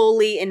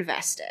 fully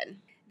invested.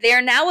 They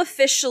are now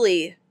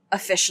officially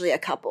a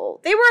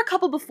couple. They were a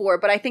couple before,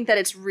 but I think that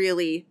it's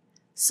really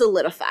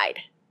solidified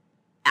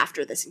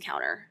after this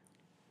encounter.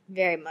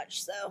 Very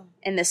much so.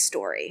 In this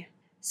story.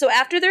 So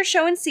after their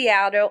show in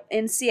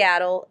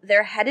Seattle,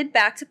 they're headed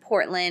back to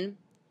Portland.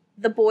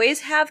 The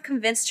boys have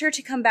convinced her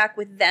to come back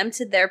with them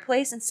to their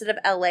place instead of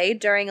LA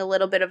during a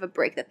little bit of a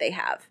break that they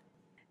have.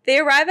 They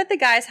arrive at the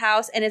guy's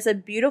house, and it's a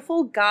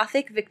beautiful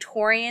Gothic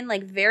Victorian,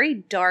 like very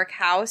dark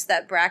house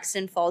that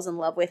Braxton falls in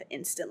love with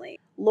instantly.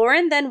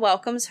 Lauren then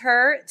welcomes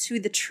her to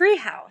the tree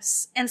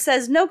house and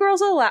says no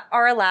girls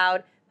are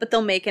allowed, but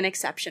they'll make an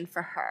exception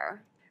for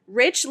her.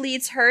 Rich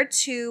leads her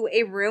to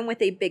a room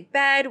with a big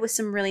bed with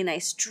some really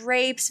nice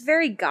drapes,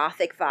 very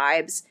Gothic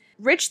vibes.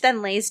 Rich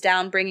then lays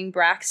down, bringing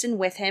Braxton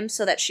with him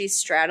so that she's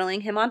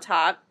straddling him on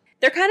top.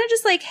 They're kind of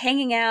just like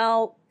hanging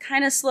out,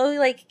 kind of slowly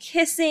like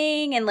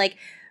kissing, and like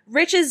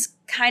Rich is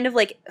kind of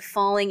like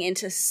falling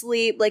into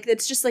sleep. Like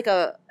it's just like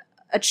a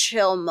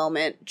chill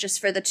moment just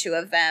for the two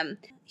of them.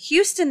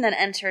 Houston then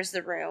enters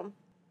the room,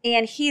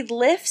 and he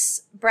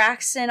lifts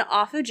Braxton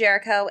off of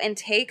Jericho and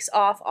takes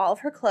off all of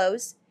her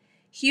clothes.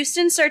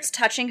 Houston starts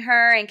touching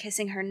her and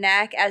kissing her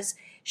neck as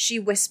she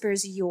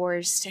whispers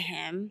yours to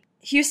him.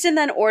 Houston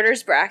then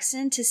orders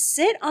Braxton to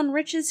sit on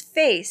Rich's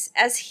face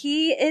as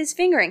he is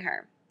fingering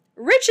her.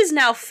 Rich is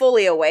now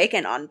fully awake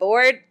and on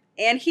board,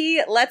 and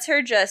he lets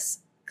her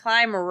just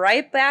climb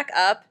right back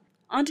up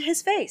onto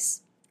his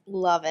face.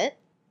 Love it.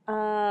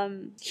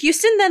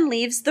 Houston then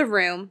leaves the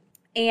room,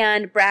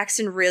 and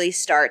Braxton really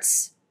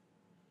starts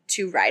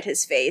to ride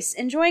his face,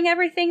 enjoying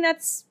everything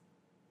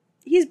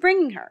he's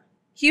bringing her.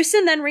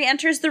 Houston then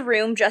re-enters the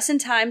room just in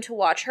time to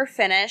watch her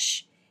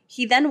finish.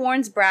 He then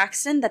warns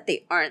Braxton that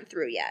they aren't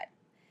through yet.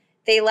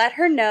 They let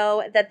her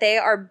know that they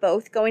are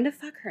both going to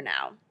fuck her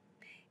now.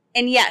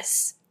 And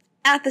yes,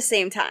 at the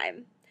same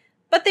time.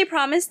 But they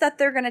promise that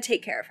they're going to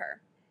take care of her.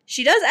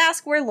 She does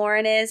ask where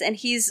Lauren is, and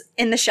he's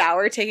in the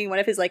shower taking one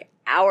of his like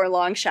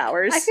hour-long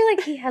showers. I feel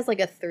like he has like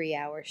a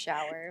 3-hour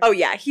shower. Oh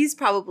yeah,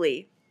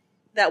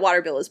 that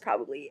water bill is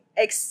probably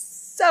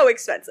so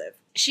expensive.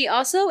 She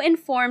also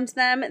informed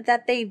them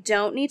that they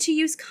don't need to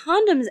use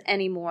condoms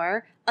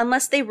anymore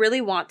unless they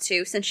really want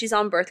to, since she's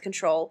on birth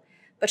control,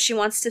 but she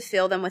wants to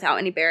fill them without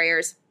any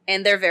barriers,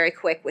 and they're very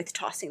quick with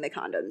tossing the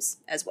condoms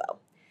as well.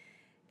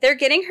 They're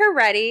getting her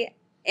ready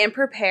and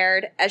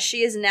prepared as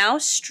she is now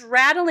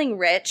straddling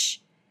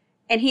Rich,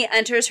 and he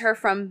enters her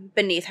from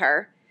beneath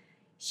her.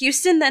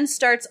 Houston then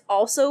starts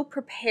also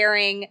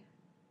preparing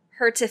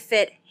her to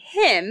fit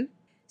him,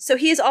 so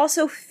he is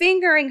also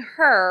fingering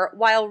her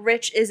while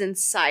Rich is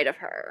inside of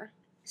her.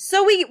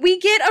 So we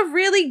get a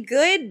really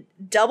good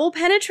double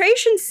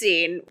penetration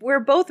scene where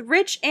both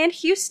Rich and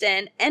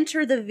Houston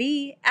enter the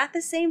V at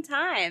the same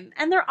time,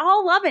 and they're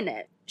all loving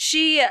it.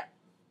 She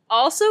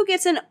also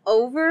gets an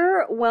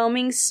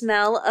overwhelming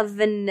smell of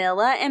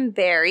vanilla and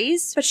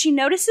berries, but she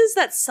notices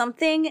that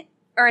something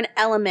or an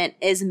element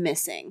is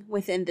missing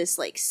within this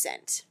like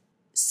scent.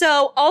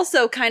 So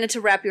also kind of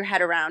to wrap your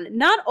head around,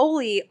 not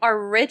only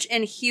are Rich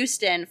and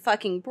Houston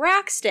fucking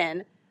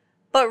Braxton,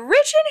 but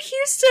Rich and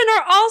Houston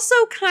are also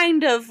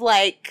kind of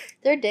like...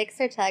 Their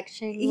dicks are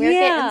touching. We're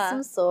getting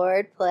some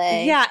sword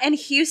play. Yeah, and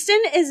Houston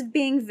is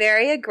being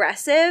very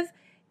aggressive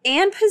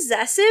and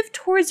possessive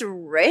towards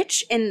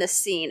Rich in the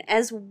scene,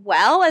 as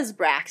well as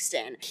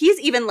Braxton. He's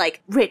even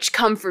like, Rich,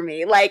 come for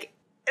me. Like,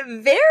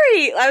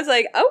 very... I was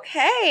like,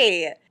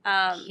 okay.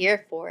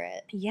 Here for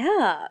it.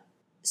 Yeah.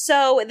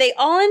 So they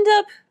all end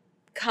up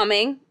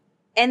coming,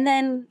 and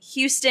then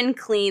Houston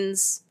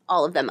cleans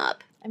all of them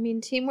up. I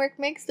mean, teamwork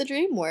makes the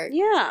dream work.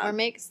 Yeah. Or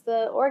makes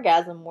the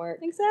orgasm work.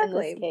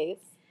 Exactly. In this case.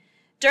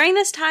 During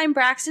this time,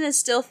 Braxton is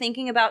still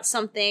thinking about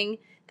something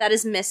that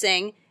is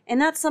missing, and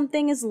that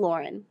something is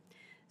Lauren.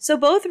 So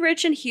both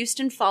Rich and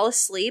Houston fall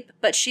asleep,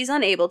 but she's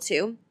unable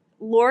to.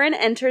 Lauren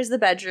enters the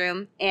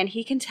bedroom, and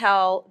he can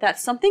tell that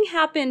something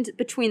happened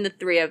between the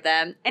three of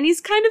them, and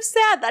he's kind of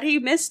sad that he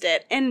missed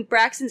it. And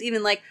Braxton's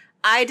even like,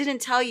 I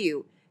didn't tell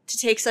you to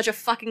take such a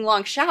fucking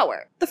long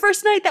shower. The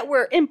first night that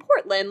we're in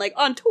Portland, like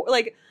on tour,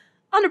 like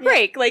on a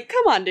break, like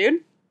come on,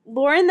 dude.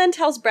 Lauren then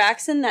tells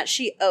Braxton that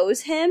she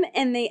owes him,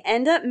 and they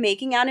end up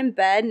making out in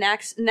bed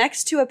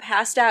next to a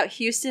passed out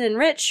Houston and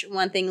Rich.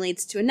 One thing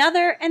leads to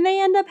another, and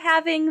they end up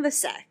having the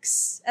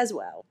sex as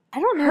well. I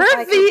don't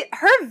know.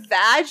 Her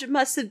vag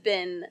must have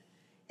been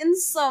in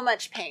so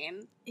much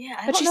pain. Yeah,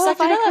 I don't know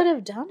if I could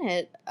have done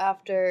it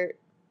after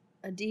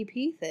a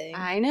DP thing.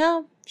 I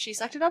know. She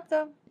sucked it up,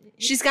 though.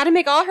 She's got to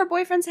make all her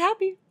boyfriends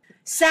happy.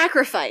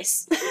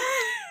 Sacrifice.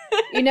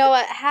 You know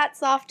what?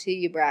 Hats off to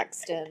you,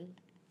 Braxton.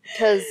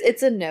 Because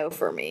it's a no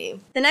for me.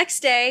 The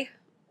next day,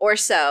 or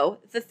so,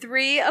 the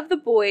three of the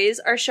boys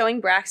are showing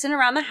Braxton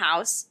around the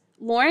house.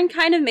 Lauren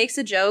kind of makes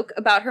a joke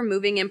about her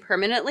moving in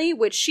permanently,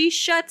 which she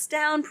shuts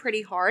down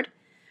pretty hard.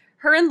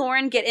 Her and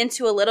Lauren get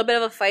into a little bit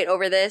of a fight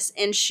over this,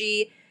 and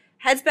she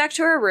heads back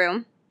to her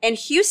room, and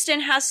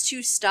Houston has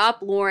to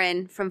stop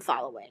Lauren from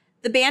following.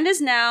 The band is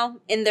now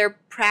in their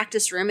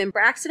practice room, and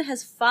Braxton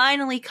has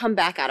finally come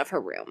back out of her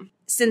room,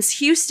 since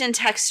Houston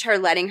texted her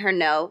letting her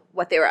know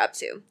what they were up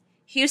to.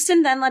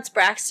 Houston then lets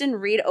Braxton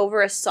read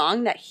over a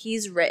song that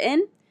he's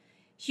written.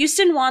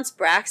 Houston wants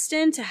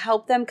Braxton to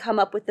help them come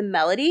up with the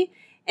melody,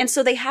 and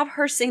so they have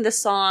her sing the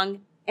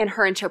song and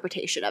her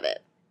interpretation of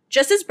it.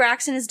 Just as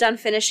Braxton is done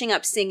finishing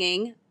up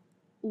singing,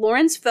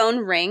 Lauren's phone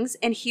rings,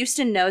 and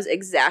Houston knows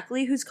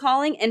exactly who's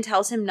calling and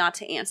tells him not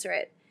to answer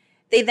it.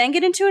 They then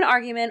get into an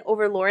argument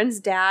over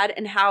Lauren's dad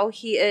and how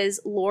he is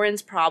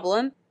Lauren's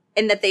problem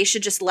and that they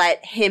should just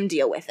let him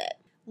deal with it.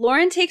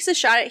 Lauren takes a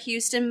shot at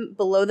Houston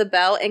below the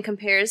belt and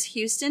compares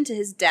Houston to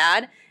his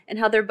dad and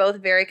how they're both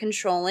very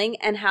controlling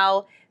and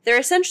how they're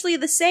essentially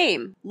the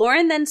same.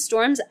 Lauren then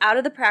storms out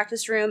of the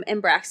practice room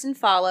and Braxton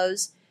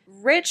follows.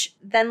 Rich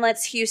then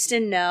lets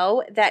Houston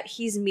know that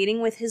he's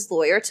meeting with his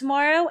lawyer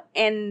tomorrow,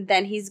 and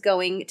then he's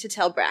going to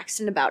tell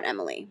Braxton about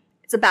Emily.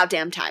 It's about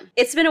damn time.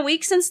 It's been a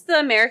week since the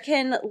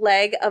American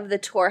leg of the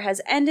tour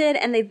has ended,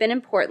 and they've been in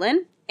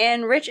Portland,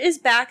 and Rich is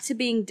back to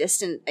being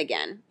distant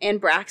again,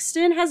 and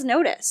Braxton has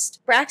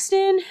noticed.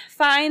 Braxton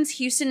finds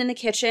Houston in the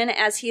kitchen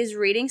as he is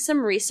reading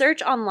some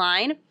research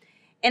online,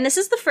 and this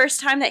is the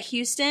first time that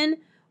Houston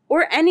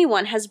or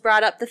anyone has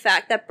brought up the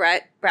fact that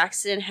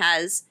Braxton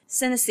has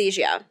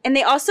synesthesia. And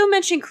they also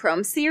mention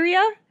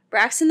chromotheria.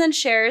 Braxton then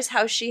shares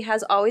how she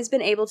has always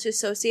been able to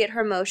associate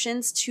her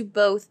emotions to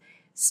both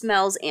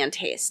smells and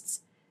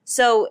tastes.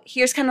 So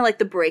here's kind of like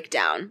the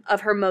breakdown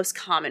of her most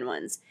common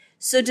ones.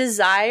 So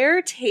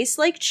desire tastes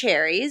like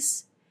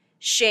cherries,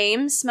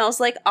 shame smells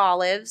like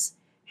olives,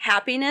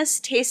 happiness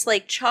tastes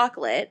like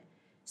chocolate,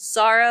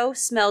 sorrow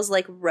smells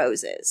like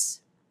roses.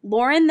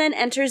 Lauren then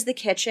enters the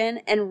kitchen,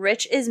 and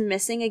Rich is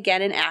missing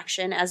again in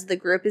action as the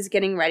group is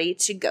getting ready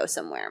to go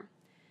somewhere.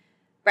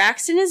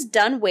 Braxton is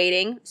done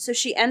waiting, so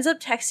she ends up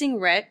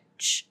texting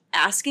Rich,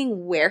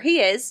 asking where he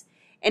is,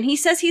 and he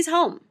says he's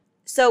home.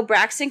 So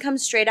Braxton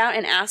comes straight out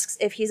and asks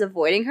if he's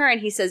avoiding her,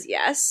 and he says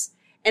yes,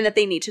 and that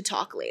they need to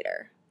talk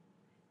later.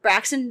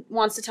 Braxton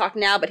wants to talk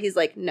now, but he's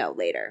like, no,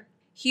 later.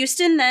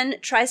 Houston then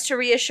tries to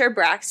reassure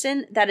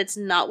Braxton that it's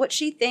not what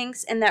she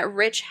thinks and that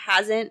Rich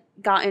hasn't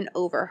gotten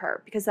over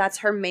her, because that's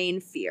her main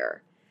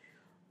fear.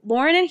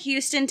 Lauren and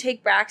Houston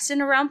take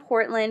Braxton around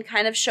Portland,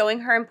 kind of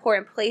showing her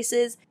important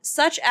places,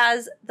 such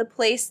as the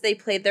place they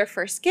played their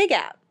first gig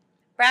at.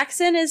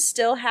 Braxton is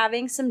still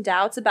having some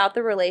doubts about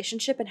the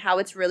relationship and how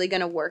it's really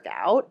going to work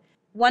out.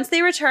 Once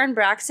they return,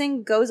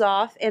 Braxton goes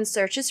off and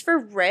searches for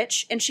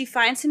Rich, and she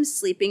finds him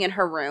sleeping in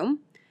her room.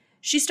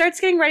 She starts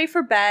getting ready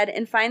for bed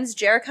and finds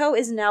Jericho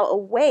is now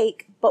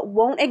awake but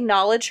won't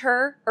acknowledge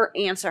her or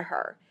answer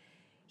her.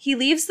 He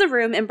leaves the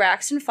room and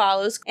Braxton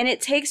follows, and it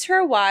takes her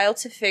a while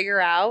to figure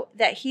out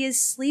that he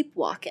is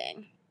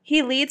sleepwalking.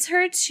 He leads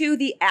her to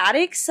the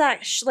attic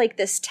like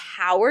this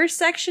tower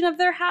section of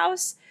their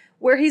house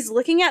where he's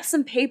looking at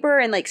some paper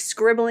and like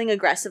scribbling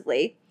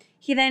aggressively.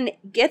 He then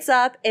gets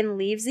up and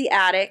leaves the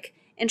attic,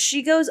 and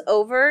she goes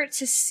over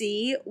to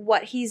see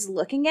what he's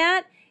looking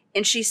at,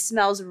 and she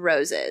smells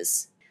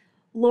roses.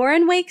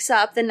 Lauren wakes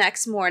up the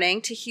next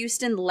morning to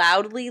Houston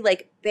loudly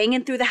like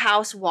banging through the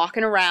house,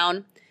 walking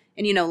around,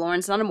 and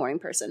Lauren's not a morning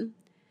person.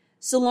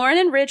 So Lauren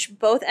and Rich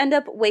both end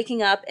up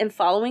waking up and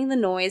following the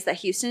noise that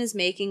Houston is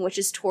making, which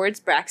is towards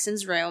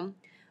Braxton's room.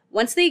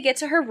 Once they get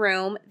to her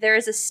room, there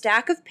is a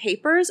stack of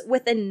papers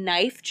with a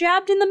knife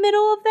jabbed in the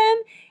middle of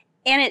them,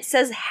 and it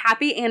says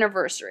happy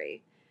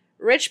anniversary.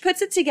 Rich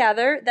puts it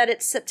together that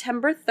it's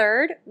September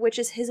 3rd, which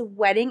is his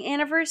wedding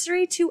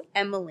anniversary to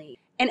Emily.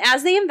 And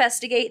as they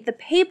investigate the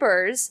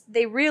papers,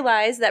 they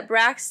realize that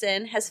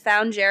Braxton has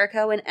found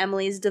Jericho and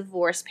Emily's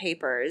divorce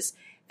papers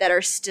that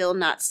are still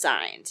not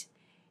signed.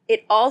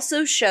 It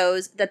also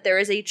shows that there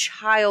is a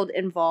child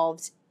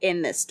involved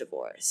in this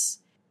divorce.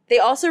 They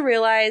also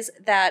realize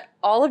that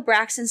all of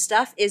Braxton's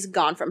stuff is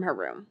gone from her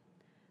room.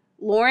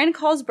 Lauren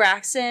calls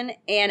Braxton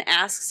and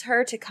asks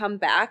her to come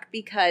back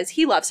because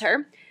he loves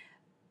her,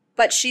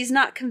 but she's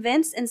not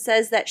convinced and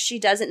says that she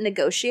doesn't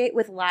negotiate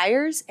with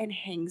liars and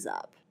hangs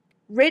up.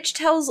 Rich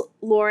tells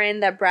Lauren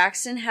that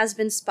Braxton has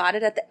been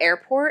spotted at the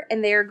airport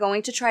and they are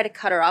going to try to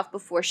cut her off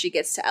before she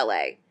gets to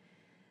LA.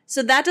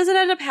 So that doesn't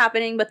end up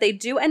happening, but they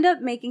do end up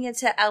making it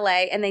to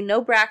LA, and they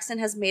know Braxton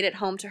has made it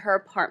home to her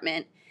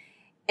apartment,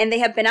 and they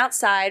have been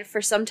outside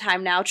for some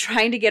time now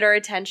trying to get her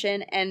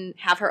attention and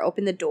have her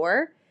open the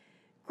door.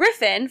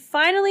 Griffin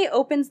finally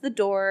opens the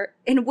door,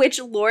 in which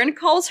Lauren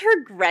calls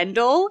her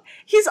Grendel.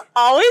 He's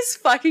always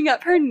fucking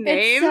up her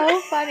name. It's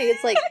so funny.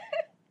 It's like,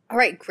 all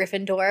right,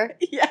 Gryffindor.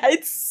 Yeah,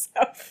 it's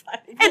so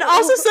funny. And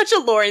also such a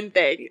Lauren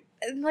thing.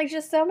 And like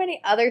just so many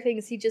other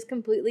things he just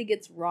completely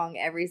gets wrong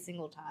every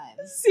single time.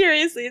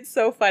 Seriously, it's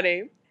so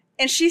funny.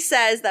 And she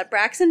says that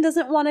Braxton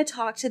doesn't want to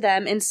talk to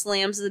them and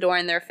slams the door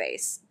in their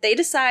face. They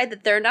decide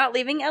that they're not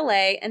leaving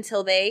LA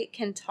until they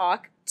can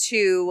talk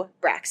to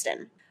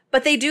Braxton.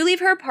 But they do leave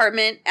her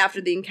apartment after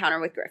the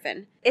encounter with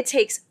Griffin. It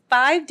takes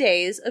 5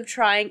 days of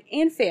trying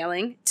and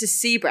failing to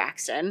see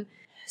Braxton.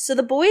 So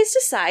the boys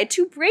decide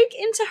to break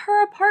into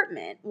her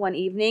apartment one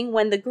evening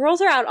when the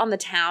girls are out on the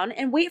town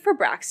and wait for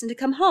Braxton to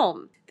come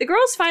home. The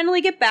girls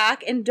finally get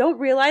back and don't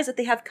realize that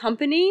they have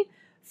company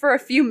for a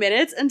few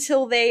minutes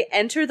until they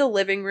enter the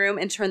living room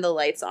and turn the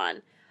lights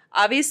on.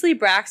 Obviously,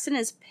 Braxton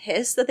is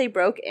pissed that they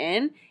broke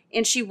in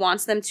and she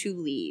wants them to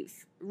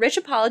leave. Rich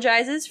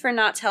apologizes for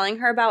not telling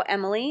her about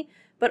Emily,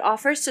 but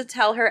offers to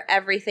tell her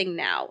everything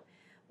now.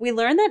 We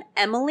learn that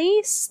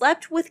Emily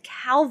slept with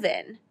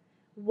Calvin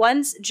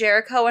once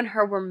Jericho and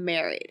her were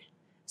married.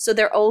 So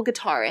their old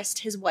guitarist,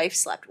 his wife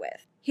slept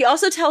with. He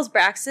also tells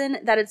Braxton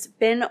that it's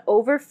been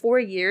over 4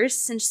 years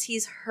since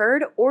he's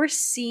heard or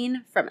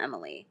seen from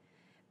Emily.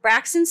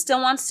 Braxton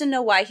still wants to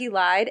know why he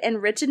lied,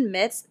 and Rich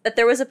admits that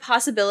there was a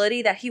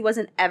possibility that he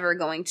wasn't ever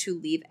going to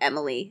leave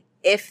Emily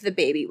if the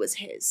baby was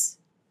his.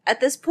 At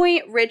this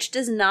point, Rich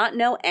does not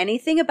know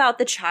anything about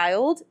the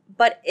child,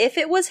 but if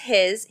it was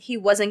his, he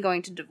wasn't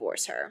going to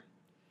divorce her.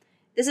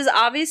 This is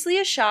obviously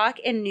a shock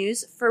and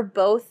news for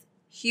both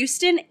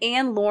Houston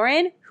and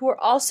Lauren, who are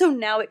also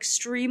now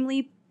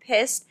extremely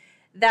pissed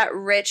that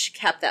Rich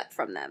kept that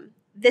from them.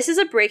 This is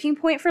a breaking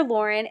point for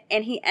Lauren,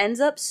 and he ends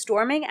up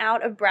storming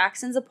out of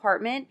Braxton's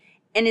apartment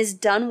and is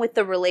done with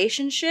the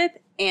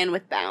relationship and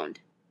with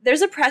Bound.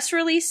 There's a press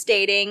release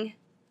stating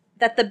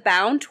that the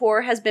Bound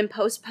tour has been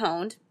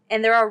postponed,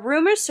 and there are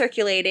rumors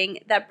circulating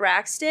that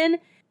Braxton,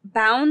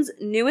 Bound's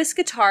newest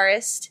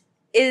guitarist,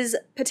 is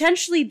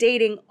potentially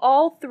dating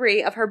all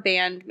 3 of her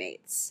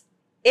bandmates.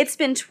 It's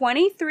been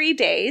 23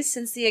 days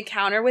since the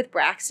encounter with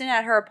Braxton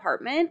at her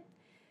apartment.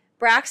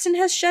 Braxton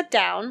has shut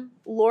down,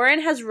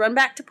 Lauren has run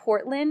back to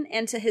Portland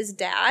and to his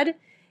dad,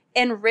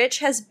 and Rich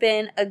has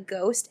been a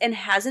ghost and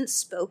hasn't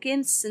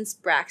spoken since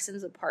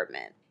Braxton's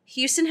apartment.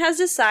 Houston has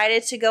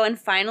decided to go and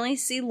finally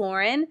see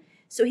Lauren,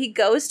 so he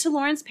goes to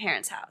Lauren's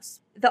parents'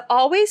 house. The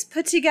always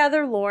put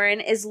together Lauren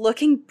is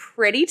looking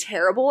pretty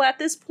terrible at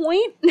this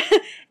point,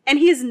 and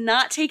he is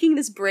not taking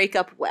this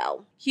breakup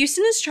well.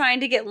 Houston is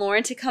trying to get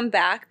Lauren to come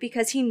back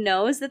because he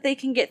knows that they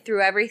can get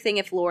through everything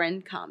if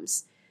Lauren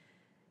comes.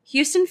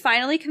 Houston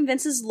finally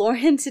convinces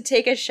Lauren to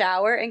take a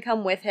shower and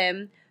come with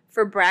him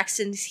for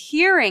Braxton's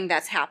hearing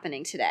that's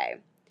happening today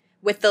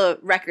with the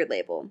record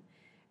label.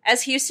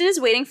 As Houston is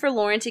waiting for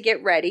Lauren to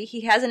get ready,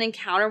 he has an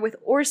encounter with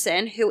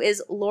Orson, who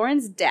is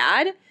Lauren's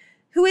dad,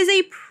 who is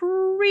a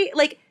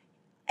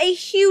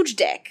huge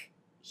dick.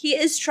 He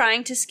is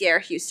trying to scare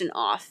Houston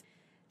off.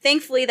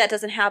 Thankfully, that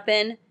doesn't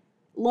happen.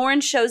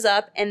 Lauren shows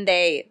up and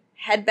they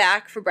head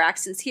back for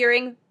Braxton's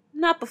hearing,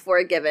 not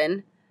before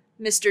giving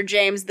Mr.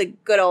 James the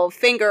good old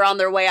finger on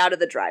their way out of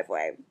the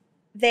driveway.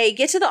 They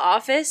get to the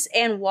office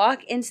and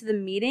walk into the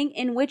meeting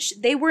in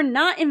which they were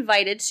not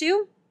invited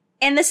to.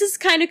 And this is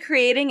kind of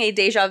creating a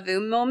deja vu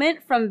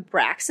moment from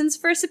Braxton's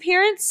first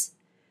appearance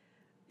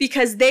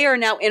because they are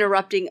now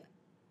interrupting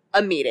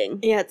a meeting.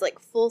 Yeah, it's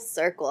like full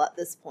circle at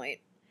this point.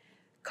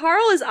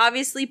 Carl is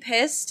obviously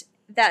pissed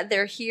that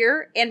they're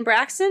here, and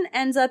Braxton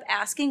ends up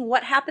asking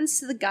what happens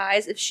to the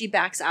guys if she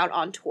backs out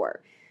on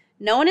tour.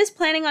 No one is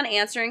planning on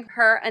answering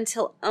her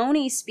until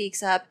Oni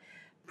speaks up,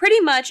 pretty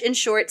much in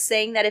short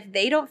saying that if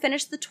they don't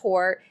finish the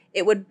tour,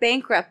 it would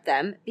bankrupt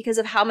them because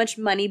of how much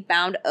money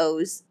Bound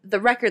owes the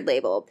record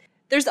label.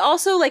 There's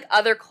also like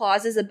other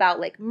clauses about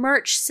like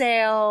merch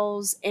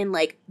sales and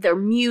like their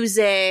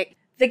music.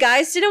 The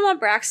guys didn't want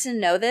Braxton to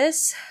know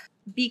this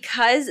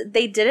because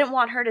they didn't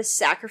want her to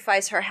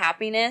sacrifice her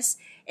happiness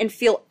and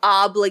feel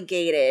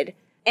obligated.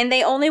 And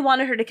they only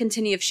wanted her to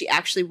continue if she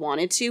actually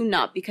wanted to,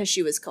 not because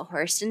she was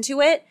coerced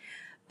into it.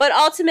 But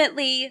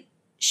ultimately,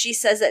 she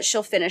says that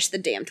she'll finish the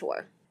damn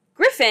tour.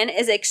 Griffin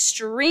is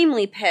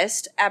extremely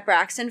pissed at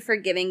Braxton for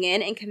giving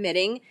in and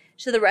committing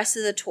to the rest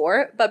of the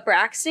tour, but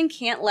Braxton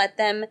can't let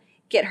them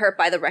get hurt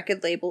by the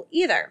record label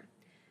either.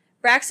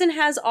 Braxton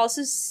has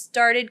also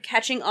started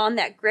catching on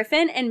that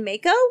Griffin and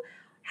Mako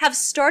have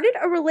started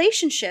a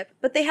relationship,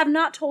 but they have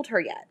not told her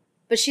yet.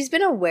 But she's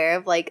been aware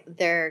of, like,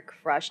 their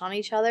crush on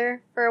each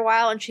other for a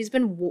while, and she's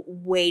been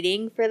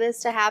waiting for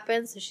this to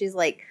happen, so she's,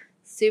 like,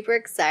 super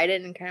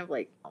excited and kind of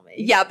like, oh,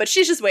 maybe. Yeah, but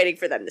she's just waiting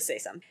for them to say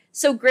something.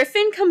 So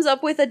Griffin comes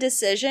up with a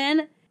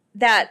decision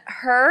that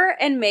her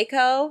and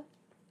Mako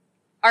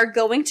are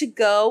going to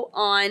go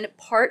on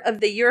part of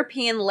the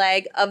European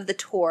leg of the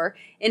tour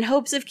in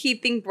hopes of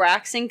keeping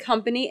Braxton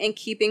company and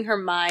keeping her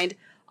mind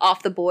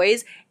off the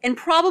boys and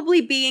probably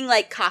being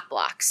like cock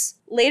blocks.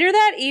 Later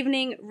that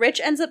evening,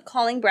 Rich ends up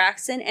calling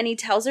Braxton and he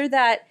tells her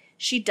that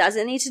she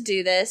doesn't need to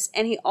do this,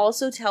 and he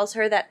also tells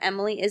her that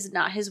Emily is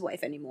not his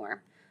wife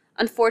anymore.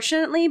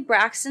 Unfortunately,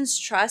 Braxton's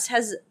trust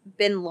has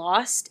been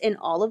lost in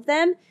all of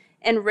them,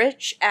 and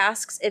Rich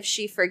asks if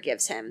she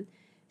forgives him.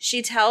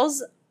 She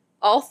tells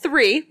all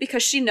three,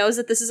 because she knows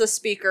that this is a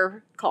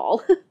speaker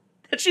call,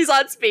 that she's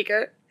on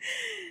speaker,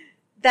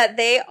 that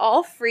they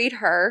all freed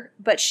her,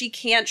 but she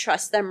can't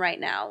trust them right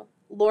now.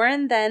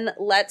 Lauren then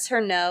lets her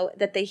know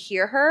that they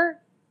hear her,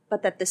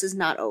 but that this is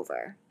not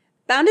over.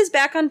 Bound is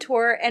back on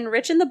tour, and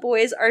Rich and the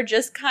boys are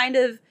just kind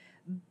of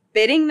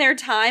bidding their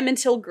time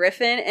until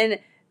Griffin and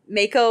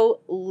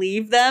Mako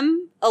leave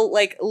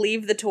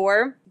the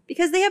tour,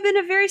 because they have been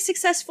a very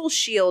successful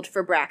shield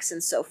for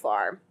Braxton so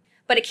far.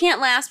 But it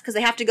can't last because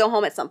they have to go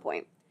home at some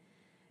point.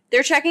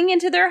 They're checking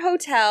into their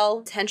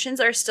hotel. Tensions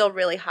are still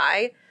really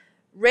high.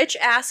 Rich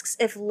asks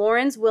if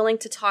Lauren's willing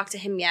to talk to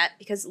him yet,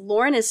 because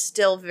Lauren is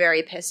still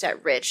very pissed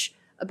at Rich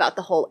about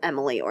the whole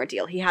Emily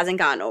ordeal. He hasn't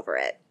gotten over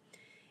it.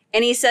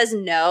 And he says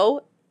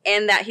no,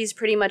 and that he's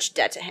pretty much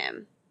dead to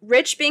him.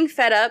 Rich, being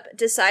fed up,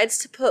 decides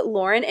to put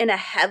Lauren in a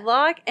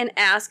headlock and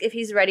ask if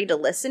he's ready to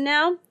listen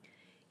now.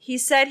 He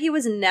said he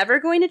was never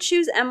going to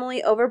choose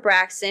Emily over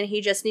Braxton.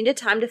 He just needed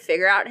time to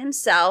figure out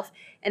himself,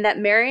 and that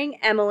marrying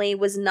Emily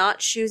was not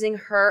choosing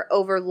her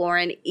over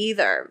Lauren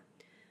either.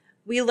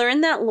 We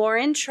learned that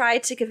Lauren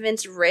tried to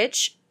convince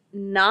Rich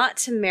not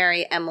to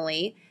marry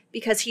Emily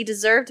because he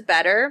deserved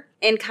better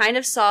and kind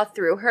of saw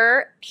through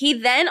her. He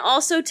then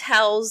also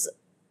tells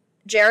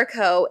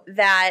Jericho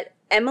that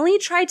Emily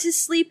tried to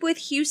sleep with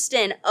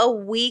Houston a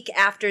week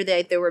after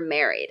they were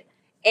married,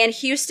 and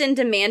Houston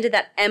demanded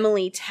that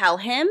Emily tell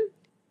him.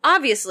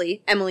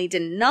 Obviously, Emily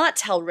did not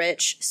tell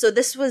Rich, so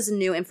this was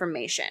new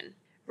information.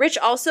 Rich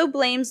also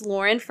blames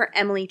Lauren for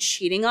Emily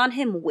cheating on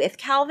him with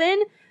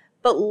Calvin,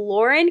 but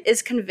Lauren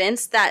is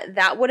convinced that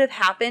that would have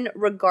happened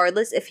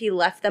regardless if he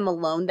left them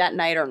alone that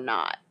night or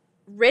not.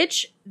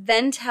 Rich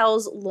then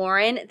tells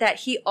Lauren that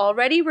he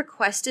already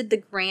requested the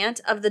grant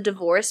of the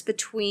divorce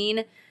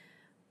between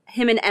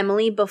him and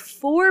Emily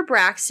before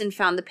Braxton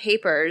found the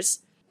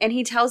papers, and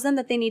he tells them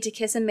that they need to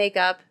kiss and make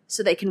up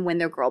so they can win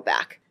their girl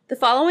back. The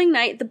following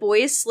night, the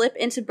boys slip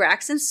into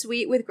Braxton's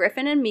suite with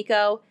Griffin and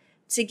Miko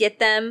to get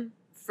them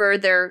for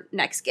their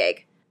next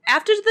gig.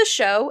 After the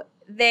show,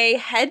 they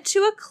head to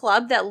a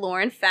club that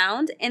Lauren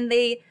found, and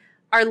they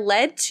are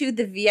led to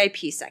the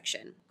VIP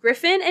section.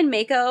 Griffin and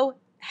Mako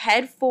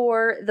head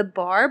for the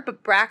bar,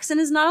 but Braxton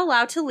is not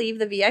allowed to leave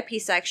the VIP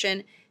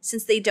section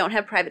since they don't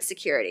have private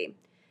security.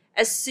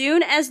 As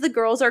soon as the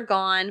girls are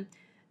gone,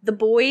 the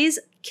boys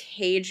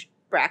cage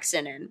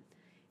Braxton in.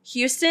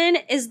 Houston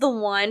is the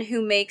one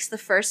who makes the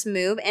first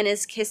move and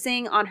is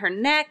kissing on her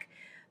neck,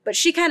 but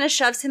she kind of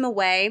shoves him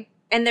away,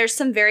 and there's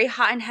some very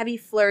hot and heavy,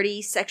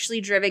 flirty,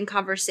 sexually driven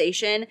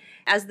conversation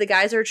as the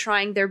guys are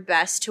trying their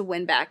best to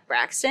win back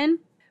Braxton.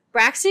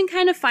 Braxton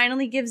kind of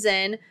finally gives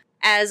in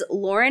as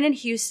Lauren and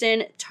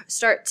Houston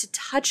start to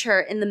touch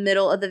her in the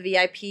middle of the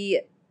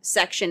VIP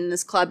section in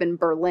this club in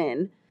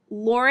Berlin.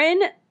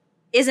 Lauren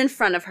is in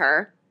front of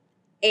her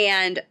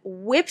and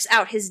whips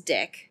out his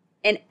dick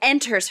and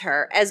enters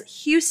her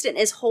as Houston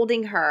is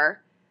holding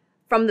her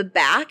from the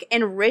back,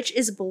 and Rich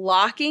is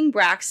blocking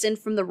Braxton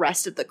from the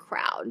rest of the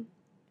crowd.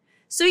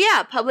 So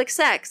yeah, public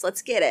sex.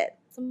 Let's get it.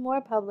 Some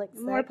more public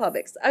sex. More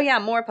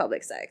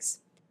public sex.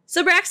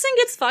 So Braxton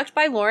gets fucked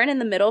by Lauren in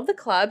the middle of the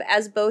club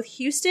as both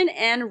Houston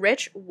and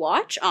Rich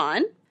watch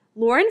on.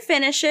 Lauren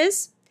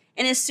finishes,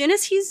 and as soon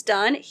as he's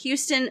done,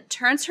 Houston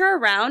turns her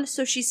around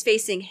so she's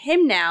facing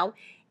him now,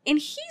 and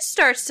he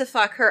starts to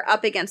fuck her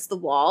up against the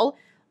wall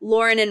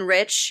Lauren and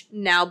Rich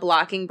now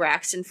blocking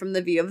Braxton from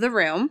the view of the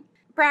room.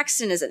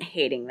 Braxton isn't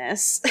hating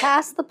this.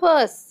 Pass the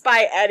puss.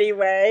 By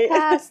anyway.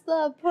 Pass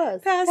the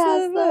puss. Pass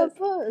the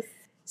puss.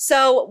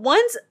 So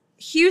once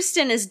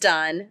Houston is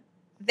done,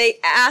 they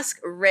ask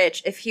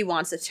Rich if he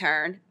wants a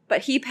turn,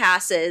 but he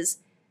passes,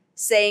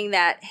 saying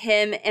that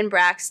him and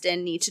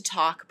Braxton need to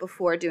talk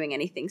before doing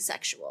anything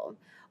sexual,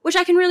 which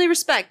I can really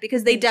respect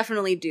because they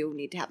definitely do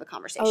need to have a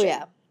conversation. Oh,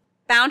 yeah.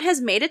 Bound has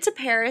made it to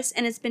Paris,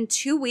 and it's been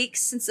 2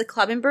 weeks since the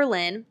club in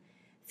Berlin.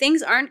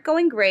 Things aren't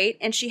going great,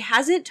 and she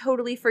hasn't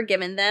totally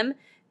forgiven them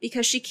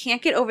because she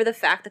can't get over the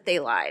fact that they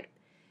lied.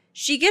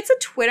 She gets a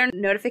Twitter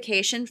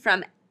notification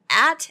from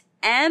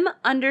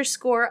 @M_Anon,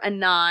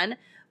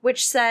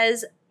 which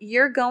says,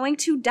 "You're going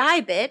to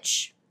die,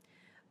 bitch."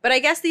 But I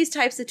guess these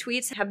types of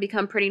tweets have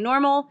become pretty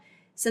normal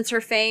since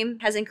her fame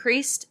has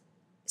increased,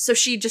 so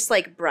she just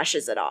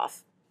brushes it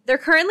off. They're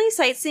currently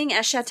sightseeing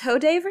at Chateau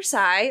de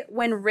Versailles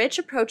when Rich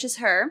approaches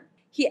her.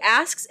 He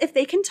asks if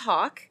they can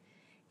talk,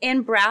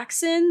 and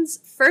Braxton's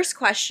first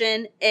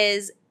question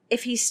is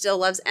if he still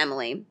loves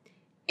Emily.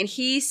 And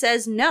he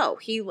says no,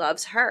 he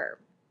loves her.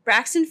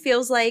 Braxton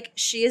feels like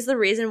she is the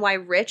reason why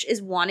Rich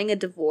is wanting a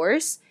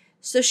divorce,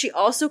 so she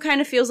also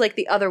kind of feels like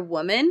the other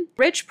woman.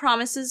 Rich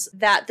promises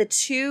that the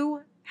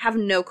two have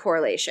no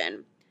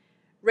correlation.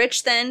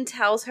 Rich then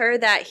tells her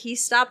that he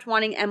stopped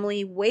wanting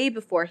Emily way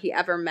before he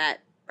ever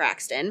met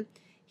Braxton.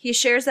 He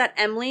shares that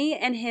Emily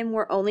and him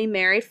were only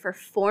married for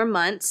 4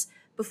 months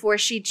before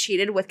she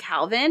cheated with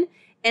Calvin,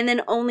 and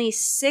then only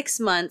 6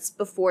 months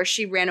before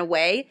she ran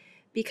away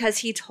because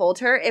he told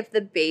her if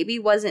the baby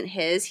wasn't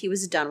his, he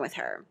was done with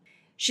her.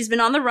 She's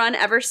been on the run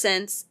ever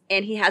since,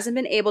 and he hasn't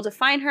been able to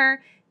find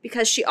her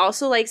because she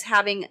also likes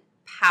having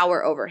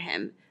power over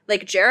him.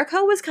 Like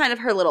Jericho was kind of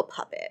her little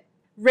puppet.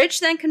 Rich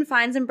then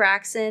confides in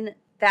Braxton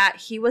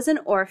that he was an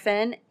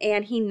orphan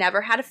and he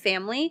never had a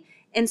family,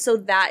 and so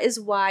that is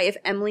why if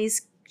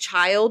Emily's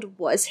child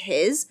was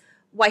his,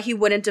 why he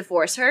wouldn't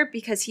divorce her,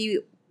 because he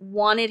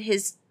wanted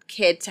his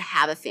kid to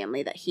have a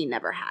family that he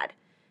never had.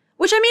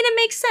 Which, I mean, it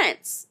makes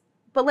sense.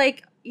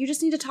 But, you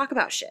just need to talk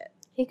about shit.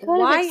 He could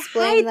have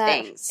explained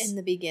that things in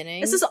the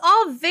beginning. This is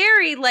all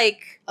very,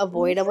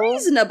 avoidable.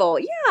 Reasonable.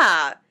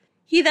 Yeah.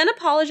 He then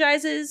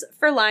apologizes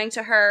for lying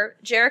to her.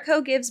 Jericho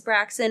gives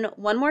Braxton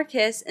one more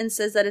kiss and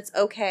says that it's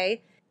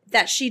okay,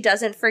 that she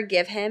doesn't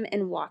forgive him,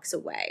 and walks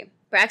away.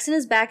 Braxton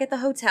is back at the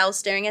hotel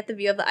staring at the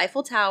view of the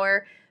Eiffel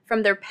Tower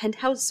from their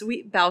penthouse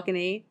suite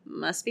balcony.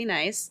 Must be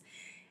nice.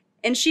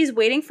 And she's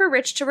waiting for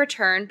Rich to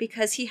return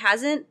because he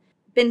hasn't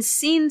been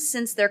seen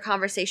since their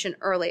conversation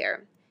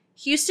earlier.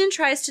 Houston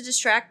tries to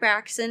distract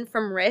Braxton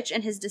from Rich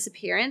and his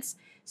disappearance,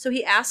 so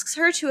he asks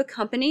her to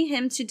accompany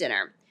him to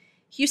dinner.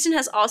 Houston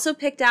has also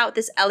picked out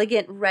this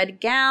elegant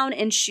red gown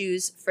and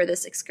shoes for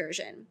this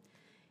excursion.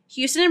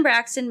 Houston and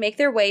Braxton make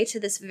their way to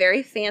this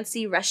very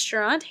fancy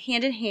restaurant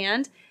hand in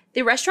hand.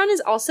 The restaurant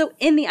is also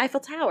in the Eiffel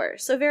Tower,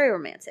 so very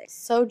romantic.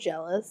 So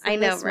jealous. I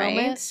know, right?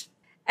 Moment.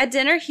 At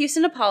dinner,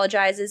 Houston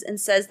apologizes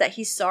and says that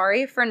he's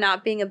sorry for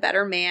not being a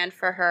better man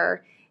for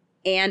her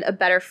and a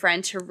better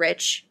friend to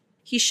Rich.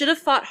 He should have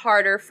fought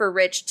harder for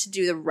Rich to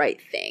do the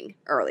right thing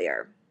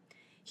earlier.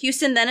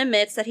 Houston then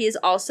admits that he is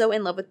also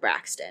in love with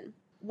Braxton.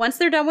 Once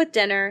they're done with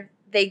dinner,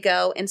 they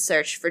go and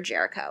search for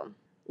Jericho.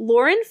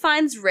 Lauren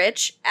finds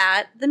Rich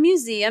at the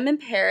museum in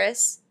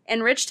Paris,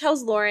 and Rich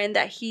tells Lauren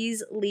that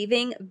he's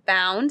leaving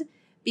Bound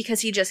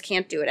because he just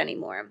can't do it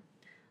anymore.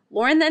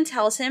 Lauren then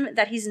tells him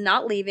that he's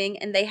not leaving,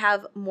 and they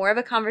have more of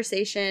a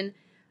conversation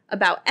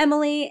about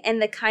Emily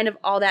and the kind of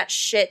all that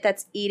shit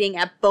that's eating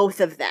at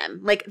both of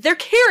them. They're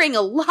carrying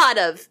a lot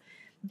of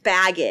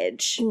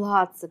baggage.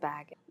 Lots of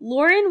baggage.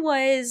 Lauren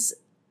was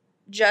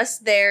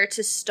just there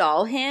to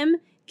stall him,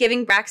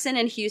 giving Braxton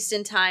and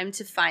Houston time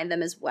to find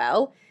them as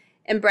well.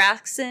 And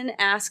Braxton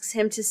asks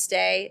him to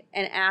stay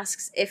and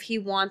asks if he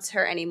wants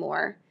her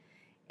anymore.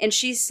 And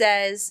she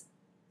says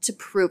to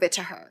prove it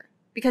to her.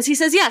 Because he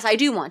says, yes, I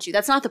do want you.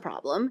 That's not the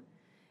problem.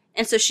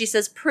 And so she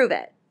says, prove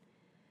it.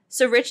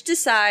 So Rich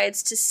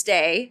decides to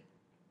stay.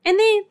 And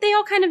they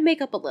all kind of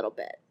make up a little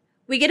bit.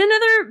 We get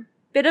another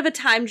bit of a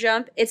time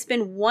jump. It's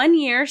been 1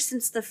 year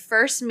since the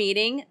first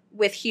meeting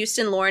with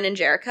Houston, Lauren, and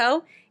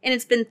Jericho. And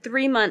it's been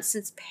 3 months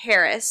since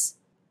Paris,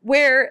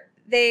 where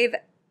they've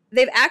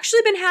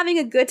actually been having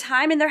a good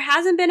time and there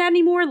hasn't been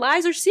any more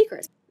lies or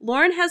secrets.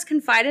 Lauren has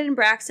confided in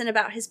Braxton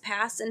about his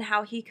past and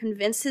how he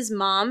convinced his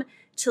mom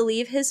to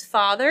leave his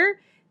father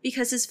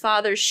because his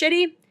father's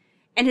shitty,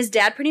 and his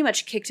dad pretty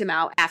much kicked him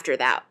out after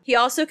that. He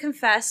also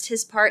confessed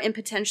his part in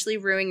potentially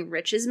ruining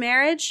Rich's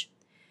marriage.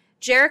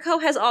 Jericho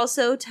has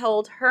also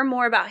told her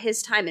more about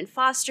his time in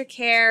foster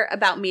care,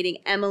 about meeting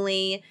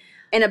Emily,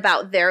 and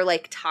about their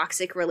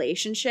toxic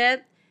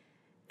relationship.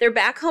 They're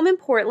back home in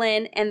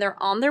Portland, and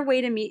they're on their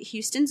way to meet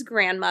Houston's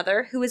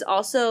grandmother, who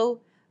also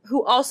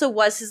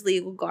was his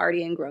legal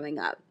guardian growing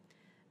up.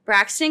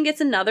 Braxton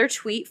gets another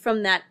tweet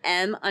from that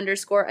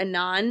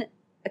M_Anon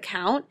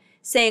account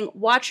saying,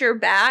 "Watch your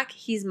back,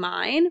 he's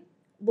mine."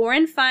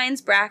 Lauren finds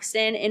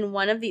Braxton in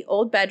one of the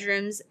old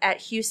bedrooms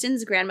at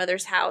Houston's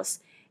grandmother's house,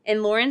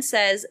 and Lauren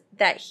says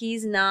that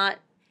he's not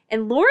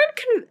And Lauren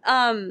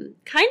kind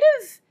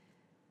of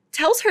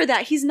tells her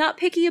that he's not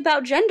picky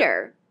about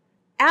gender.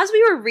 As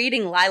we were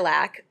reading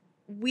Lilac,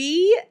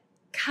 we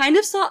kind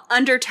of saw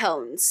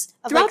undertones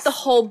throughout the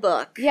whole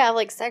book. Yeah,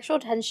 like sexual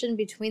tension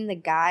between the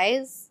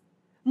guys.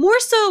 More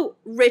so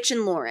Rich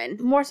and Lauren.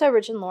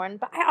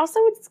 But I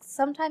also would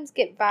sometimes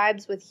get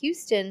vibes with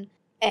Houston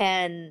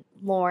and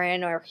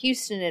Lauren, or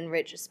Houston and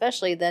Rich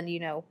especially, than,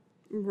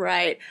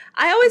 Right.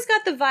 I always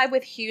got the vibe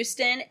with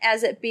Houston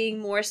as it being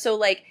more so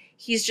like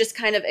he's just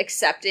kind of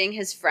accepting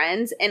his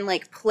friends and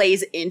like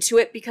plays into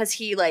it because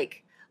he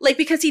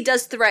because he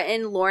does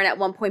threaten Lauren at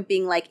one point,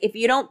 being like, if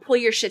you don't pull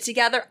your shit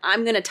together,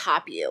 I'm going to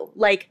top you.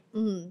 Like,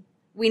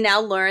 we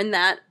now learn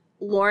that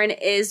Lauren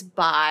is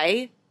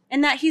bi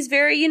and that he's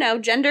very,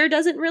 gender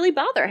doesn't really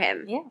bother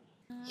him. Yeah.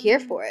 Here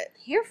for it.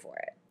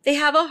 They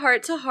have a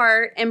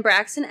heart-to-heart, and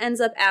Braxton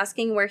ends up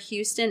asking where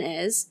Houston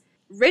is.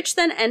 Rich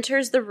then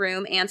enters the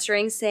room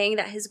answering, saying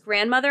that his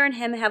grandmother and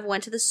him have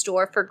went to the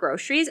store for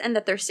groceries and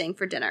that they're staying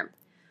for dinner.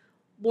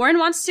 Lauren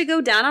wants to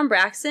go down on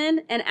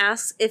Braxton and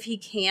asks if he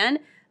can,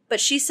 but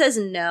she says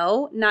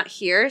no, not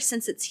here,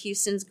 since it's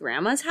Houston's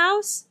grandma's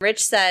house.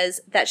 Rich says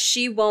that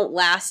she won't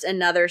last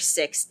another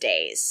 6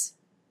 days.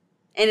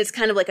 And it's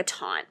kind of like a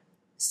taunt.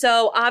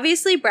 So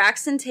obviously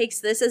Braxton takes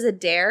this as a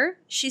dare.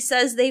 She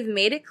says they've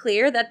made it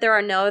clear that there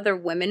are no other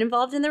women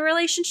involved in the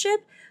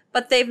relationship,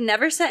 but they've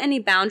never set any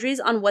boundaries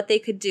on what they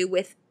could do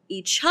with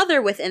each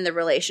other within the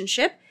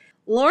relationship.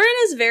 Lauren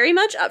is very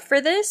much up for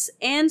this,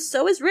 and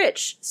so is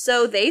Rich.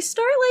 So they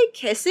start like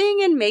kissing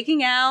and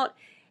making out,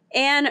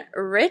 and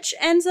Rich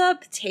ends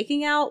up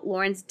taking out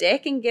Lauren's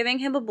dick and giving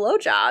him a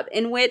blowjob,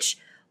 in which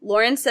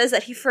Lauren says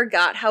that he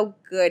forgot how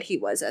good he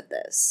was at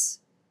this.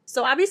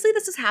 So obviously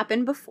this has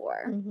happened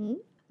before. Mm-hmm.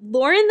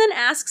 Lauren then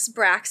asks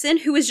Braxton,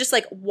 who is just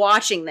like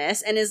watching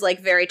this and is like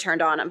very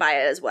turned on by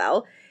it as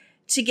well,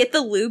 to get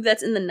the lube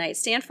that's in the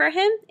nightstand for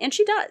him, and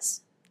she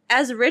does.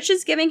 As Rich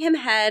is giving him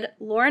head,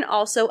 Lauren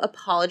also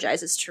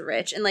apologizes to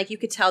Rich, and like you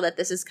could tell that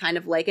this is kind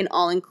of like an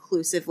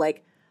all-inclusive,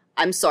 like,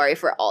 I'm sorry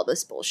for all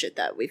this bullshit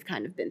that we've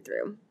kind of been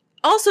through.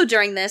 Also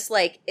during this,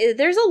 like,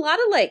 there's a lot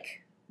of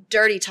like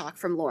dirty talk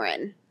from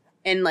Lauren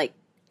and like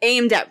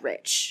aimed at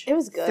Rich. It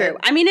was good.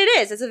 I mean, it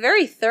is. It's a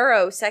very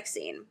thorough sex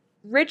scene.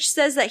 Rich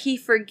says that he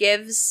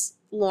forgives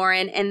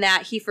Lauren and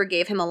that he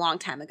forgave him a long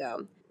time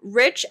ago.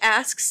 Rich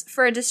asks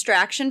for a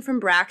distraction from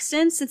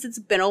Braxton since it's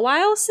been a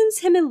while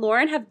since him and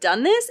Lauren have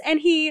done this, and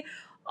he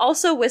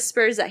also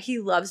whispers that he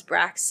loves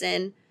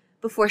Braxton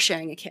before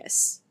sharing a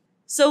kiss.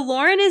 So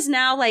Lauren is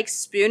now like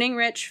spooning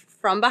Rich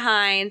from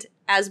behind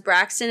as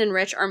Braxton and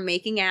Rich are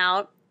making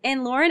out,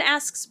 and Lauren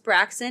asks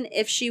Braxton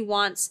if she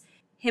wants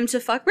him to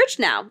fuck Rich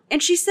now,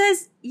 and she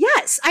says,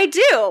 yes, I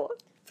do.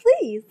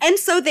 Please. And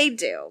so they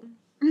do.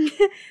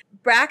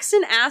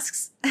 Braxton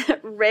asks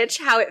Rich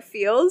how it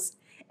feels,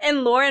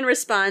 and Lauren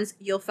responds,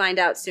 you'll find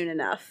out soon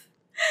enough.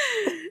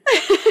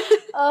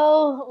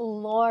 Oh,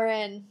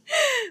 Lauren.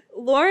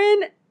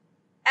 Lauren,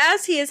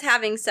 as he is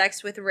having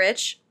sex with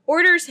Rich,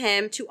 orders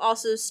him to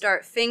also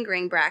start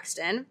fingering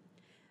Braxton.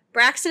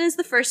 Braxton is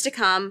the first to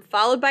come,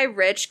 followed by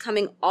Rich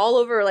coming all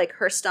over like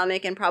her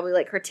stomach and probably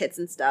like her tits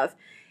and stuff,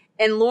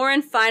 and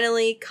Lauren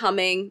finally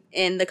coming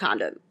in the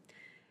condom.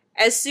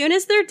 As soon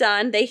as they're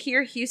done, they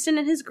hear Houston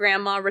and his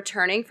grandma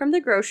returning from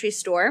the grocery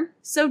store,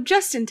 so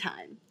just in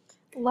time.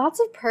 Lots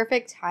of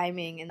perfect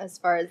timing as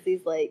far as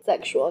these like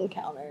sexual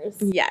encounters.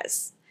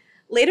 Yes.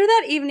 Later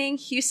that evening,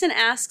 Houston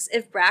asks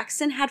if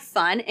Braxton had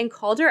fun and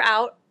called her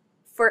out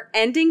for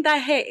ending the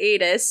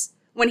hiatus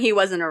when he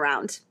wasn't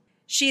around.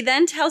 She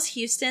then tells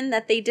Houston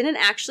that they didn't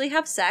actually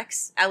have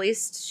sex. At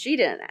least she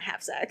didn't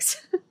have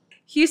sex.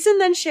 Houston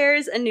then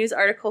shares a news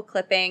article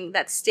clipping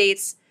that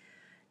states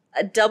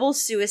a double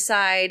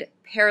suicide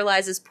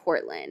paralyzes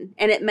Portland,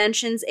 and it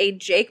mentions a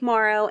Jake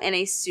Morrow and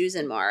a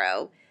Susan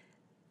Morrow.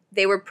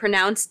 They were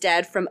pronounced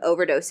dead from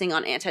overdosing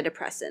on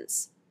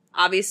antidepressants.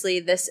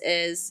 Obviously, this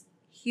is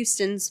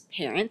Houston's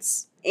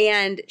parents,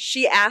 and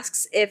she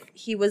asks if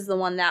he was the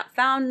one that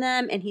found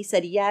them, and he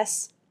said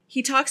yes.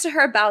 He talks to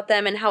her about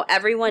them and how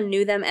everyone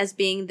knew them as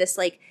being this,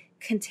 like,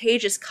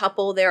 contagious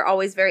couple. They're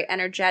always very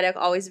energetic,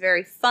 always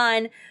very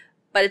fun,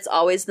 but it's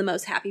always the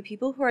most happy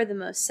people who are the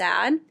most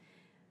sad.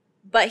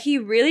 But he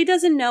really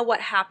doesn't know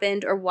what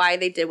happened or why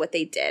they did what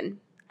they did.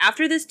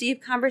 After this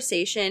deep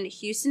conversation,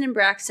 Houston and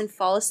Braxton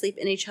fall asleep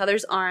in each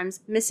other's arms,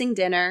 missing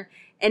dinner,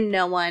 and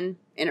no one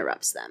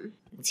interrupts them.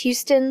 It's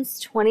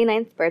Houston's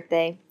 29th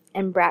birthday,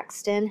 and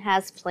Braxton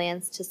has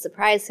plans to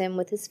surprise him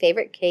with his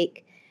favorite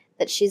cake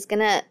that she's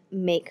gonna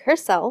make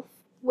herself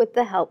with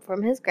the help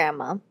from his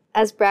grandma.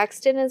 As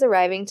Braxton is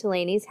arriving to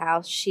Lainey's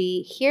house,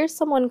 she hears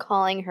someone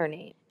calling her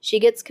name. She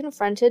gets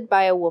confronted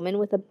by a woman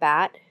with a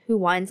bat who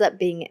winds up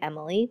being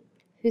Emily,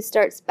 who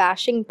starts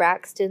bashing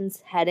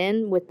Braxton's head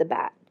in with the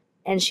bat,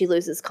 and she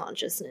loses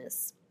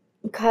consciousness.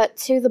 Cut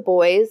to the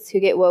boys, who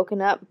get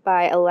woken up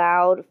by a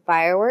loud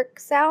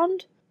fireworks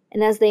sound,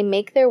 and as they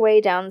make their way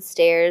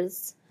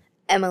downstairs,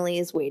 Emily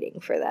is waiting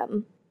for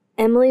them.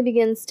 Emily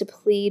begins to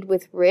plead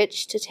with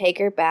Rich to take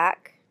her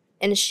back,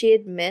 and she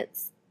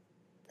admits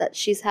that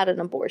she's had an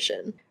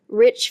abortion.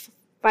 Rich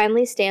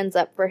finally stands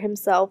up for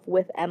himself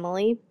with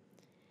Emily,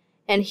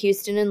 and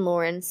Houston and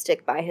Lauren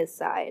stick by his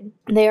side.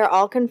 They are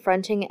all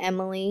confronting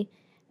Emily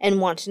and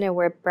want to know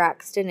where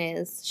Braxton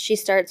is. She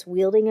starts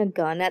wielding a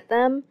gun at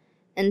them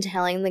and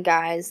telling the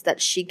guys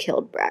that she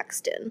killed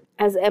Braxton.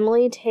 As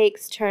Emily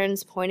takes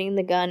turns pointing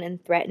the gun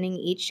and threatening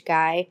each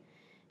guy,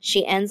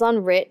 she ends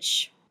on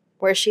Rich,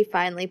 where she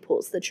finally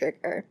pulls the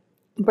trigger.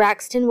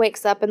 Braxton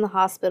wakes up in the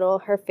hospital.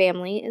 Her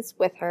family is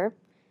with her,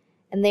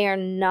 and they are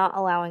not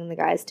allowing the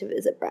guys to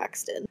visit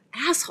Braxton.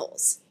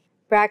 Assholes.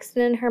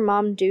 Braxton and her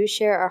mom do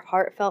share a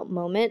heartfelt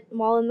moment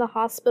while in the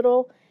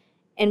hospital,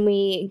 and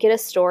we get a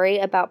story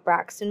about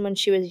Braxton when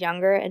she was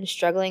younger and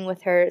struggling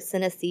with her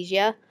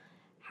synesthesia,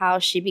 how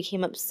she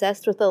became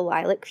obsessed with a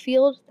lilac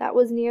field that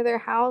was near their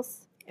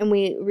house, and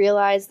we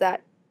realize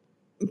that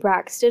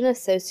Braxton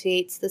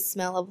associates the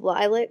smell of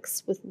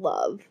lilacs with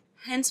love.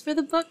 Hence where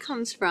the book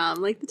comes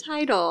from, like the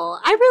title.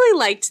 I really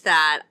liked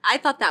that. I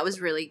thought that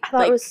was really... I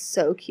thought it was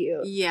so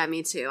cute. Yeah,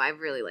 me too. I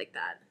really liked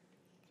that.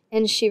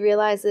 And she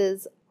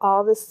realizes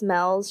all the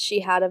smells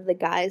she had of the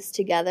guys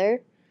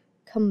together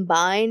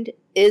combined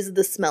is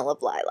the smell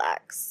of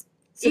lilacs.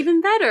 So,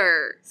 even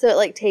better. So it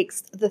like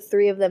takes the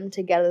three of them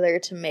together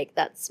to make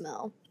that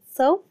smell.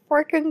 So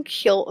freaking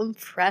cute and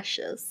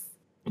precious.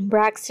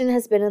 Braxton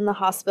has been in the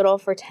hospital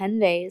for 10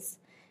 days,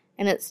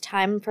 and it's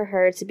time for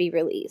her to be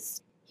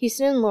released.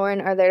 Houston and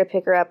Lauren are there to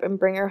pick her up and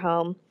bring her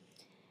home,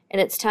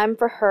 and it's time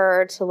for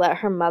her to let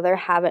her mother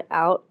have it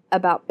out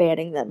about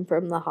banning them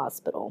from the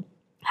hospital.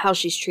 How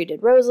she's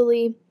treated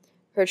Rosalie,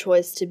 her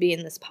choice to be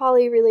in this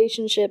poly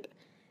relationship,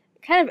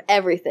 kind of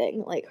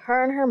everything. Like,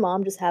 her and her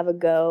mom just have a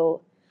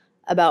go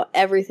about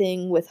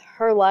everything with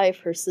her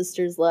life, her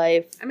sister's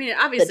life. I mean, it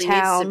obviously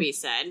needs to be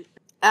said.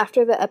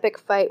 After the epic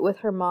fight with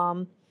her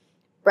mom,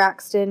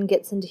 Braxton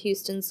gets into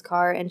Houston's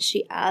car and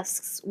she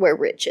asks where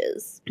Rich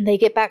is. They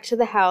get back to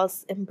the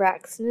house and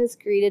Braxton is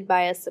greeted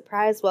by a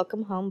surprise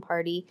welcome home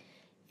party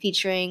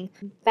featuring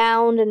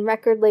Bound and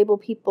record label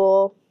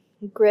people,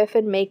 Griff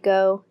and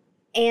Mako,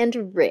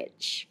 and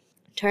Rich.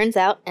 Turns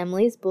out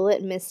Emily's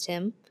bullet missed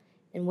him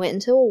and went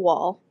into a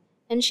wall,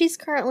 and she's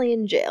currently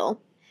in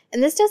jail.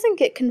 And this doesn't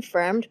get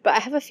confirmed, but I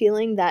have a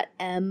feeling that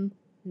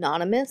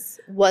Anonymous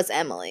was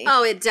Emily.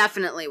 Oh, it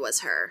definitely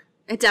was her.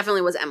 It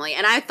definitely was Emily.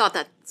 And I thought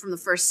that from the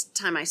first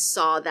time I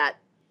saw that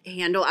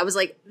handle, I was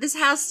like, this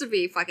has to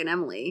be fucking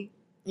Emily.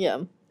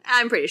 Yeah.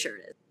 I'm pretty sure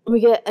it is. We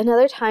get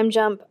another time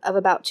jump of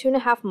about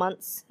 2.5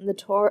 months. The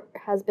tour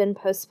has been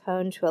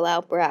postponed to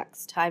allow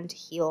Brax time to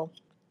heal.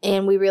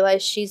 And we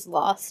realize she's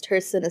lost her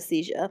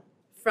synesthesia.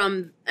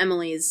 From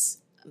Emily's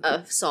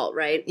assault,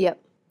 right?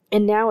 Yep.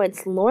 And now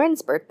it's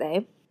Lauren's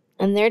birthday,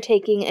 and they're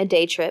taking a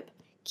day trip,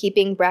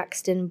 keeping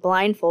Braxton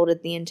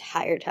blindfolded the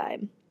entire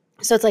time.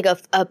 So it's like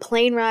a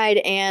plane ride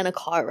and a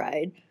car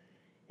ride.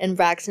 And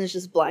Braxton's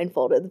just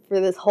blindfolded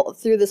through this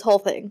whole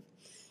thing.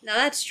 Now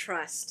that's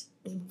trust.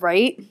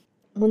 Right?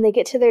 When they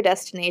get to their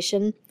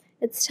destination,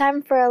 it's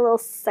time for a little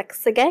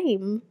sexy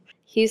game.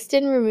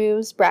 Houston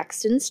removes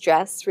Braxton's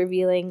dress,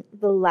 revealing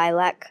the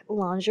lilac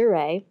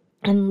lingerie.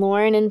 And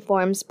Lauren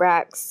informs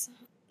Brax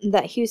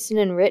that Houston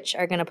and Rich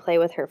are going to play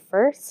with her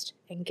first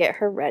and get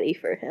her ready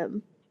for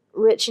him.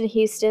 Rich and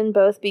Houston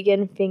both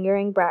begin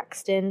fingering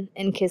Braxton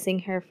and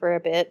kissing her for a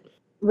bit.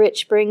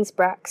 Rich brings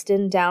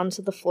Braxton down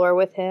to the floor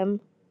with him,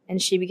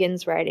 and she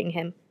begins riding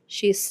him.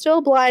 She's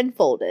still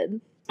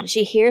blindfolded.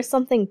 She hears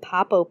something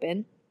pop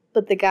open,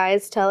 but the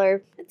guys tell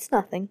her it's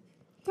nothing.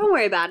 Don't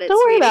worry about it, Don't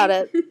worry sweetie.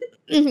 about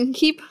it.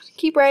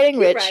 Keep riding,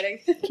 Rich. Riding.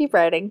 Keep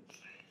riding.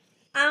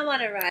 I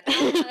want to ride.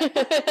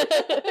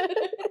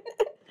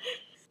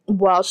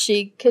 While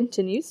she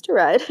continues to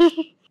ride,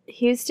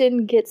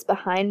 Houston gets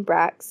behind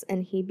Brax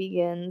and he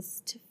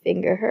begins to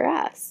finger her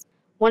ass.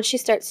 Once she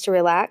starts to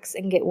relax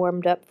and get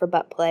warmed up for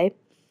butt play,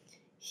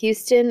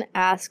 Houston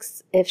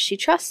asks if she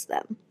trusts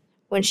them.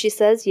 When she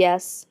says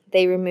yes,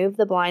 they remove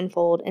the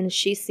blindfold and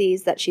she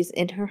sees that she's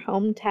in her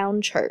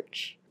hometown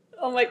church.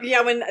 Oh my,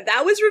 yeah, when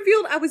that was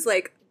revealed, I was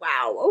like,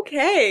 wow,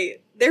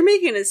 okay. They're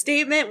making a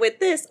statement with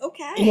this,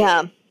 okay.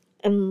 Yeah,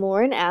 and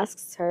Lauren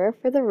asks her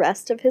for the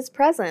rest of his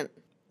present.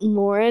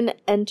 Lauren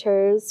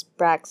enters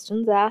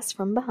Braxton's ass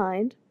from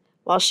behind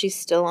while she's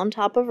still on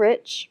top of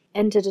Rich,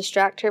 and to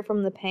distract her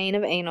from the pain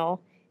of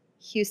anal,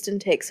 Houston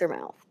takes her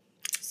mouth.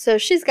 So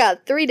she's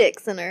got 3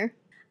 dicks in her.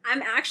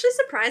 I'm actually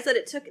surprised that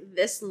it took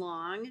this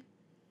long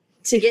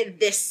to get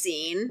this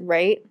scene.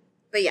 Right?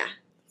 But yeah.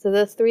 So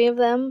the 3 of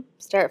them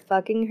start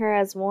fucking her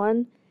as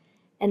one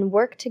and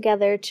work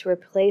together to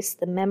replace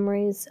the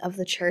memories of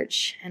the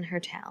church and her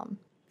town.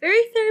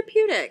 Very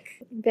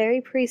therapeutic. Very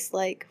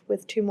priest-like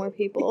with 2 more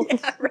people.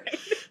 Yeah, right.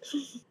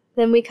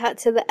 Then we cut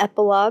to the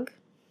epilogue,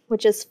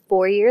 which is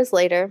 4 years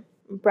later.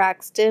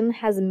 Braxton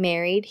has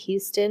married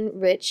Houston,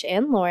 Rich,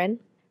 and Lauren.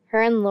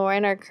 Her and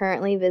Lauren are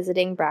currently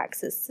visiting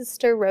Brax's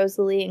sister,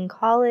 Rosalie, in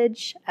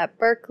college at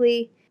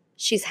Berkeley.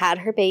 She's had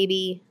her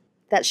baby,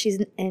 she's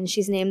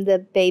named the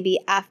baby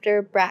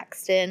after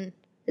Braxton.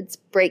 It's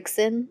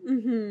Braxton.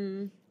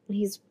 Mm-hmm.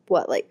 He's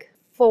what, like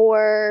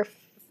 4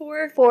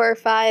 or 5-ish? 4 or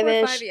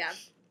 5, yeah.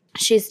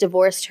 She's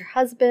divorced her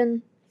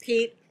husband.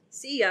 Pete.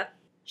 See ya.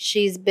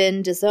 She's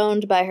been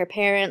disowned by her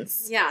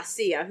parents. Yeah,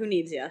 see ya. Who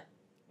needs ya?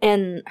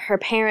 And her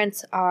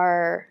parents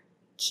are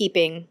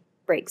keeping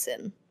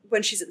Braxton.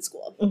 When she's in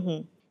school.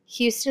 Mm-hmm.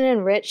 Houston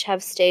and Rich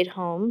have stayed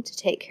home to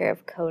take care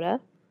of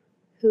Coda,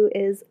 who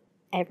is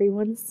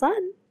everyone's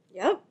son.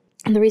 Yep.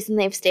 And the reason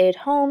they've stayed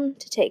home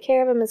to take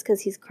care of him is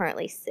because he's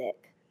currently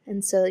sick.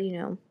 And so,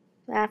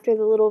 after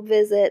the little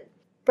visit,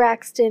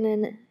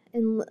 Braxton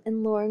and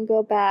Lauren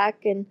go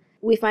back, and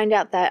we find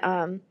out that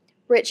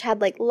Rich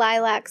had,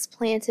 lilacs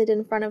planted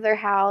in front of their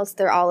house.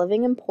 They're all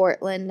living in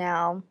Portland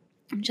now.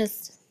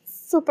 Just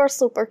super,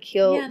 super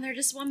cute. Yeah, and they're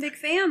just one big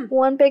fam.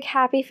 One big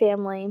happy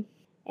family.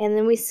 And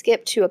then we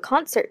skip to a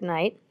concert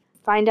night,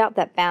 find out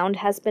that Bound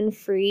has been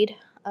freed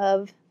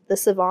of the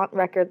Savant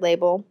record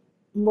label.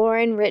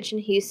 Lauren, Rich,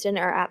 and Houston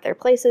are at their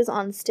places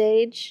on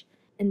stage,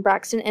 and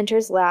Braxton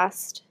enters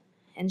last,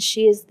 and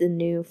she is the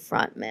new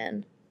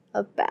frontman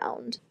of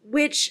Bound.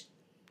 Which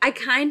I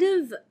kind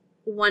of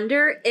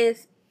wonder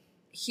if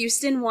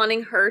Houston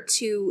wanting her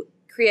to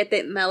create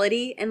that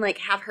melody and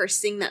have her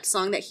sing that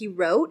song that he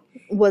wrote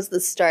Was the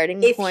starting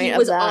point of that. If he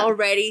was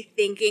already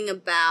thinking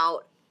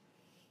about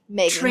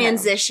Making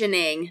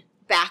transitioning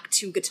back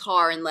to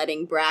guitar and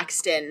letting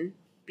Braxton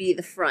be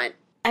the front.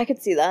 I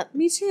could see that.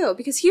 Me too,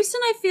 because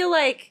Houston, I feel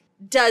like,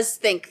 does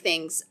think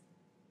things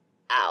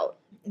out.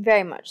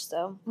 Very much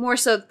so. More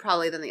so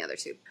probably than the other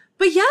two.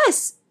 But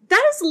yes,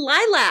 that is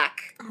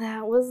Lilac.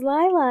 That was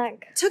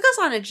Lilac. It took us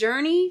on a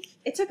journey.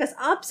 It took us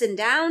ups and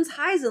downs,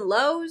 highs and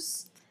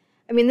lows.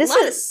 I mean, this a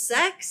lot was of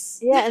sex.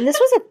 Yeah, and this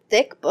was a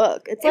thick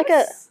book. It's like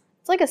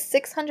a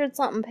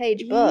 600-something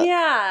page book.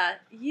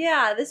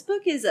 Yeah, this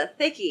book is a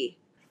thickie.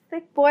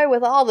 Thick boy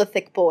with all the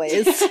thick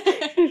boys.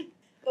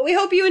 But we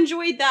hope you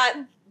enjoyed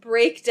that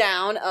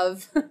breakdown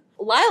of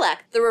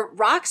Lilac, the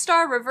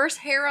Rockstar Reverse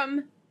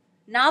Harem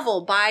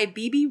novel by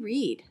B.B.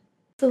 Reid.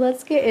 So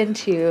let's get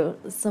into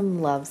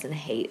some loves and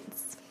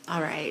hates.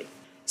 All right.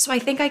 So I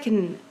think I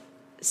can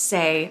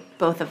say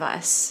both of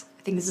us,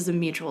 I think this is a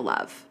mutual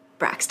love.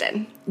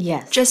 Braxton.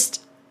 Yes.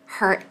 Just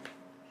her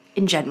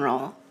in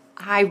general.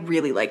 I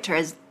really liked her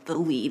as the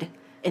lead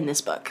in this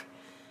book.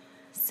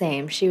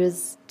 Same. She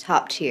was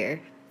top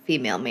tier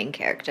female main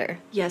character.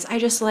 Yes, I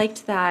just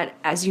liked that,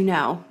 as you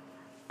know,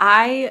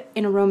 I,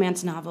 in a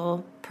romance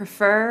novel,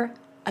 prefer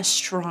a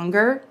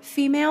stronger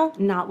female,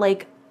 not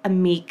like a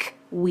meek,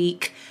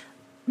 weak,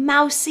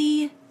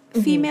 mousy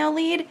female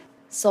lead.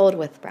 Sold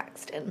with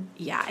Braxton.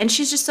 Yeah, and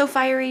she's just so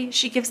fiery.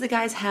 She gives the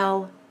guys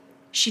hell.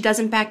 She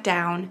doesn't back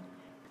down.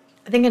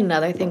 I think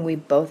another thing we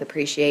both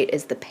appreciate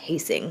is the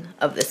pacing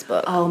of this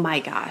book. Oh my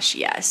gosh,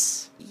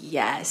 yes.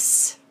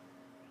 Yes.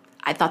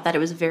 I thought that it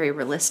was very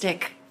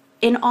realistic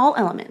in all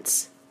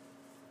elements.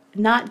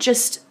 Not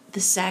just the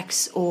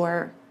sex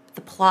or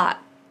the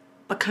plot,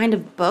 but kind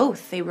of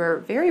both. They were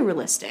very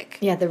realistic.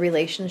 Yeah, the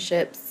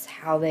relationships,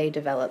 how they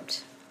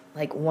developed,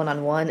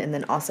 one-on-one, and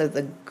then also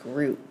the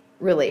group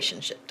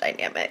relationship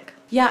dynamic.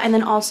 Yeah, and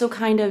then also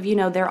kind of,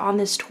 they're on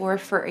this tour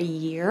for a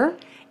year,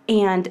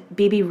 and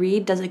B.B.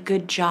 Reid does a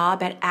good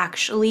job at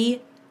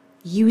actually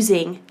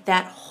using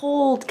that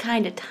whole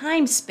kind of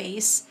time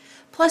space.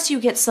 Plus you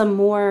get some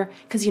more,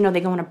 because,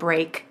 they go on a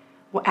break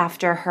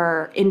after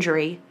her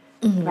injury,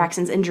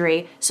 Braxton's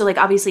injury. So,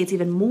 obviously it's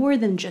even more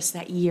than just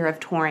that year of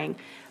touring.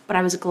 But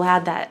I was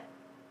glad that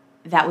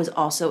that was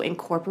also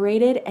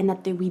incorporated and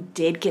that we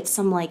did get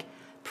some,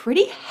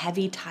 pretty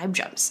heavy time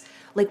jumps.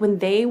 When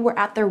they were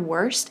at their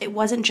worst, it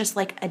wasn't just,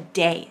 a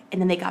day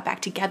and then they got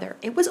back together.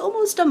 It was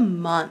almost a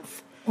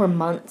month. Or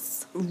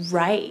months.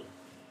 Right.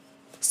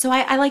 So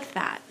I liked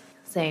that.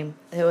 Same.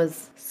 It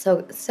was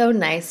so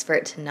nice for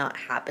it to not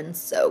happen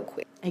so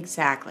quick.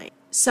 Exactly.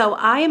 So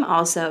I am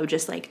also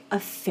just a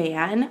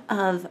fan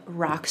of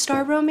rock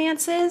star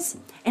romances,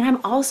 and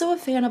I'm also a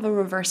fan of a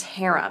reverse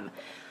harem.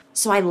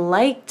 So I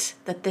liked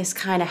that this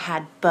kind of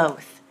had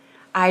both.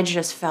 I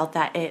just felt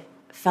that it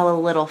fell a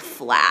little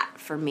flat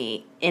for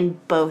me in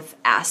both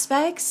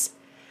aspects,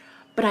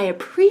 but I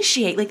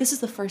appreciate, this is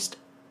the first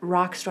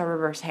rock star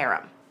reverse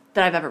harem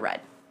that I've ever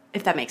read,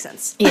 if that makes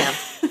sense. Yeah.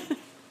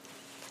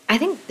 I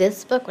think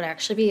this book would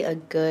actually be a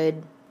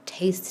good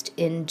taste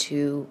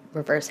into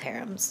reverse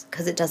harems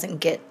because it doesn't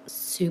get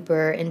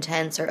super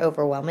intense or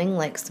overwhelming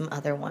like some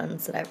other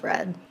ones that I've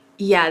read.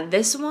 Yeah,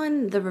 this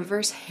one, the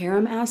reverse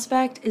harem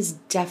aspect, is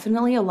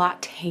definitely a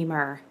lot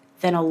tamer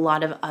than a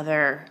lot of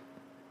other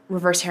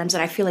reverse harems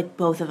that I feel like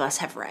both of us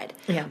have read.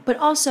 Yeah. But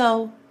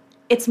also,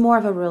 it's more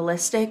of a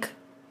realistic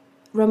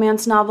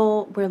romance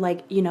novel where,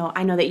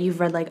 I know that you've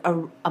read,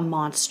 a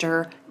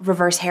monster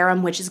reverse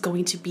harem, which is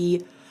going to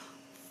be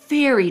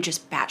very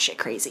just batshit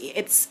crazy.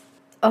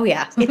 Oh,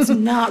 yeah. It's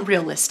not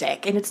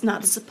realistic, and it's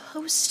not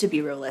supposed to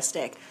be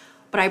realistic.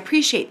 But I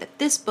appreciate that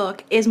this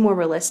book is more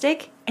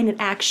realistic, and it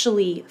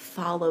actually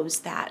follows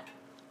that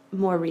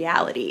more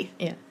reality.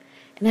 Yeah.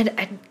 And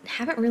I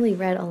haven't really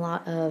read a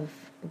lot of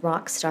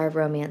rock star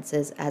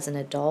romances as an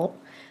adult.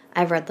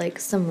 I've read,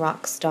 some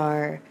rock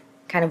star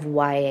kind of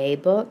YA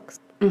books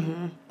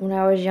when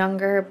I was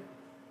younger.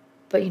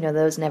 But,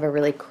 those never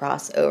really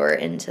cross over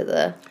into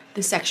the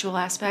sexual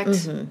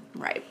aspect?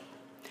 Right.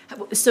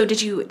 So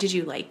did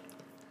you like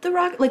the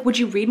rock? Like, would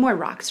you read more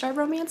rock star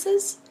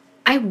romances?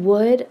 I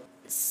would.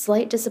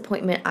 Slight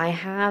disappointment I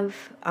have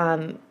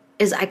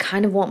is I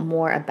kind of want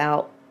more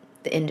about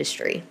the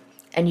industry,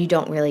 and you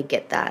don't really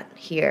get that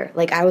here.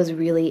 Like, I was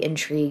really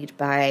intrigued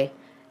by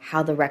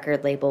how the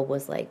record label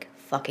was like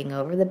fucking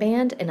over the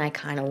band, and I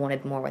kind of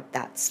wanted more with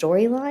that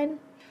storyline.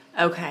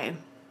 Okay,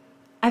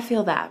 I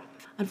feel that.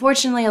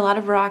 Unfortunately, a lot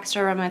of rock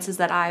star romances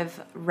that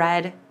I've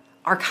read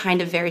are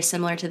kind of very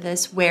similar to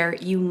this, where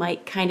you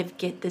might kind of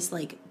get this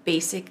like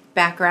basic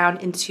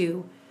background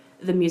into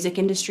the music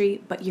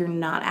industry, but you're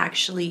not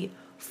actually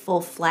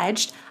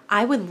full-fledged.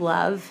 I would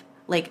love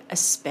like a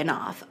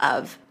spin-off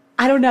of,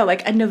 I don't know,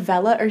 like a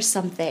novella or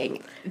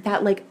something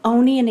that like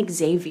Oni and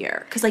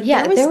Xavier, because like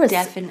there was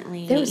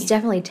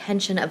definitely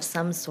tension of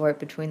some sort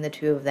between the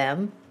two of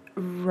them,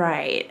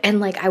 right?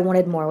 And like I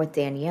wanted more with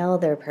Danielle,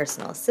 their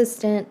personal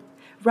assistant,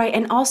 right?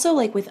 And also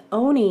like with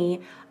Oni,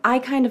 I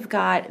kind of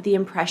got the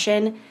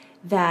impression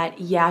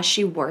that yeah,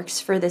 she works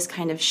for this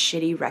kind of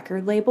shitty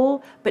record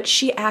label, but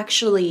she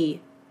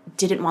actually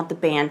didn't want the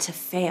band to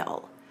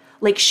fail.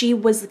 Like, she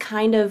was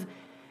kind of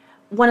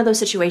one of those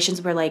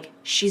situations where, like,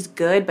 she's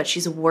good, but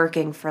she's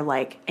working for,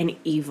 like, an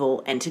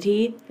evil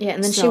entity. Yeah,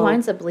 and then she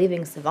winds up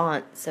leaving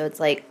Savant, so it's,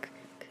 like,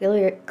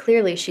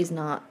 clearly she's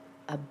not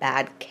a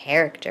bad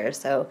character,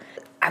 so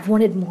I've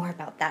wanted more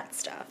about that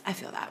stuff. I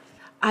feel that.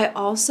 I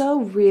also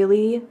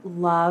really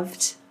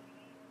loved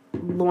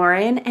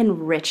Lauren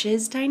and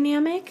Rich's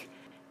dynamic.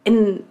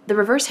 In the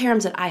reverse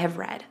harems that I have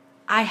read,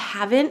 I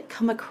haven't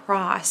come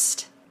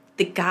across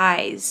the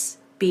guys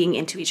being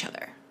into each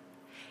other.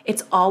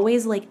 It's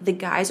always like the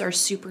guys are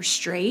super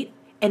straight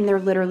and they're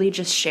literally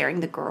just sharing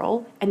the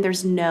girl, and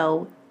there's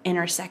no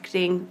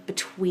intersecting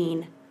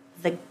between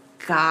the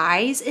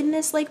guys in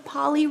this like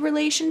poly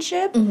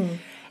relationship. Mm-hmm.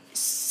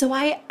 So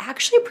I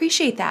actually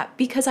appreciate that,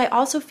 because I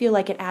also feel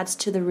like it adds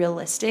to the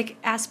realistic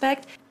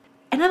aspect,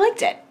 and I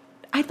liked it.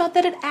 I thought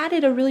that it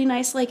added a really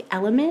nice like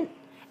element,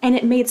 and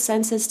it made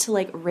sense as to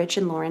like Rich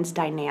and Lauren's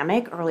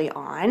dynamic early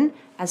on,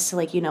 as to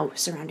like, you know,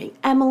 surrounding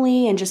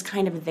Emily and just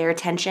kind of their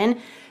tension,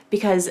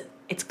 because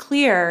it's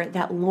clear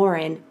that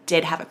Lauren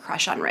did have a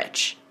crush on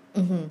Rich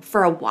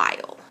for a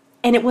while.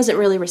 And it wasn't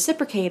really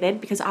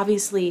reciprocated because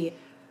obviously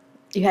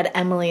you had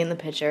Emily in the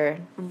picture.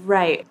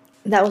 Right.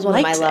 That was one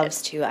of my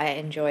loves too. I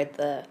enjoyed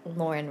the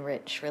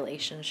Lauren-Rich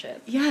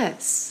relationship.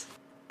 Yes.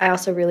 I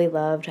also really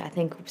loved, I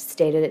think we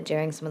stated it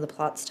during some of the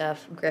plot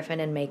stuff, Griffin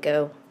and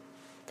Mako,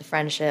 the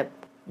friendship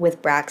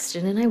with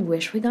Braxton, and I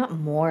wish we got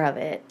more of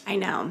it. I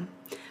know.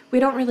 We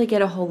don't really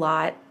get a whole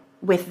lot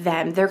with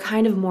them. They're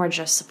kind of more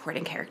just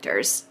supporting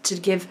characters to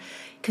give,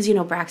 because, you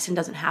know, Braxton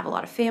doesn't have a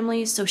lot of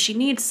family, so she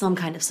needs some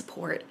kind of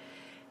support.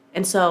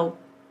 And so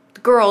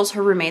the girls,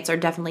 her roommates, are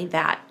definitely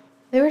that.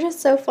 They were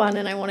just so fun,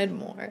 and I wanted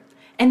more.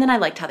 And then I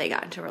liked how they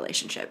got into a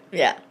relationship.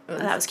 Yeah.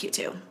 That was cute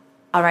too.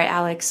 All right,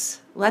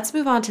 Alex, let's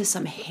move on to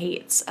some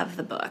hates of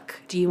the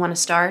book. Do you want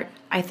to start?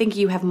 I think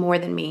you have more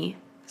than me,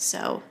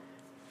 so.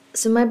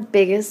 So my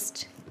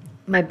biggest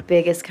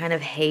kind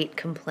of hate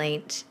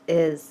complaint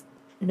is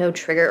no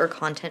trigger or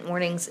content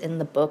warnings in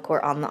the book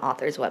or on the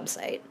author's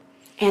website.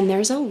 And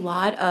there's a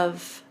lot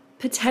of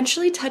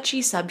potentially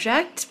touchy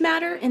subject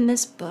matter in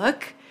this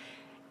book.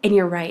 And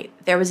you're right,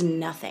 there was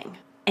nothing.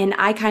 And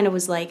I kind of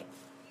was like,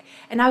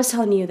 and I was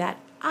telling you that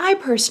I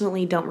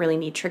personally don't really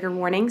need trigger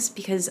warnings,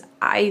 because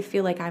I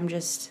feel like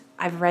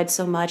I've read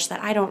so much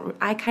that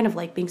I kind of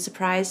like being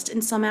surprised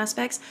in some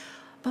aspects.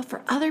 But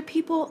for other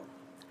people,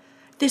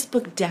 this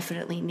book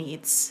definitely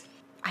needs,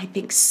 I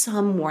think,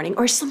 some warning,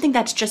 or something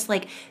that's just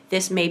like,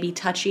 this may be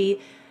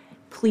touchy,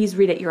 please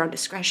read at your own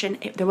discretion.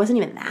 There wasn't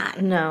even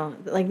that. No,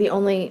 like the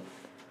only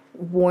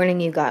warning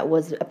you got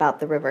was about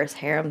the reverse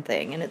harem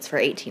thing, and it's for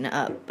 18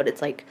 up, but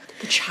it's like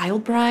the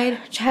child bride,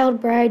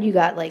 you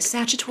got like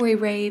statutory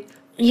rape.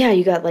 Yeah,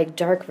 you got like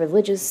dark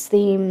religious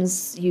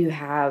themes, you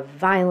have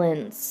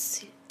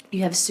violence,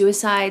 you have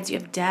suicides, you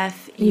have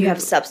death, you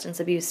have substance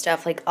abuse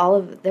stuff, like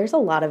there's a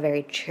lot of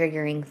very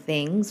triggering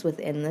things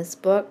within this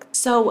book.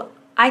 So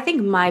I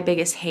think my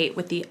biggest hate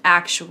with the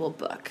actual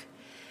book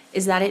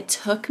is that it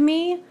took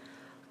me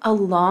a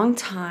long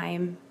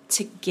time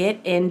to get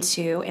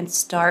into and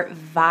start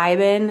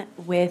vibing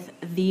with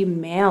the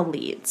male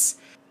leads.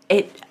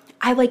 I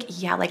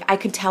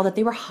could tell that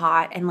they were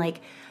hot, and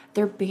like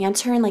their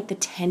banter and like the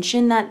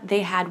tension that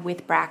they had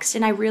with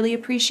Braxton I really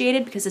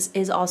appreciated, because this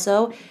is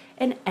also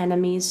an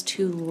enemies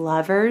to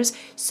lovers.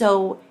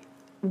 So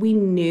we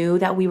knew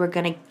that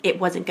it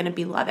wasn't gonna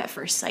be love at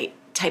first sight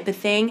type of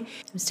thing.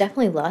 It was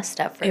definitely lust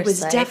at first sight. It was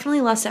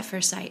definitely lust at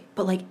first sight.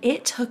 But like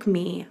it took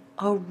me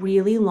a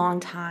really long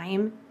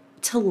time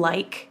to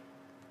like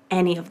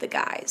any of the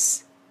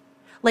guys.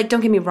 Like,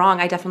 don't get me wrong,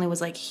 I definitely was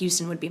like,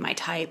 Houston would be my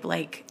type.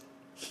 Like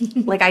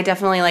I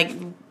definitely like,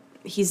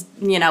 he's,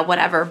 you know,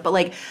 whatever. But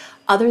like,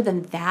 other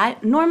than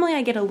that, normally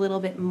I get a little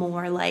bit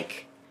more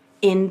like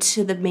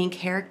into the main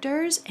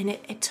characters, and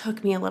it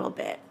took me a little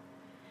bit.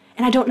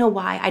 And I don't know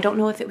why. I don't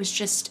know if it was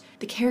just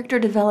the character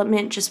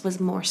development just was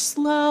more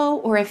slow,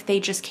 or if they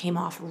just came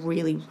off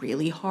really,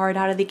 really hard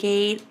out of the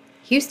gate.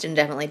 Houston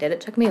definitely did.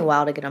 It took me a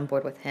while to get on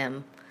board with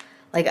him.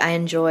 Like, I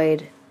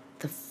enjoyed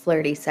the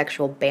flirty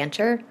sexual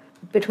banter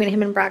between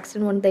him and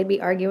Braxton when they'd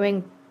be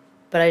arguing,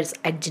 but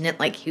I didn't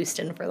like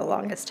Houston for the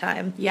longest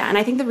time. Yeah, and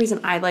I think the reason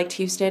I liked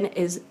Houston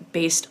is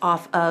based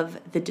off of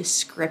the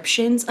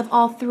descriptions of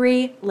all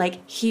three.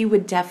 Like, he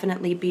would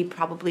definitely be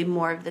probably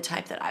more of the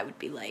type that I would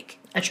be, like,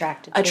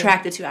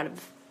 Attracted to out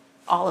of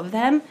all of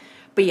them.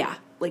 But yeah,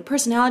 like,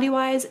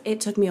 personality-wise, it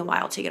took me a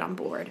while to get on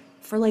board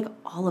for, like,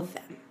 all of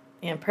them.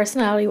 And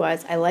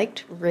personality-wise, I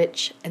liked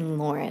Rich and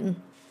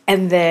Lauren.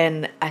 And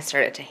then I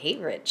started to hate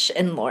Rich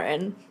and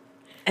Lauren.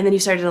 And then you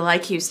started to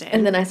like Houston.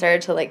 And then I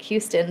started to like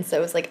Houston, so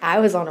it was like I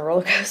was on a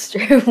roller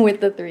coaster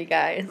with the three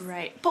guys.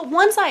 Right. But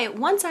once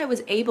I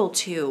was able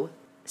to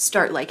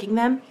start liking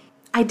them,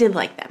 I did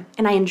like them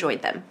and I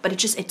enjoyed them. But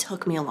it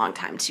took me a long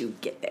time to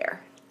get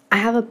there. I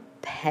have a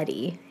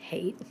petty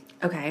hate.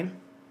 Okay.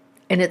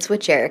 And it's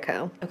with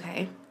Jericho.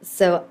 Okay.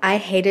 So I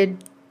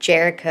hated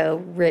Jericho,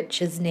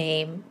 Rich's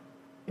name,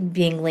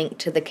 being linked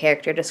to the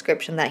character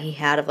description that he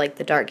had of like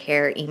the dark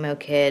hair, emo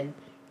kid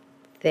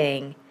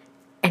thing.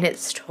 And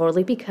it's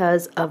totally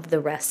because of the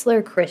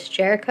wrestler Chris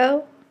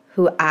Jericho,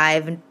 who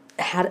I've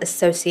had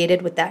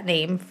associated with that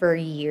name for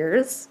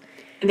years.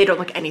 And they don't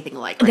look anything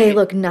alike, right? They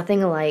look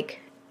nothing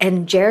alike.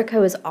 And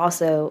Jericho is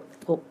also,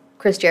 well,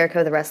 Chris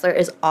Jericho, the wrestler,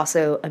 is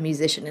also a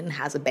musician and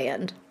has a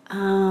band.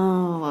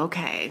 Oh,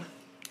 okay.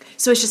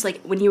 So it's just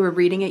like when you were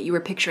reading it, you were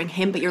picturing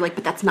him, but you're like,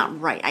 but that's not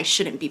right. I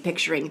shouldn't be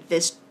picturing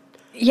this.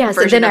 Yeah,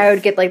 so then I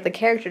would get like the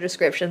character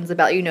descriptions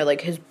about, you know, like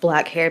his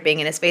black hair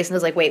being in his face, and I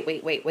was like,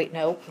 wait,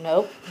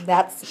 no,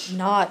 that's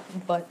not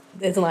what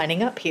is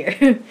lining up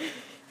here.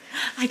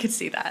 I could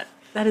see that.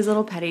 That is a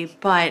little petty,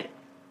 but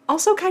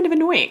also kind of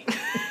annoying.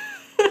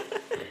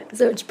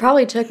 So it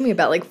probably took me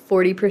about like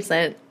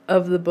 40%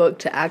 of the book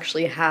to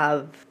actually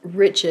have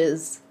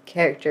Rich's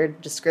character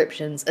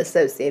descriptions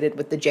associated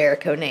with the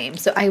Jericho name.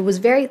 So I was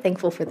very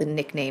thankful for the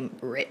nickname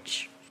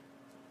Rich.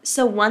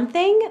 So one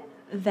thing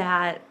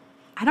that,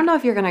 I don't know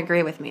if you're going to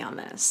agree with me on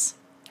this,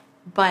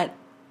 but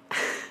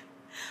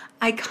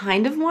I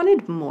kind of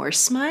wanted more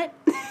smut.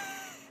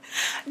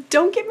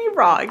 Don't get me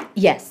wrong.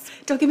 Yes.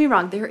 Don't get me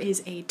wrong. There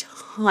is a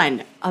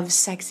ton of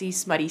sexy,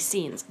 smutty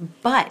scenes,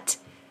 but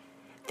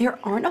there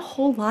aren't a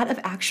whole lot of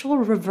actual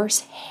reverse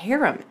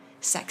harem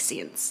sex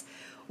scenes,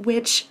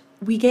 which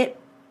we get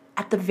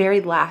at the very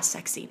last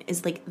sex scene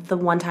is like the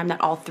one time that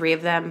all three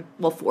of them,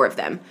 well, four of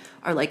them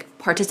are like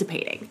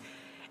participating.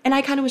 And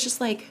I kind of was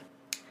just like,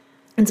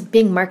 it's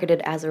being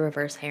marketed as a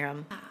reverse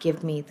harem.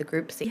 Give me the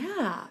group scene.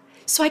 yeah.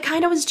 So I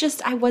kind of was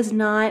just, I was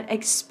not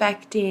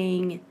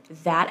expecting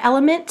that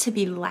element to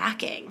be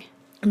lacking.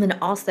 And then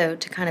also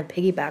to kind of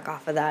piggyback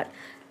off of that,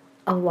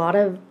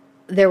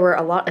 there were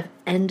a lot of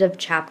end of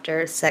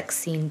chapter sex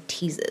scene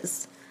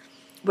teases.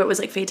 Where it was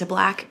like fade to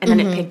black and then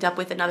it picked up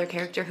with another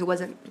character who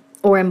wasn't.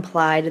 Or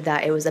implied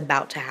that it was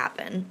about to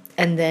happen.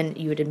 And then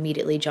you would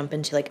immediately jump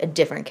into like a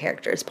different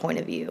character's point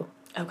of view.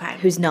 Okay.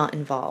 Who's not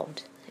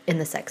involved in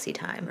the sexy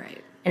time.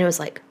 Right. And it was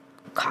like,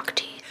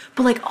 cocktail.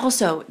 But like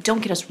also,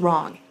 don't get us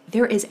wrong,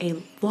 there is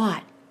a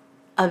lot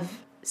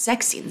of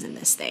sex scenes in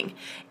this thing.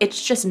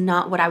 It's just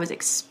not what I was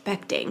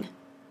expecting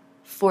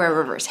for a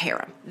reverse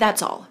harem.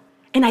 That's all.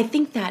 And I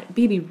think that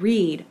Baby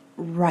Reid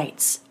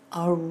writes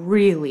a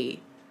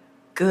really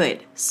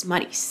good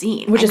smutty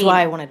scene. Which is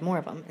why I wanted more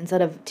of them.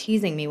 Instead of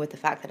teasing me with the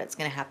fact that it's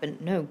going to happen,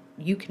 no,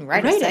 you can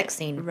write a sex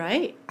scene.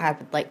 Right. I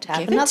would like to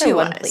have another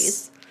one,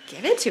 please.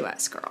 Give it to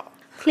us, girl.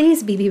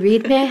 Please, BB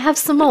Reid, may I have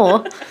some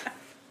more?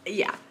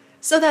 Yeah.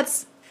 So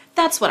that's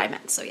what I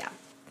meant. So yeah.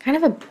 Kind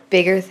of a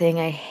bigger thing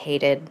I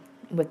hated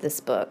with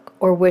this book,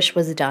 or wish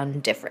was done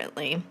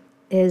differently,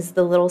 is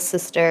the little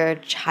sister,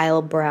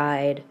 child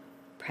bride,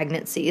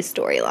 pregnancy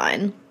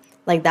storyline.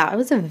 Like, that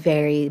was a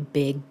very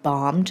big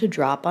bomb to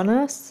drop on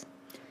us.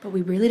 But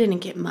we really didn't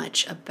get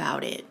much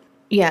about it.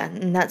 Yeah,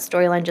 and that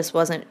storyline just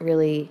wasn't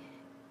really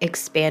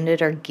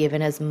expanded or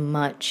given as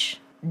much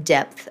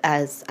depth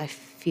as I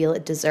feel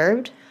it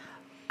deserved.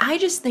 I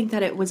just think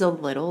that it was a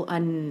little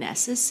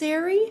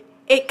unnecessary.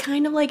 It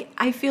kind of like,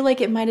 I feel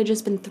like it might have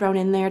just been thrown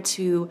in there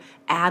to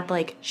add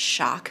like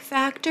shock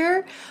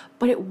factor,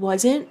 but it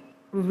wasn't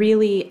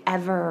really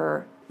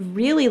ever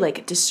really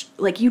like,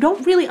 you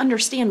don't really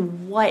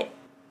understand what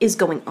is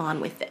going on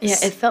with this.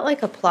 Yeah, it felt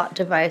like a plot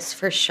device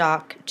for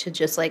shock to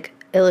just like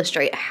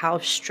illustrate how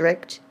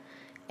strict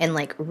and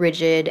like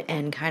rigid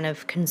and kind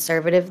of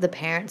conservative the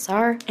parents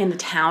are. And the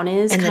town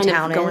is kind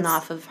of going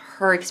off of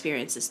her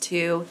experiences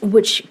too.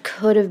 Which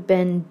could have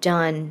been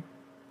done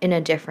in a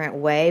different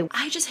way.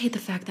 I just hate the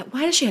fact that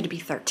why does she have to be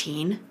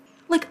 13?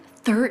 Like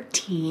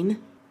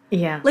 13?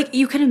 Yeah. Like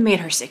you could have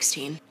made her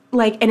 16.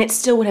 Like, and it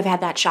still would have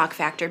had that shock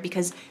factor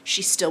because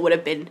she still would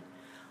have been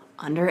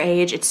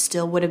underage. It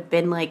still would have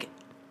been like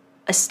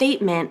a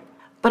statement.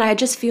 But I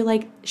just feel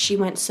like she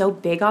went so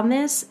big on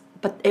this,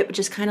 but it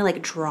just kind of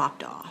like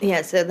dropped off.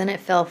 Yeah, so then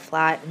it fell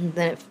flat, and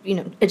then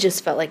it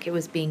just felt like it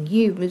was being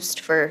used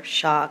for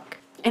shock.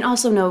 And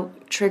also no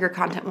trigger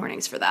content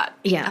warnings for that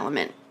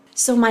element.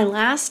 So my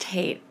last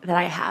hate that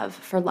I have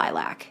for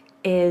Lilac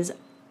is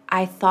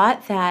I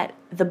thought that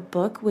the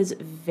book was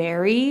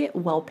very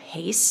well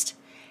paced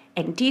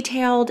and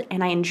detailed,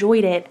 and I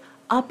enjoyed it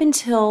up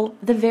until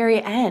the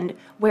very end,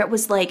 where it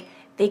was like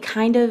they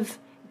kind of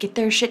get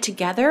their shit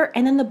together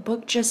and then the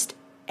book just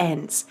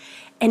ends.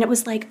 And it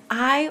was like,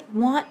 I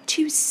want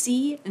to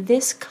see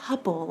this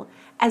couple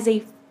as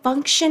a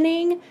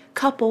functioning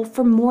couple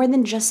for more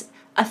than just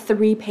a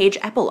 3-page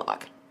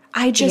epilogue.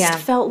 I just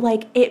felt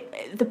like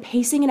the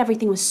pacing and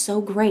everything was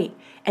so great.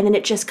 And then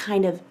it just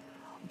kind of,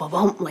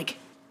 boom, like,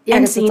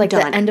 end scene, it's like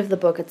done. the end of the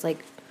book. It's like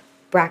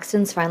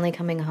Braxton's finally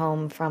coming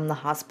home from the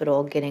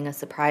hospital getting a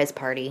surprise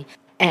party,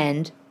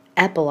 and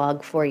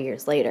epilogue 4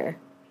 years later.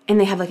 And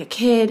they have like a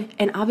kid,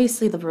 and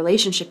obviously the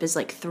relationship is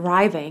like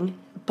thriving,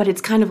 but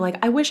it's kind of like,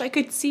 I wish I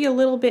could see a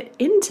little bit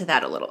into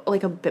that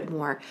a bit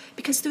more.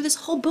 Because through this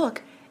whole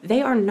book,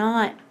 they're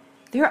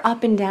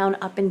up and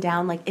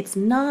down, like it's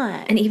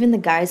not. And even the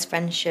guys'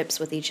 friendships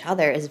with each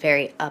other is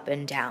very up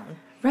and down.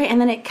 Right,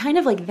 and then it kind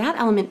of like that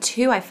element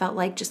too, I felt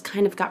like just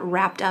kind of got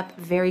wrapped up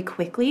very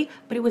quickly,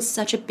 but it was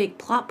such a big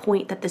plot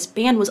point that this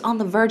band was on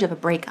the verge of a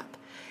breakup.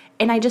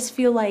 And I just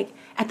feel like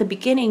at the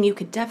beginning you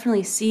could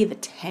definitely see the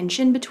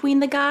tension between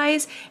the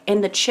guys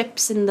and the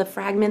chips and the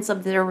fragments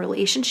of their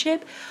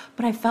relationship,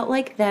 but I felt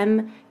like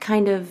them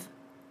kind of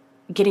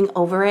getting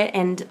over it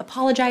and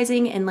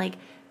apologizing and like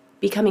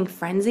becoming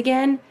friends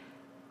again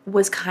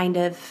was kind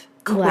of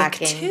quick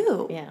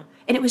too. Yeah.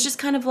 And it was just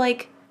kind of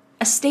like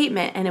a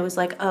statement, and it was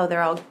like, oh,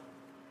 they're all,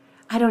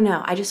 I don't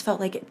know. I just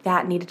felt like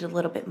that needed a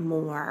little bit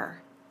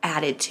more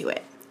added to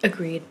it.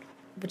 Agreed.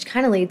 Which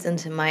kind of leads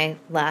into my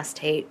last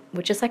hate,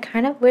 which is I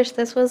kind of wish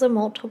this was a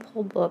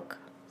multiple book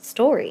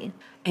story.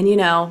 And you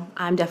know,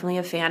 I'm definitely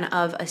a fan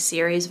of a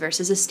series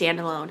versus a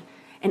standalone.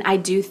 And I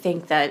do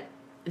think that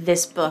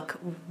this book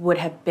would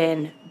have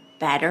been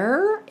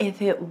better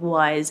if it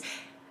was,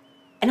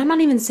 and I'm not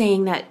even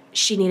saying that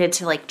she needed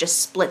to like just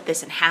split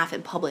this in half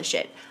and publish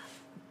it,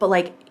 but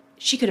like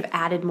she could have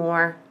added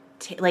more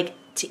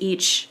to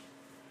each,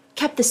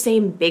 kept the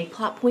same big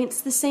plot points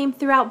the same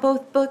throughout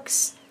both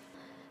books.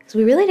 So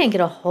we really didn't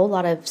get a whole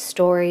lot of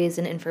stories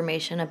and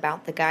information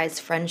about the guys'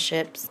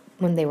 friendships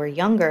when they were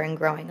younger and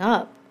growing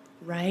up.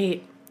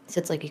 Right. So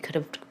it's like you could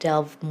have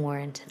delved more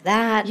into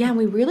that. Yeah, and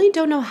we really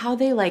don't know how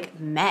they like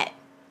met,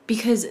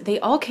 because they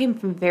all came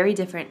from very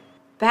different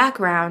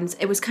backgrounds.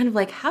 It was kind of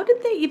like, how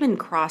did they even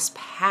cross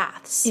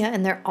paths? Yeah,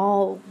 and they're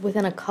all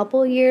within a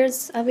couple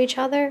years of each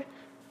other.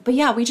 But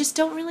yeah, we just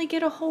don't really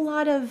get a whole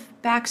lot of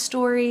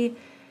backstory,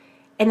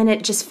 and then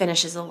it just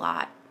finishes a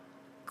lot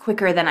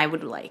quicker than I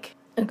would like.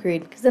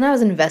 Agreed. Because then I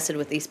was invested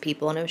with these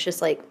people, and it was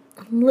just like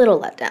a little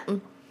let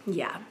down.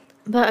 Yeah.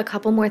 But a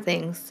couple more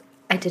things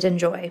I did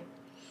enjoy.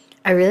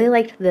 I really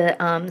liked the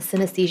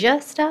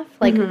synesthesia stuff,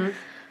 like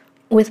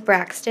with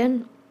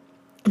Braxton.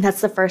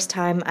 That's the first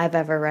time I've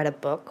ever read a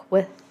book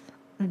with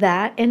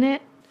that in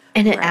it.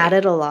 And it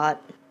added a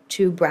lot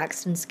to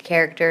Braxton's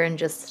character and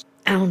just,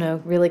 I don't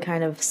know, really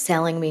kind of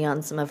selling me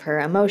on some of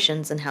her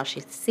emotions and how she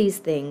sees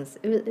things.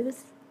 It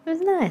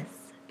was nice.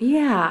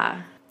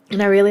 Yeah.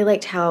 And I really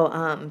liked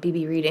how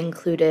B.B. Reid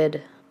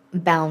included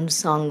bound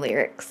song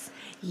lyrics.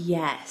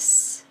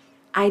 Yes.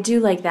 I do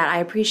like that. I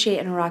appreciate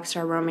in a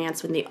rockstar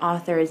romance when the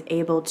author is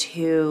able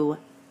to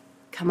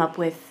come up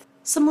with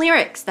some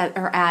lyrics that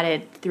are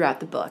added throughout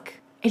the book.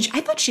 And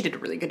I thought she did a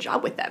really good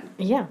job with them.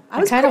 Yeah.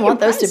 I kind of want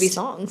impressed. those to be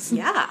songs.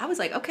 Yeah. I was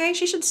like, okay,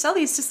 she should sell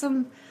these to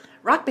some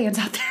rock bands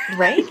out there.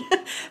 Right?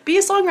 Be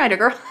a songwriter,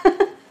 girl.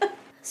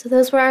 So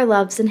those were our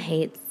loves and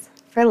hates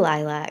for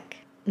Lilac.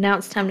 Now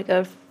it's time to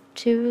go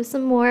to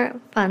some more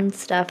fun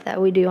stuff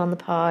that we do on the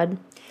pod.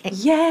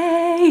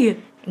 Yay!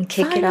 And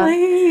kick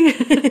Finally.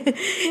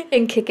 it off.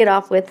 And kick it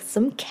off with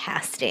some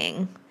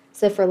casting.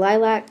 So for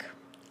Lilac,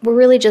 we're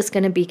really just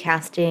going to be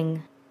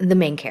casting the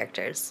main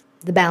characters,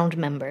 the bound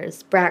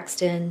members,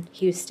 Braxton,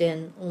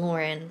 Houston,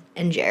 Lauren,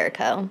 and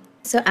Jericho.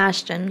 So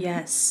Ashton.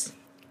 Yes.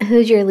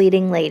 Who's your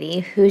leading lady?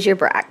 Who's your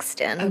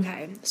Braxton?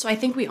 Okay, so I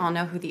think we all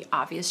know who the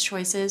obvious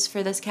choice is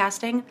for this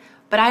casting,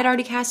 but I'd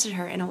already casted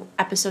her in an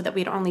episode that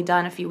we'd only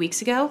done a few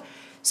weeks ago,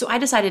 so I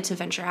decided to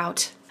venture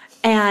out.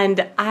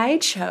 And I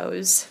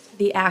chose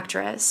the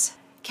actress,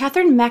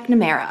 Catherine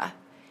McNamara.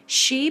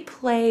 She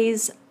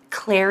plays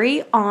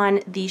Clary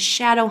on the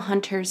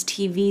Shadowhunters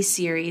TV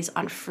series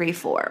on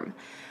Freeform.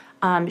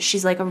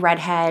 She's like a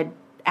redhead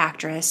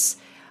actress.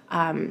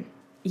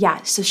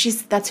 Yeah, so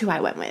that's who I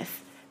went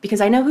with.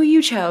 Because I know who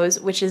you chose,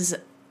 which is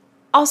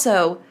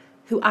also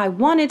who I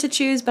wanted to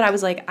choose, but I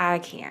was like, I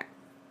can't.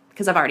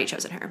 Because I've already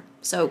chosen her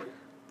so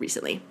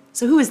recently.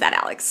 So who is that,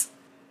 Alex?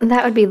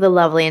 That would be the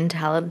lovely and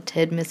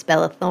talented Miss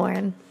Bella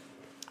Thorne.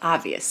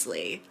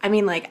 Obviously. I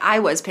mean, like, I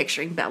was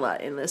picturing Bella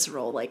in this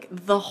role, like,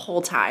 the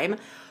whole time.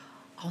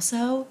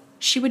 Also,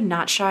 she would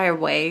not shy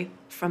away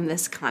from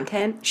this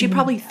content. She'd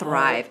probably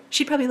thrive.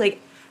 She'd probably like,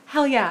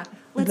 hell yeah,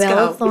 let's go.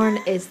 Bella Thorne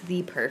is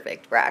the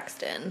perfect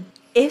Braxton.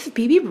 If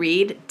B.B.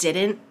 Reid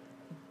didn't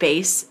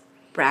base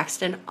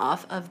Braxton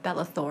off of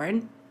Bella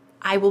Thorne,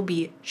 I will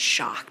be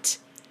shocked.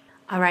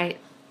 All right,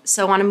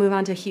 so want to move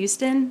on to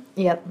Houston?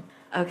 Yep.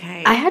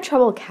 Okay. I had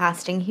trouble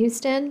casting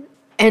Houston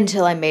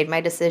until I made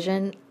my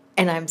decision.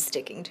 And I'm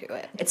sticking to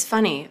it. It's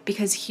funny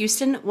because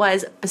Houston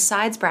was,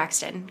 besides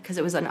Braxton, because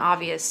it was an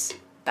obvious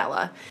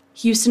Bella,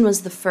 Houston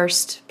was the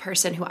first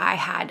person who I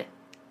had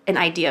an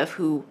idea of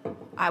who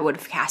I would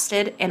have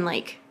casted, and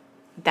like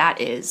that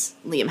is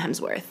Liam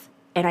Hemsworth.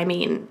 And I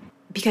mean,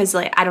 because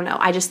like I don't know,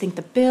 I just think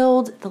the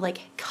build, the like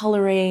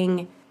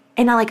coloring,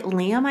 and I like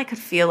Liam, I could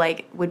feel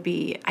like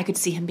I could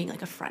see him being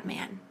like a front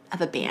man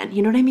of a band.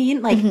 You know what I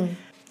mean? Like,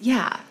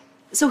 yeah.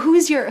 So who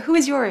is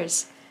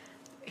yours?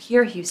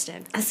 Here,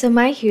 Houston. So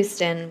my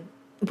Houston,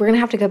 we're going to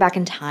have to go back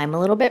in time a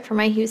little bit for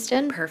my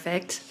Houston.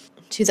 Perfect.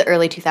 To the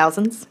early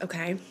 2000s.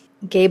 Okay.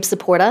 Gabe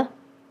Saporta,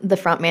 the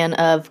frontman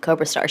of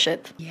Cobra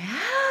Starship.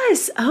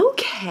 Yes.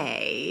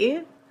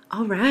 Okay.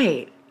 All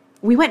right.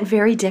 We went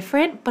very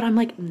different, but I'm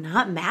like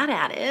not mad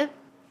at it.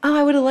 Oh,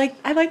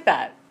 I like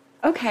that.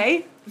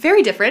 Okay.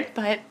 Very different,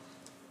 but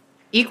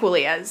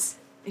equally as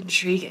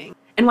intriguing.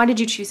 And why did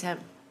you choose him?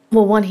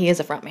 Well, one, he is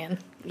a frontman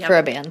for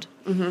a band.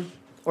 Mm-hmm.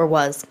 Or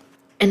was.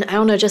 And I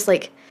don't know, just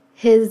like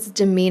his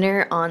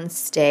demeanor on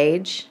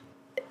stage,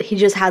 he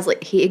just has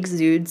like, he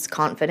exudes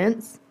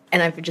confidence.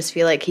 And I just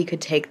feel like he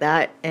could take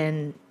that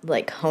and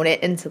like hone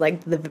it into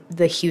like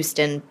the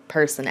Houston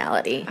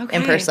personality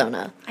and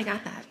persona. I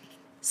got that.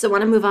 So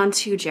want to move on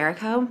to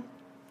Jericho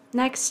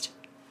next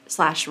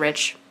 /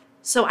 Rich.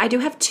 So I do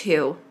have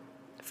two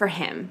for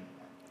him.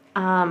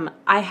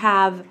 I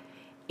have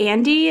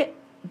Andy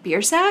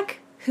Biersack,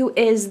 who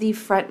is the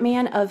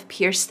frontman of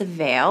Pierce the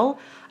Veil.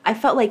 I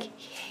felt like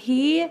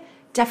he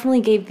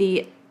definitely gave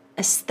the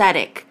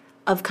aesthetic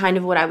of kind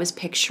of what I was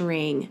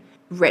picturing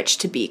Rich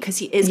to be, because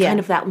he is kind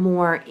of that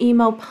more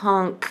emo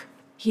punk.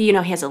 He, he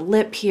has a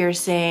lip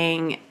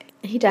piercing.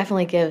 He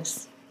definitely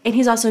gives. And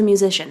he's also a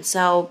musician.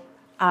 So,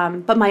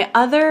 but my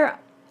other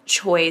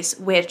choice,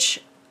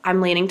 which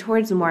I'm leaning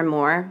towards more and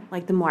more,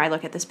 like the more I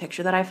look at this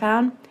picture that I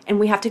found, and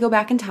we have to go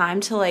back in time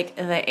to like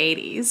the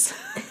 80s,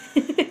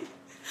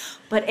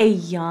 but a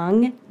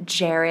young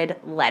Jared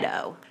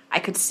Leto I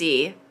could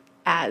see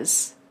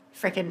as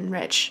frickin'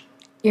 Rich.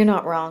 You're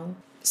not wrong.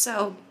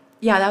 So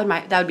yeah,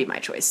 that would be my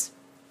choice.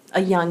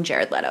 A young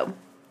Jared Leto,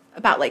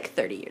 about like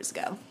 30 years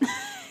ago.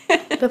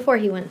 Before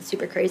he went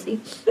super crazy.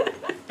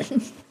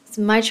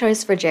 So my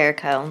choice for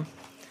Jericho,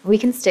 we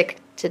can stick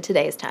to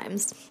today's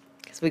times,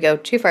 because we go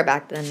too far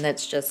back then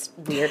that's just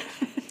weird,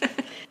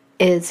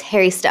 is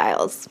Harry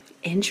Styles.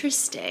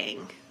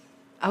 Interesting.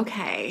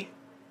 Okay.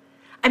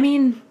 I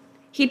mean,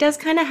 he does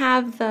kind of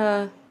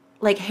have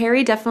like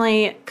Harry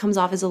definitely comes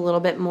off as a little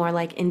bit more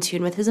like in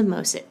tune with his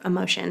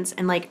emotions,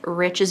 and like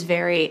Rich is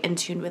very in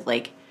tune with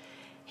like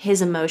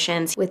his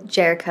emotions. With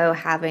Jericho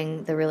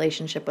having the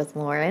relationship with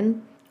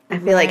Lauren, I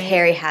feel like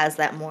Harry has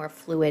that more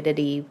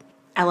fluidity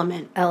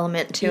element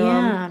to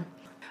him.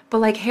 But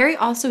like Harry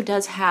also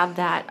does have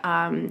that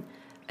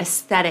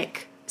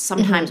aesthetic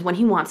sometimes when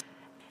he wants.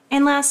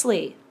 And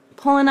lastly,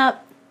 pulling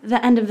up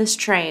the end of this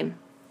train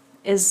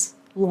is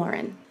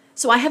Lauren.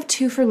 So I have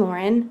two for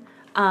Lauren.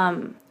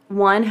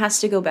 One has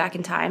to go back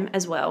in time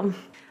as well.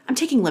 I'm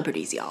taking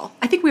liberties, y'all.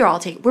 I think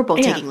we're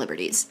both taking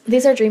liberties.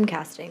 These are dream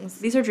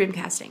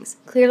castings.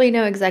 Clearly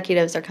no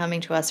executives are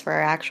coming to us for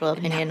our actual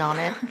opinion on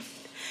it.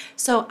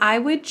 So I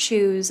would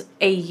choose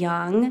a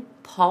young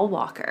Paul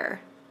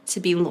Walker to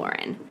be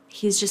Lauren.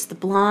 He's just the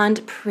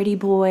blonde, pretty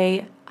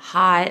boy,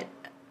 hot.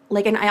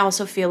 Like, and I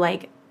also feel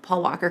like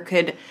Paul Walker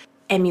could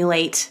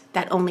emulate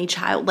that only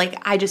child. Like,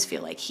 I just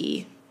feel like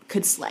he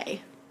could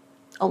slay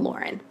a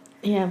Lauren.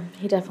 Yeah,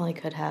 he definitely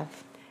could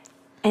have.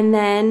 And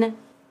then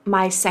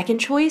my second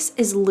choice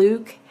is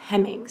Luke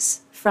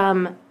Hemmings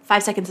from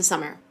 5 Seconds of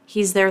Summer.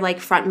 He's their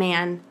like front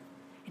man,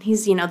 and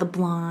he's, the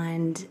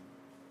blonde,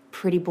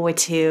 pretty boy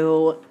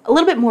too. A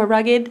little bit more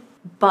rugged,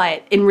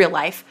 but in real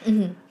life.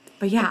 Mm-hmm.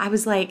 But yeah, I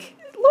was like,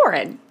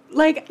 Lauren,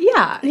 like,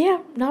 yeah. Yeah,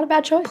 not a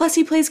bad choice. Plus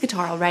he plays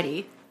guitar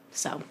already,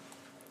 so.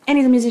 And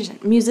he's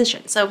a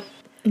musician, so.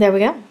 There we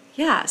go.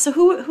 Yeah, so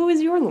who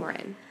is your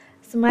Lauren?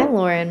 So my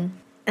Lauren,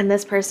 and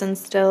this person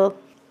still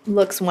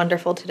looks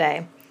wonderful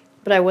today,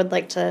 but I would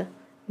like to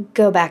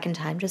go back in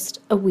time just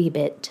a wee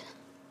bit,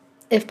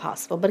 if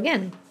possible. But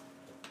again,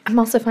 I'm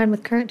also fine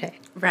with current day.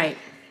 Right.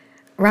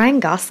 Ryan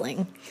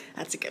Gosling.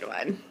 That's a good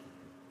one.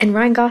 And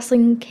Ryan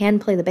Gosling can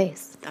play the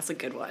bass. That's a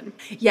good one.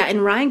 Yeah,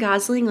 and Ryan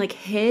Gosling, like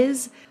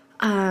his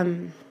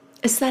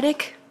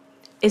aesthetic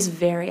is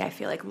very, I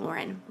feel like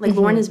Lauren. Like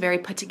Lauren is very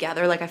put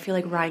together. Like I feel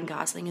like Ryan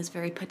Gosling is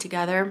very put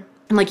together.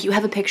 And like you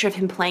have a picture of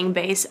him playing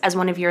bass as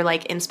one of your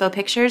like inspo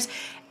pictures,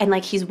 and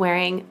like he's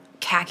wearing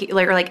khaki,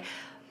 like, or like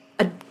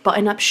a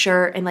button-up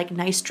shirt and like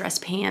nice dress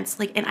pants,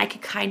 like, and I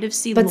could kind of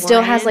see, but Lauren,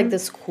 still has like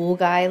this cool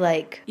guy,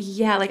 like,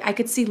 yeah, like I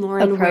could see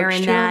Lauren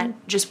wearing that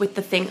just with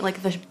the thing,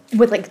 like the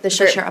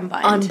shirt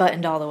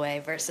unbuttoned all the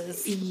way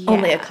versus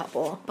only a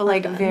couple, but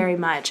like very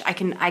much I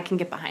can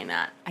get behind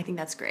that. I think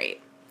that's great,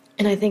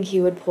 and I think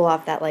he would pull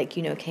off that, like,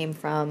 came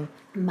from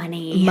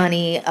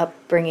money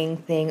upbringing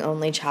thing,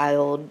 only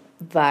child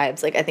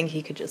vibes. Like I think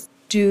he could just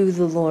do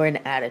the Lauren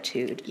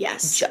attitude.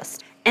 Yes,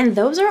 and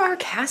those are our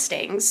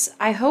castings.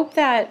 I hope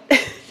that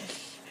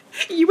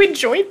you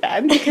enjoyed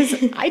them, because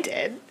I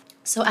did.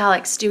 So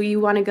Alex, do you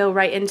want to go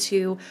right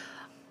into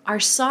our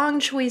song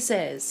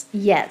choices.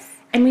 Yes.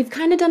 And we've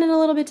kind of done it a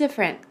little bit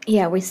different.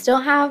 Yeah, we still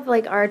have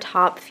like our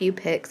top few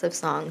picks of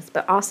songs,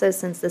 but also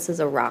since this is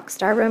a rock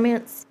star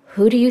romance,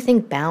 who do you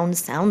think Bound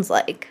sounds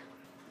like?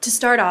 To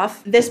start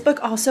off, this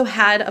book also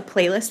had a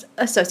playlist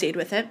associated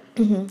with it.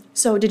 Mm-hmm.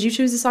 So did you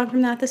choose a song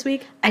from that this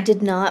week? I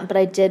did not, but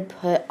I did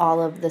put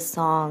all of the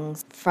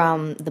songs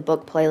from the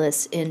book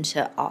playlist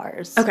into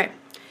ours. Okay.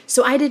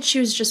 So I did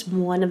choose just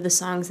one of the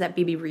songs that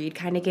BB Reid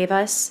kind of gave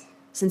us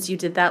since you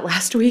did that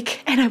last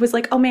week. And I was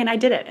like, oh man, I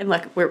did it. And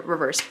look, we're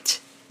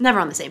reversed. Never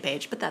on the same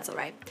page, but that's all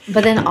right.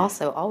 But then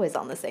also always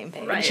on the same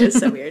page. Right, it's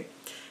so weird.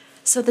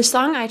 So the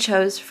song I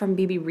chose from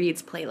BB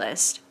Reid's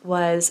playlist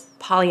was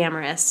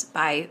Polyamorous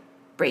by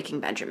Breaking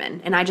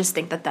Benjamin. And I just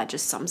think that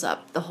just sums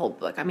up the whole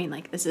book. I mean,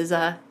 like, it's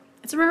a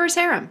reverse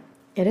harem.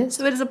 It is.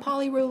 So it's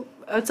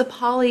a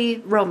poly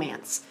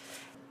romance.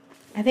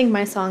 I think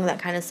my song that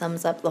kind of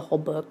sums up the whole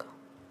book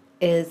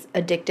is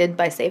Addicted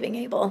by Saving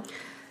Abel.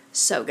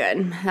 So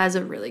good. That's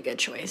a really good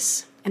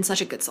choice. And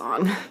such a good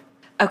song.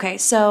 Okay,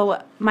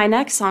 so my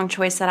next song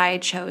choice that I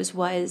chose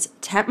was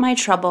Tempt My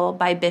Trouble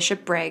by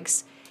Bishop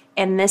Briggs.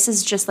 And this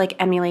is just like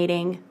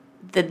emulating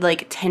the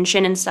like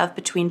tension and stuff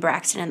between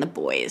Braxton and the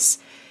boys.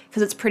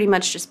 Because it's pretty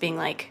much just being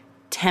like,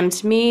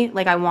 tempt me,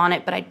 like I want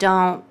it, but I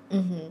don't.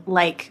 Mm-hmm.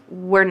 Like,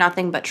 we're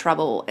nothing but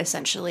trouble,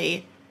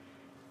 essentially.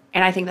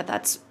 And I think that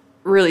that's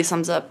really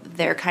sums up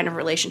their kind of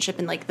relationship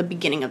in like the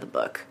beginning of the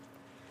book.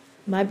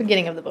 My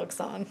beginning of the book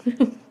song,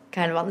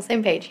 kind of on the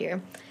same page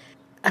here.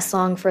 A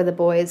song for the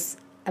boys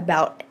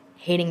about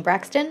hating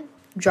Braxton,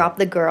 Drop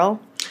the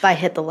Girl by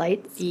Hit the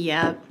Lights.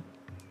 Yep,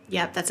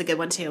 that's a good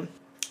one too.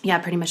 Yeah,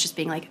 pretty much just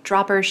being like,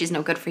 drop her, she's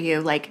no good for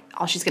you. Like,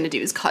 all she's going to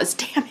do is cause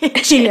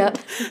damage. Yep.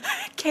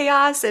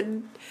 Chaos,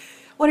 and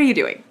what are you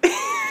doing?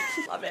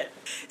 Love it.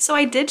 So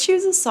I did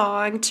choose a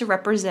song to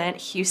represent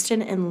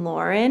Houston and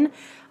Lauren.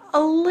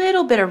 A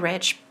little bit of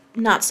Rich,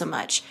 not so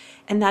much.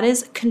 And that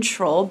is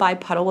Control by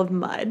Puddle of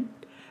Mud.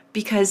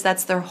 Because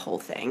that's their whole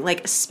thing.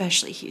 Like,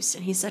 especially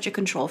Houston. He's such a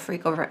control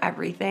freak over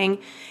everything.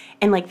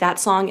 And, like, that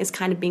song is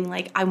kind of being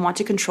like, I want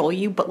to control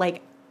you, but,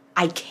 like,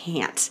 I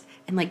can't.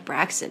 And, like,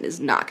 Braxton is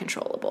not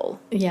controllable.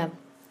 Yeah,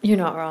 you're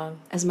not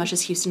wrong. As much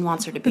as Houston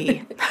wants her to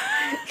be.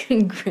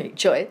 Great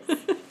choice.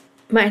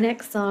 My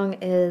next song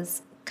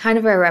is kind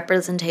of a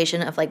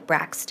representation of, like,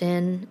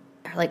 Braxton,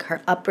 like,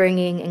 her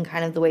upbringing and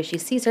kind of the way she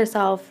sees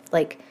herself,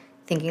 like,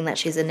 thinking that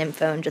she's a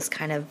nympho and just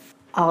kind of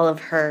all of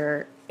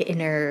her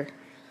inner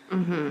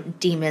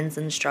demons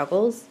and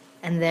struggles,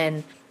 and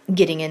then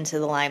getting into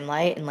the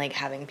limelight and like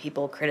having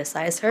people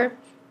criticize her,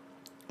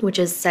 which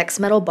is Sex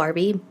Metal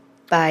Barbie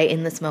by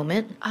In This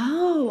Moment.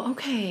 Oh,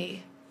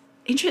 okay.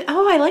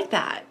 Oh, I like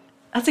that.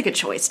 That's a good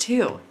choice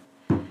too.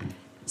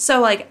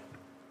 So like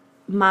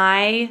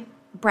my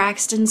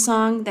Braxton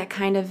song that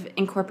kind of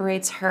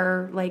incorporates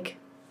her like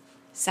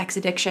sex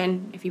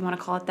addiction, if you want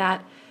to call it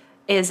that,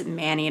 is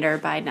Maneater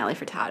by Nelly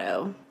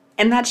Furtado.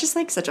 And that's just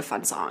like such a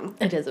fun song.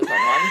 It is a fun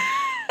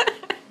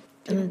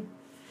one.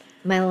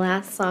 My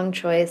last song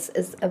choice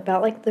is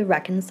about like the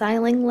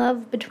reconciling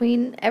love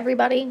between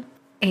everybody,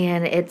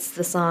 and it's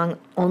the song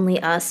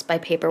Only Us by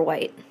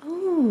Paperwhite.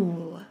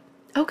 Oh,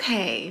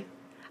 okay.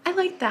 I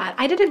like that.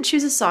 I didn't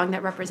choose a song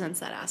that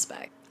represents that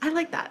aspect. I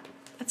like that.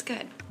 That's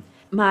good.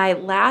 My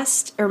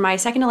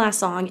second to last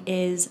song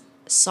is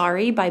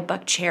Sorry by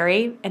Buck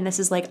Cherry, and this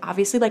is like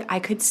obviously like I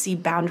could see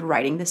Bound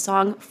writing this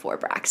song for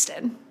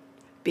Braxton,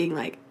 being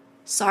like,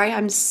 sorry,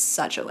 I'm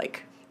such a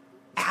like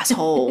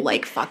asshole,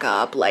 like fuck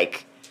up,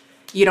 like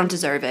you don't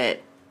deserve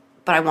it,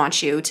 but I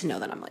want you to know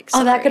that I'm like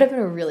sorry. Oh, that could have been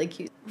a really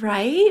cute,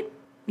 right?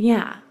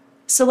 Yeah.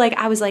 So like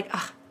I was like,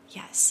 ah,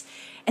 yes.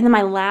 And then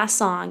my last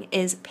song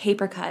is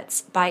Paper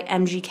Cuts by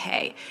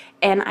MGK.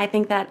 And I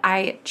think that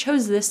I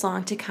chose this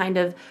song to kind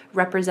of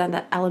represent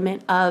that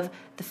element of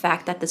the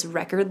fact that this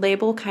record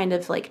label kind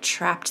of like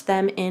trapped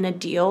them in a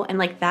deal. And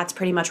like that's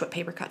pretty much what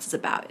Paper Cuts is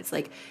about. It's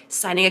like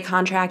signing a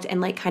contract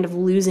and like kind of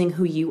losing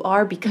who you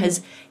are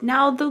because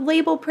now the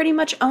label pretty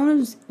much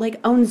owns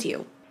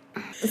you.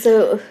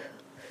 So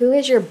who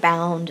is your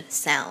Bound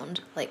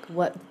sound? Like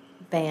what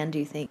band do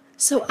you think?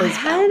 So I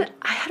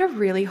had a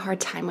really hard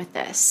time with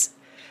this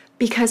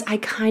because I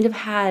kind of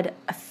had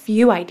a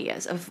few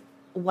ideas of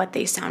what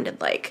they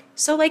sounded like.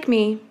 So like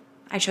me,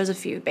 I chose a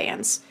few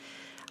bands.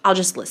 I'll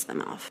just list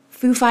them off.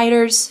 Foo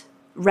Fighters,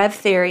 Rev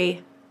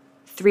Theory,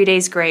 3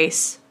 Days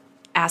Grace,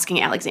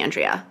 Asking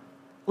Alexandria.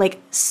 Like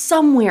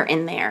somewhere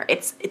in there,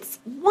 it's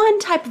one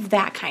type of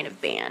that kind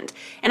of band.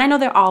 And I know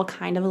they're all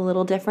kind of a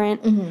little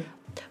different. Mm-hmm.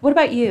 What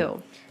about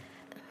you?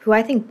 Who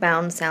I think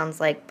Bound sounds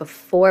like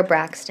before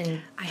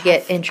Braxton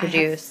get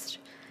introduced.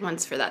 I have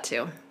ones for that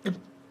too.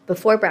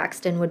 Before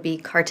Braxton would be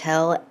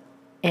Cartel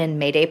and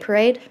Mayday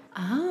Parade.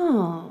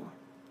 Oh,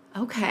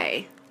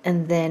 okay.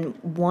 And then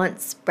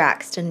once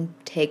Braxton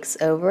takes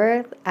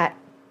over at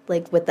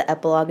like with the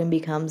epilogue and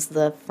becomes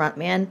the front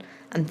man,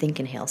 I'm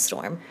thinking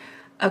Hailstorm.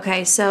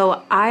 Okay,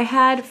 so I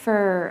had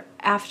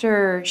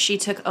after she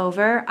took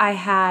over, I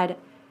had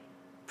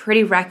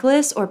Pretty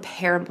Reckless or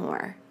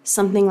Paramore,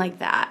 something like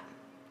that.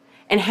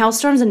 And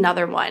Hailstorm's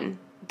another one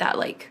that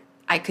like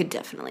I could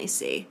definitely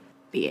see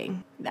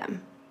being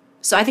them.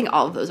 So I think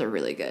all of those are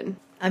really good.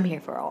 I'm here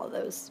for all of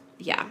those.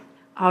 Yeah.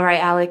 All right,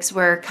 Alex,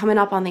 we're coming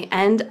up on the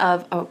end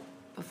of,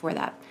 before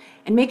that.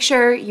 And make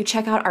sure you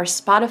check out our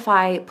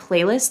Spotify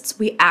playlists.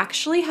 We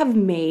actually have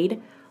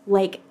made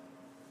like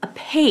a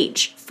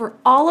page for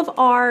all of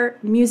our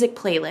music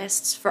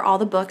playlists for all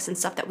the books and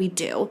stuff that we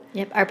do.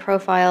 Yep, our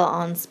profile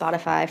on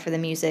Spotify for the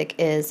music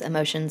is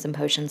Emotions and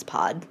Potions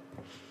Pod.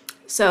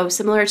 So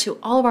similar to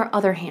all of our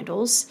other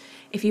handles,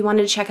 if you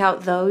wanted to check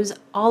out those,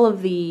 all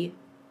of the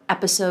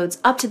episodes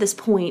up to this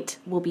point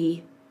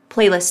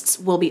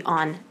playlists will be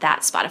on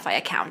that Spotify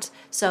account.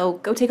 So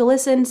go take a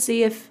listen,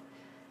 see if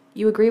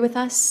you agree with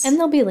us. And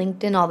they'll be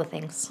linked in all the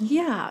things.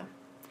 Yeah.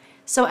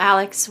 So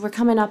Alex, we're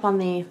coming up on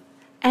the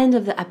end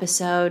of the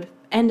episode,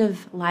 end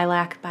of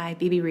Lilac by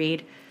B.B.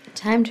 Reid.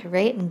 Time to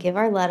rate and give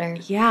our letter.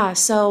 Yeah,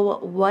 so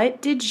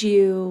what did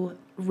you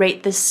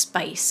rate the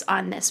spice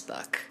on this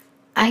book?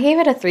 I gave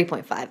it a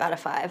 3.5 out of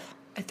 5.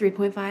 A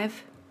 3.5?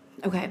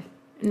 Okay.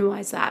 And why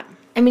is that?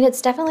 I mean,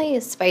 it's definitely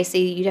spicy.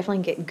 You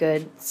definitely get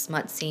good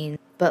smut scenes.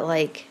 But,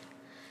 like,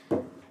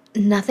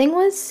 nothing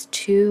was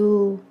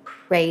too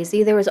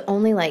crazy. There was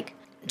only, like,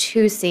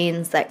 2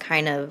 scenes that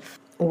kind of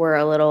were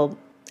a little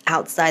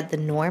outside the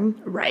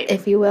norm, right,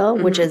 if you will,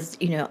 which is,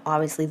 you know,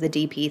 obviously the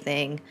DP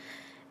thing.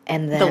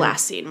 And then the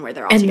last scene where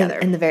they're all together.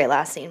 In the very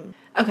last scene.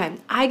 Okay.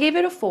 I gave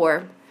it a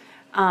 4,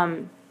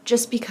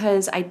 just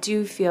because I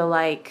do feel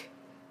like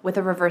with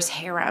a reverse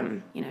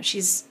harem, you know,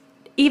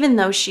 even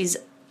though she's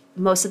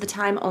most of the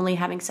time only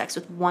having sex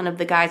with one of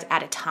the guys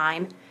at a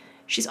time,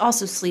 she's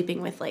also sleeping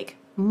with like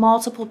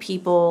multiple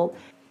people.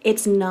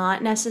 It's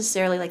not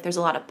necessarily like there's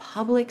a lot of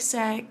public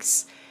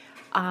sex.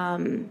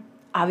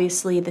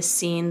 Obviously the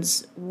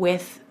scenes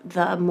with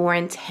the more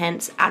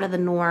intense out of the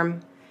norm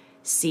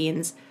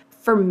scenes,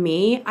 for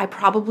me, I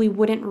probably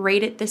wouldn't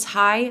rate it this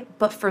high,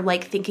 but for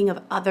like thinking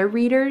of other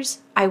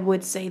readers, I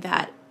would say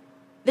that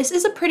this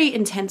is a pretty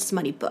intense,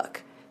 smutty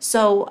book.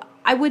 So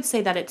I would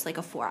say that it's like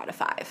a 4 out of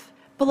 5.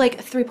 But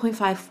like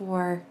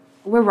 3.54,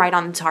 we're right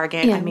on the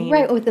target. Yeah, I mean,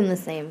 right within the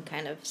same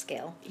kind of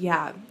scale.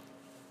 Yeah.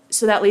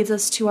 So that leads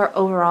us to our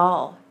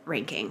overall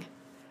ranking.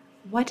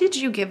 What did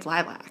you give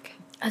Lilac?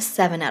 A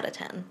 7 out of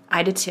 10.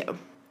 I did too.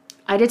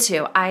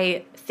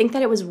 I think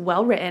that it was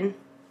well written.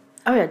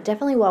 Oh yeah,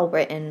 definitely well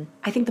written.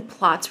 I think the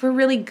plots were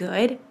really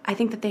good. I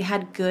think that they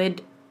had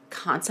good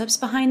concepts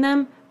behind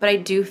them, but I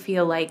do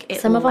feel like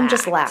some of them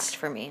just lacked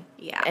for me.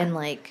 Yeah. And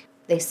like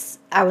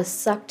I was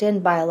sucked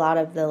in by a lot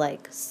of the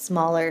like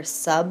smaller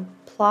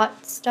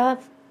subplot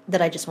stuff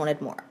that I just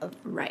wanted more of.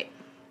 Right.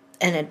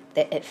 And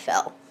it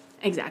fell.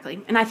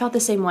 Exactly. And I felt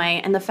the same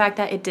way. And the fact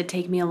that it did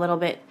take me a little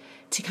bit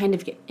to kind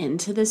of get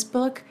into this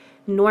book.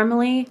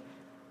 Normally,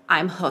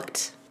 I'm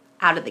hooked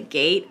out of the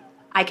gate.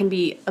 I can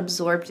be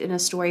absorbed in a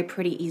story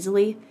pretty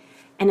easily.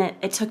 And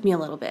it took me a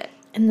little bit.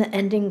 And the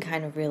ending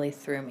kind of really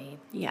threw me.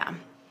 Yeah.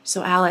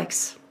 So,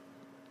 Alex,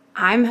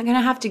 I'm going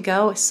to have to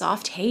go a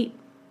soft hate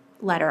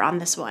letter on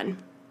this one.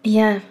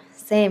 Yeah,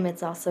 same.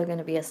 It's also going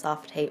to be a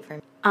soft hate for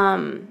me.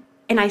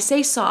 And I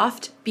say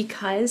soft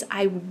because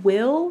I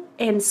will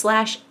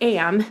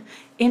 /am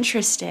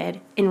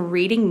interested in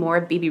reading more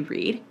of B.B.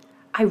 Reid.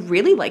 I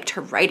really liked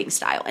her writing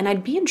style, and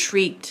I'd be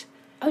intrigued.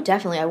 Oh,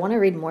 definitely. I want to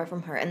read more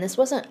from her. And this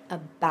wasn't a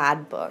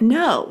bad book.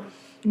 No,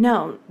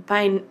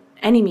 by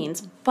any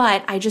means.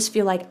 But I just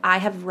feel like I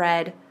have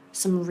read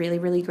some really,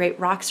 really great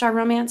rock star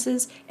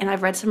romances, and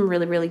I've read some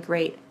really, really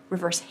great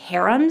reverse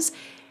harems.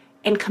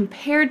 And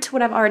compared to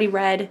what I've already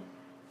read,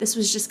 this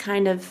was just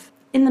kind of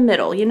in the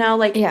middle, you know?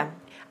 Like, yeah.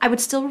 I would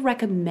still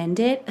recommend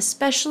it,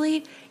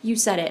 especially, you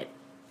said it,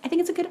 I think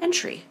it's a good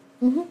entry.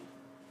 Mm-hmm.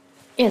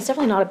 Yeah, it's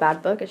definitely not a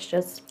bad book. It's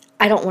just,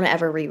 I don't want to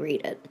ever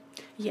reread it.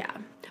 Yeah.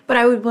 But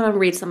I would want to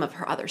read some of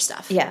her other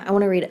stuff. Yeah, I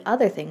want to read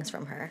other things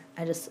from her.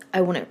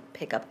 I want to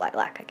pick up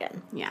Lilac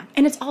again. Yeah.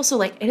 And it's also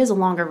like, it is a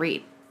longer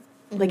read.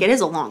 Mm-hmm. Like, it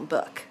is a long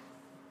book.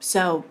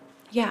 So,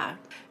 yeah.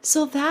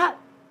 So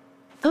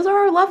those are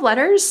our love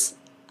letters.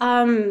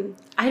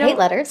 Hate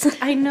letters.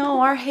 I know,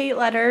 our hate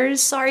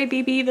letters. Sorry,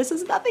 BB, this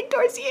is nothing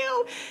towards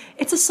you.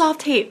 It's a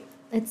soft hate.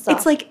 It's soft.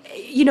 It's like,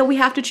 we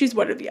have to choose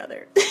one or the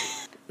other.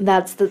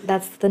 That's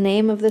the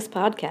name of this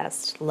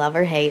podcast, love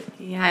or hate.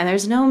 Yeah, and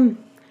there's no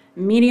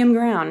medium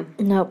ground.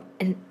 Nope,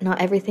 and not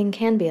everything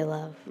can be a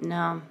love.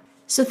 No.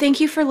 So thank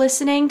you for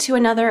listening to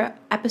another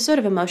episode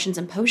of Emotions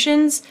and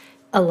Potions.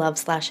 A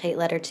love/hate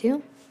letter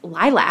to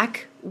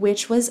Lilac,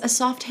 which was a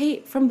soft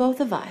hate from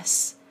both of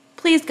us.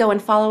 Please go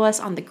and follow us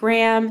on the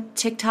gram,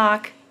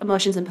 TikTok,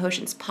 Emotions and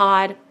Potions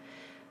Pod.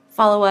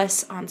 Follow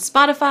us on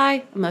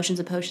Spotify, Emotions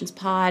and Potions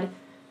Pod.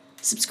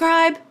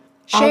 Subscribe,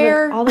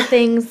 share. All the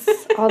things.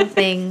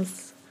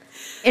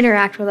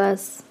 Interact with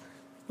us.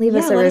 Leave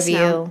us a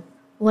review.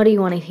 What do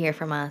you want to hear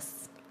from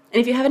us?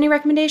 And if you have any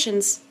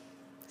recommendations,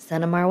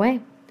 send them our way.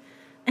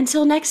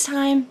 Until next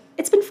time,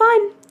 it's been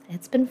fun.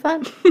 It's been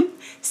fun.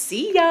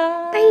 See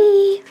ya.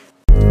 Bye.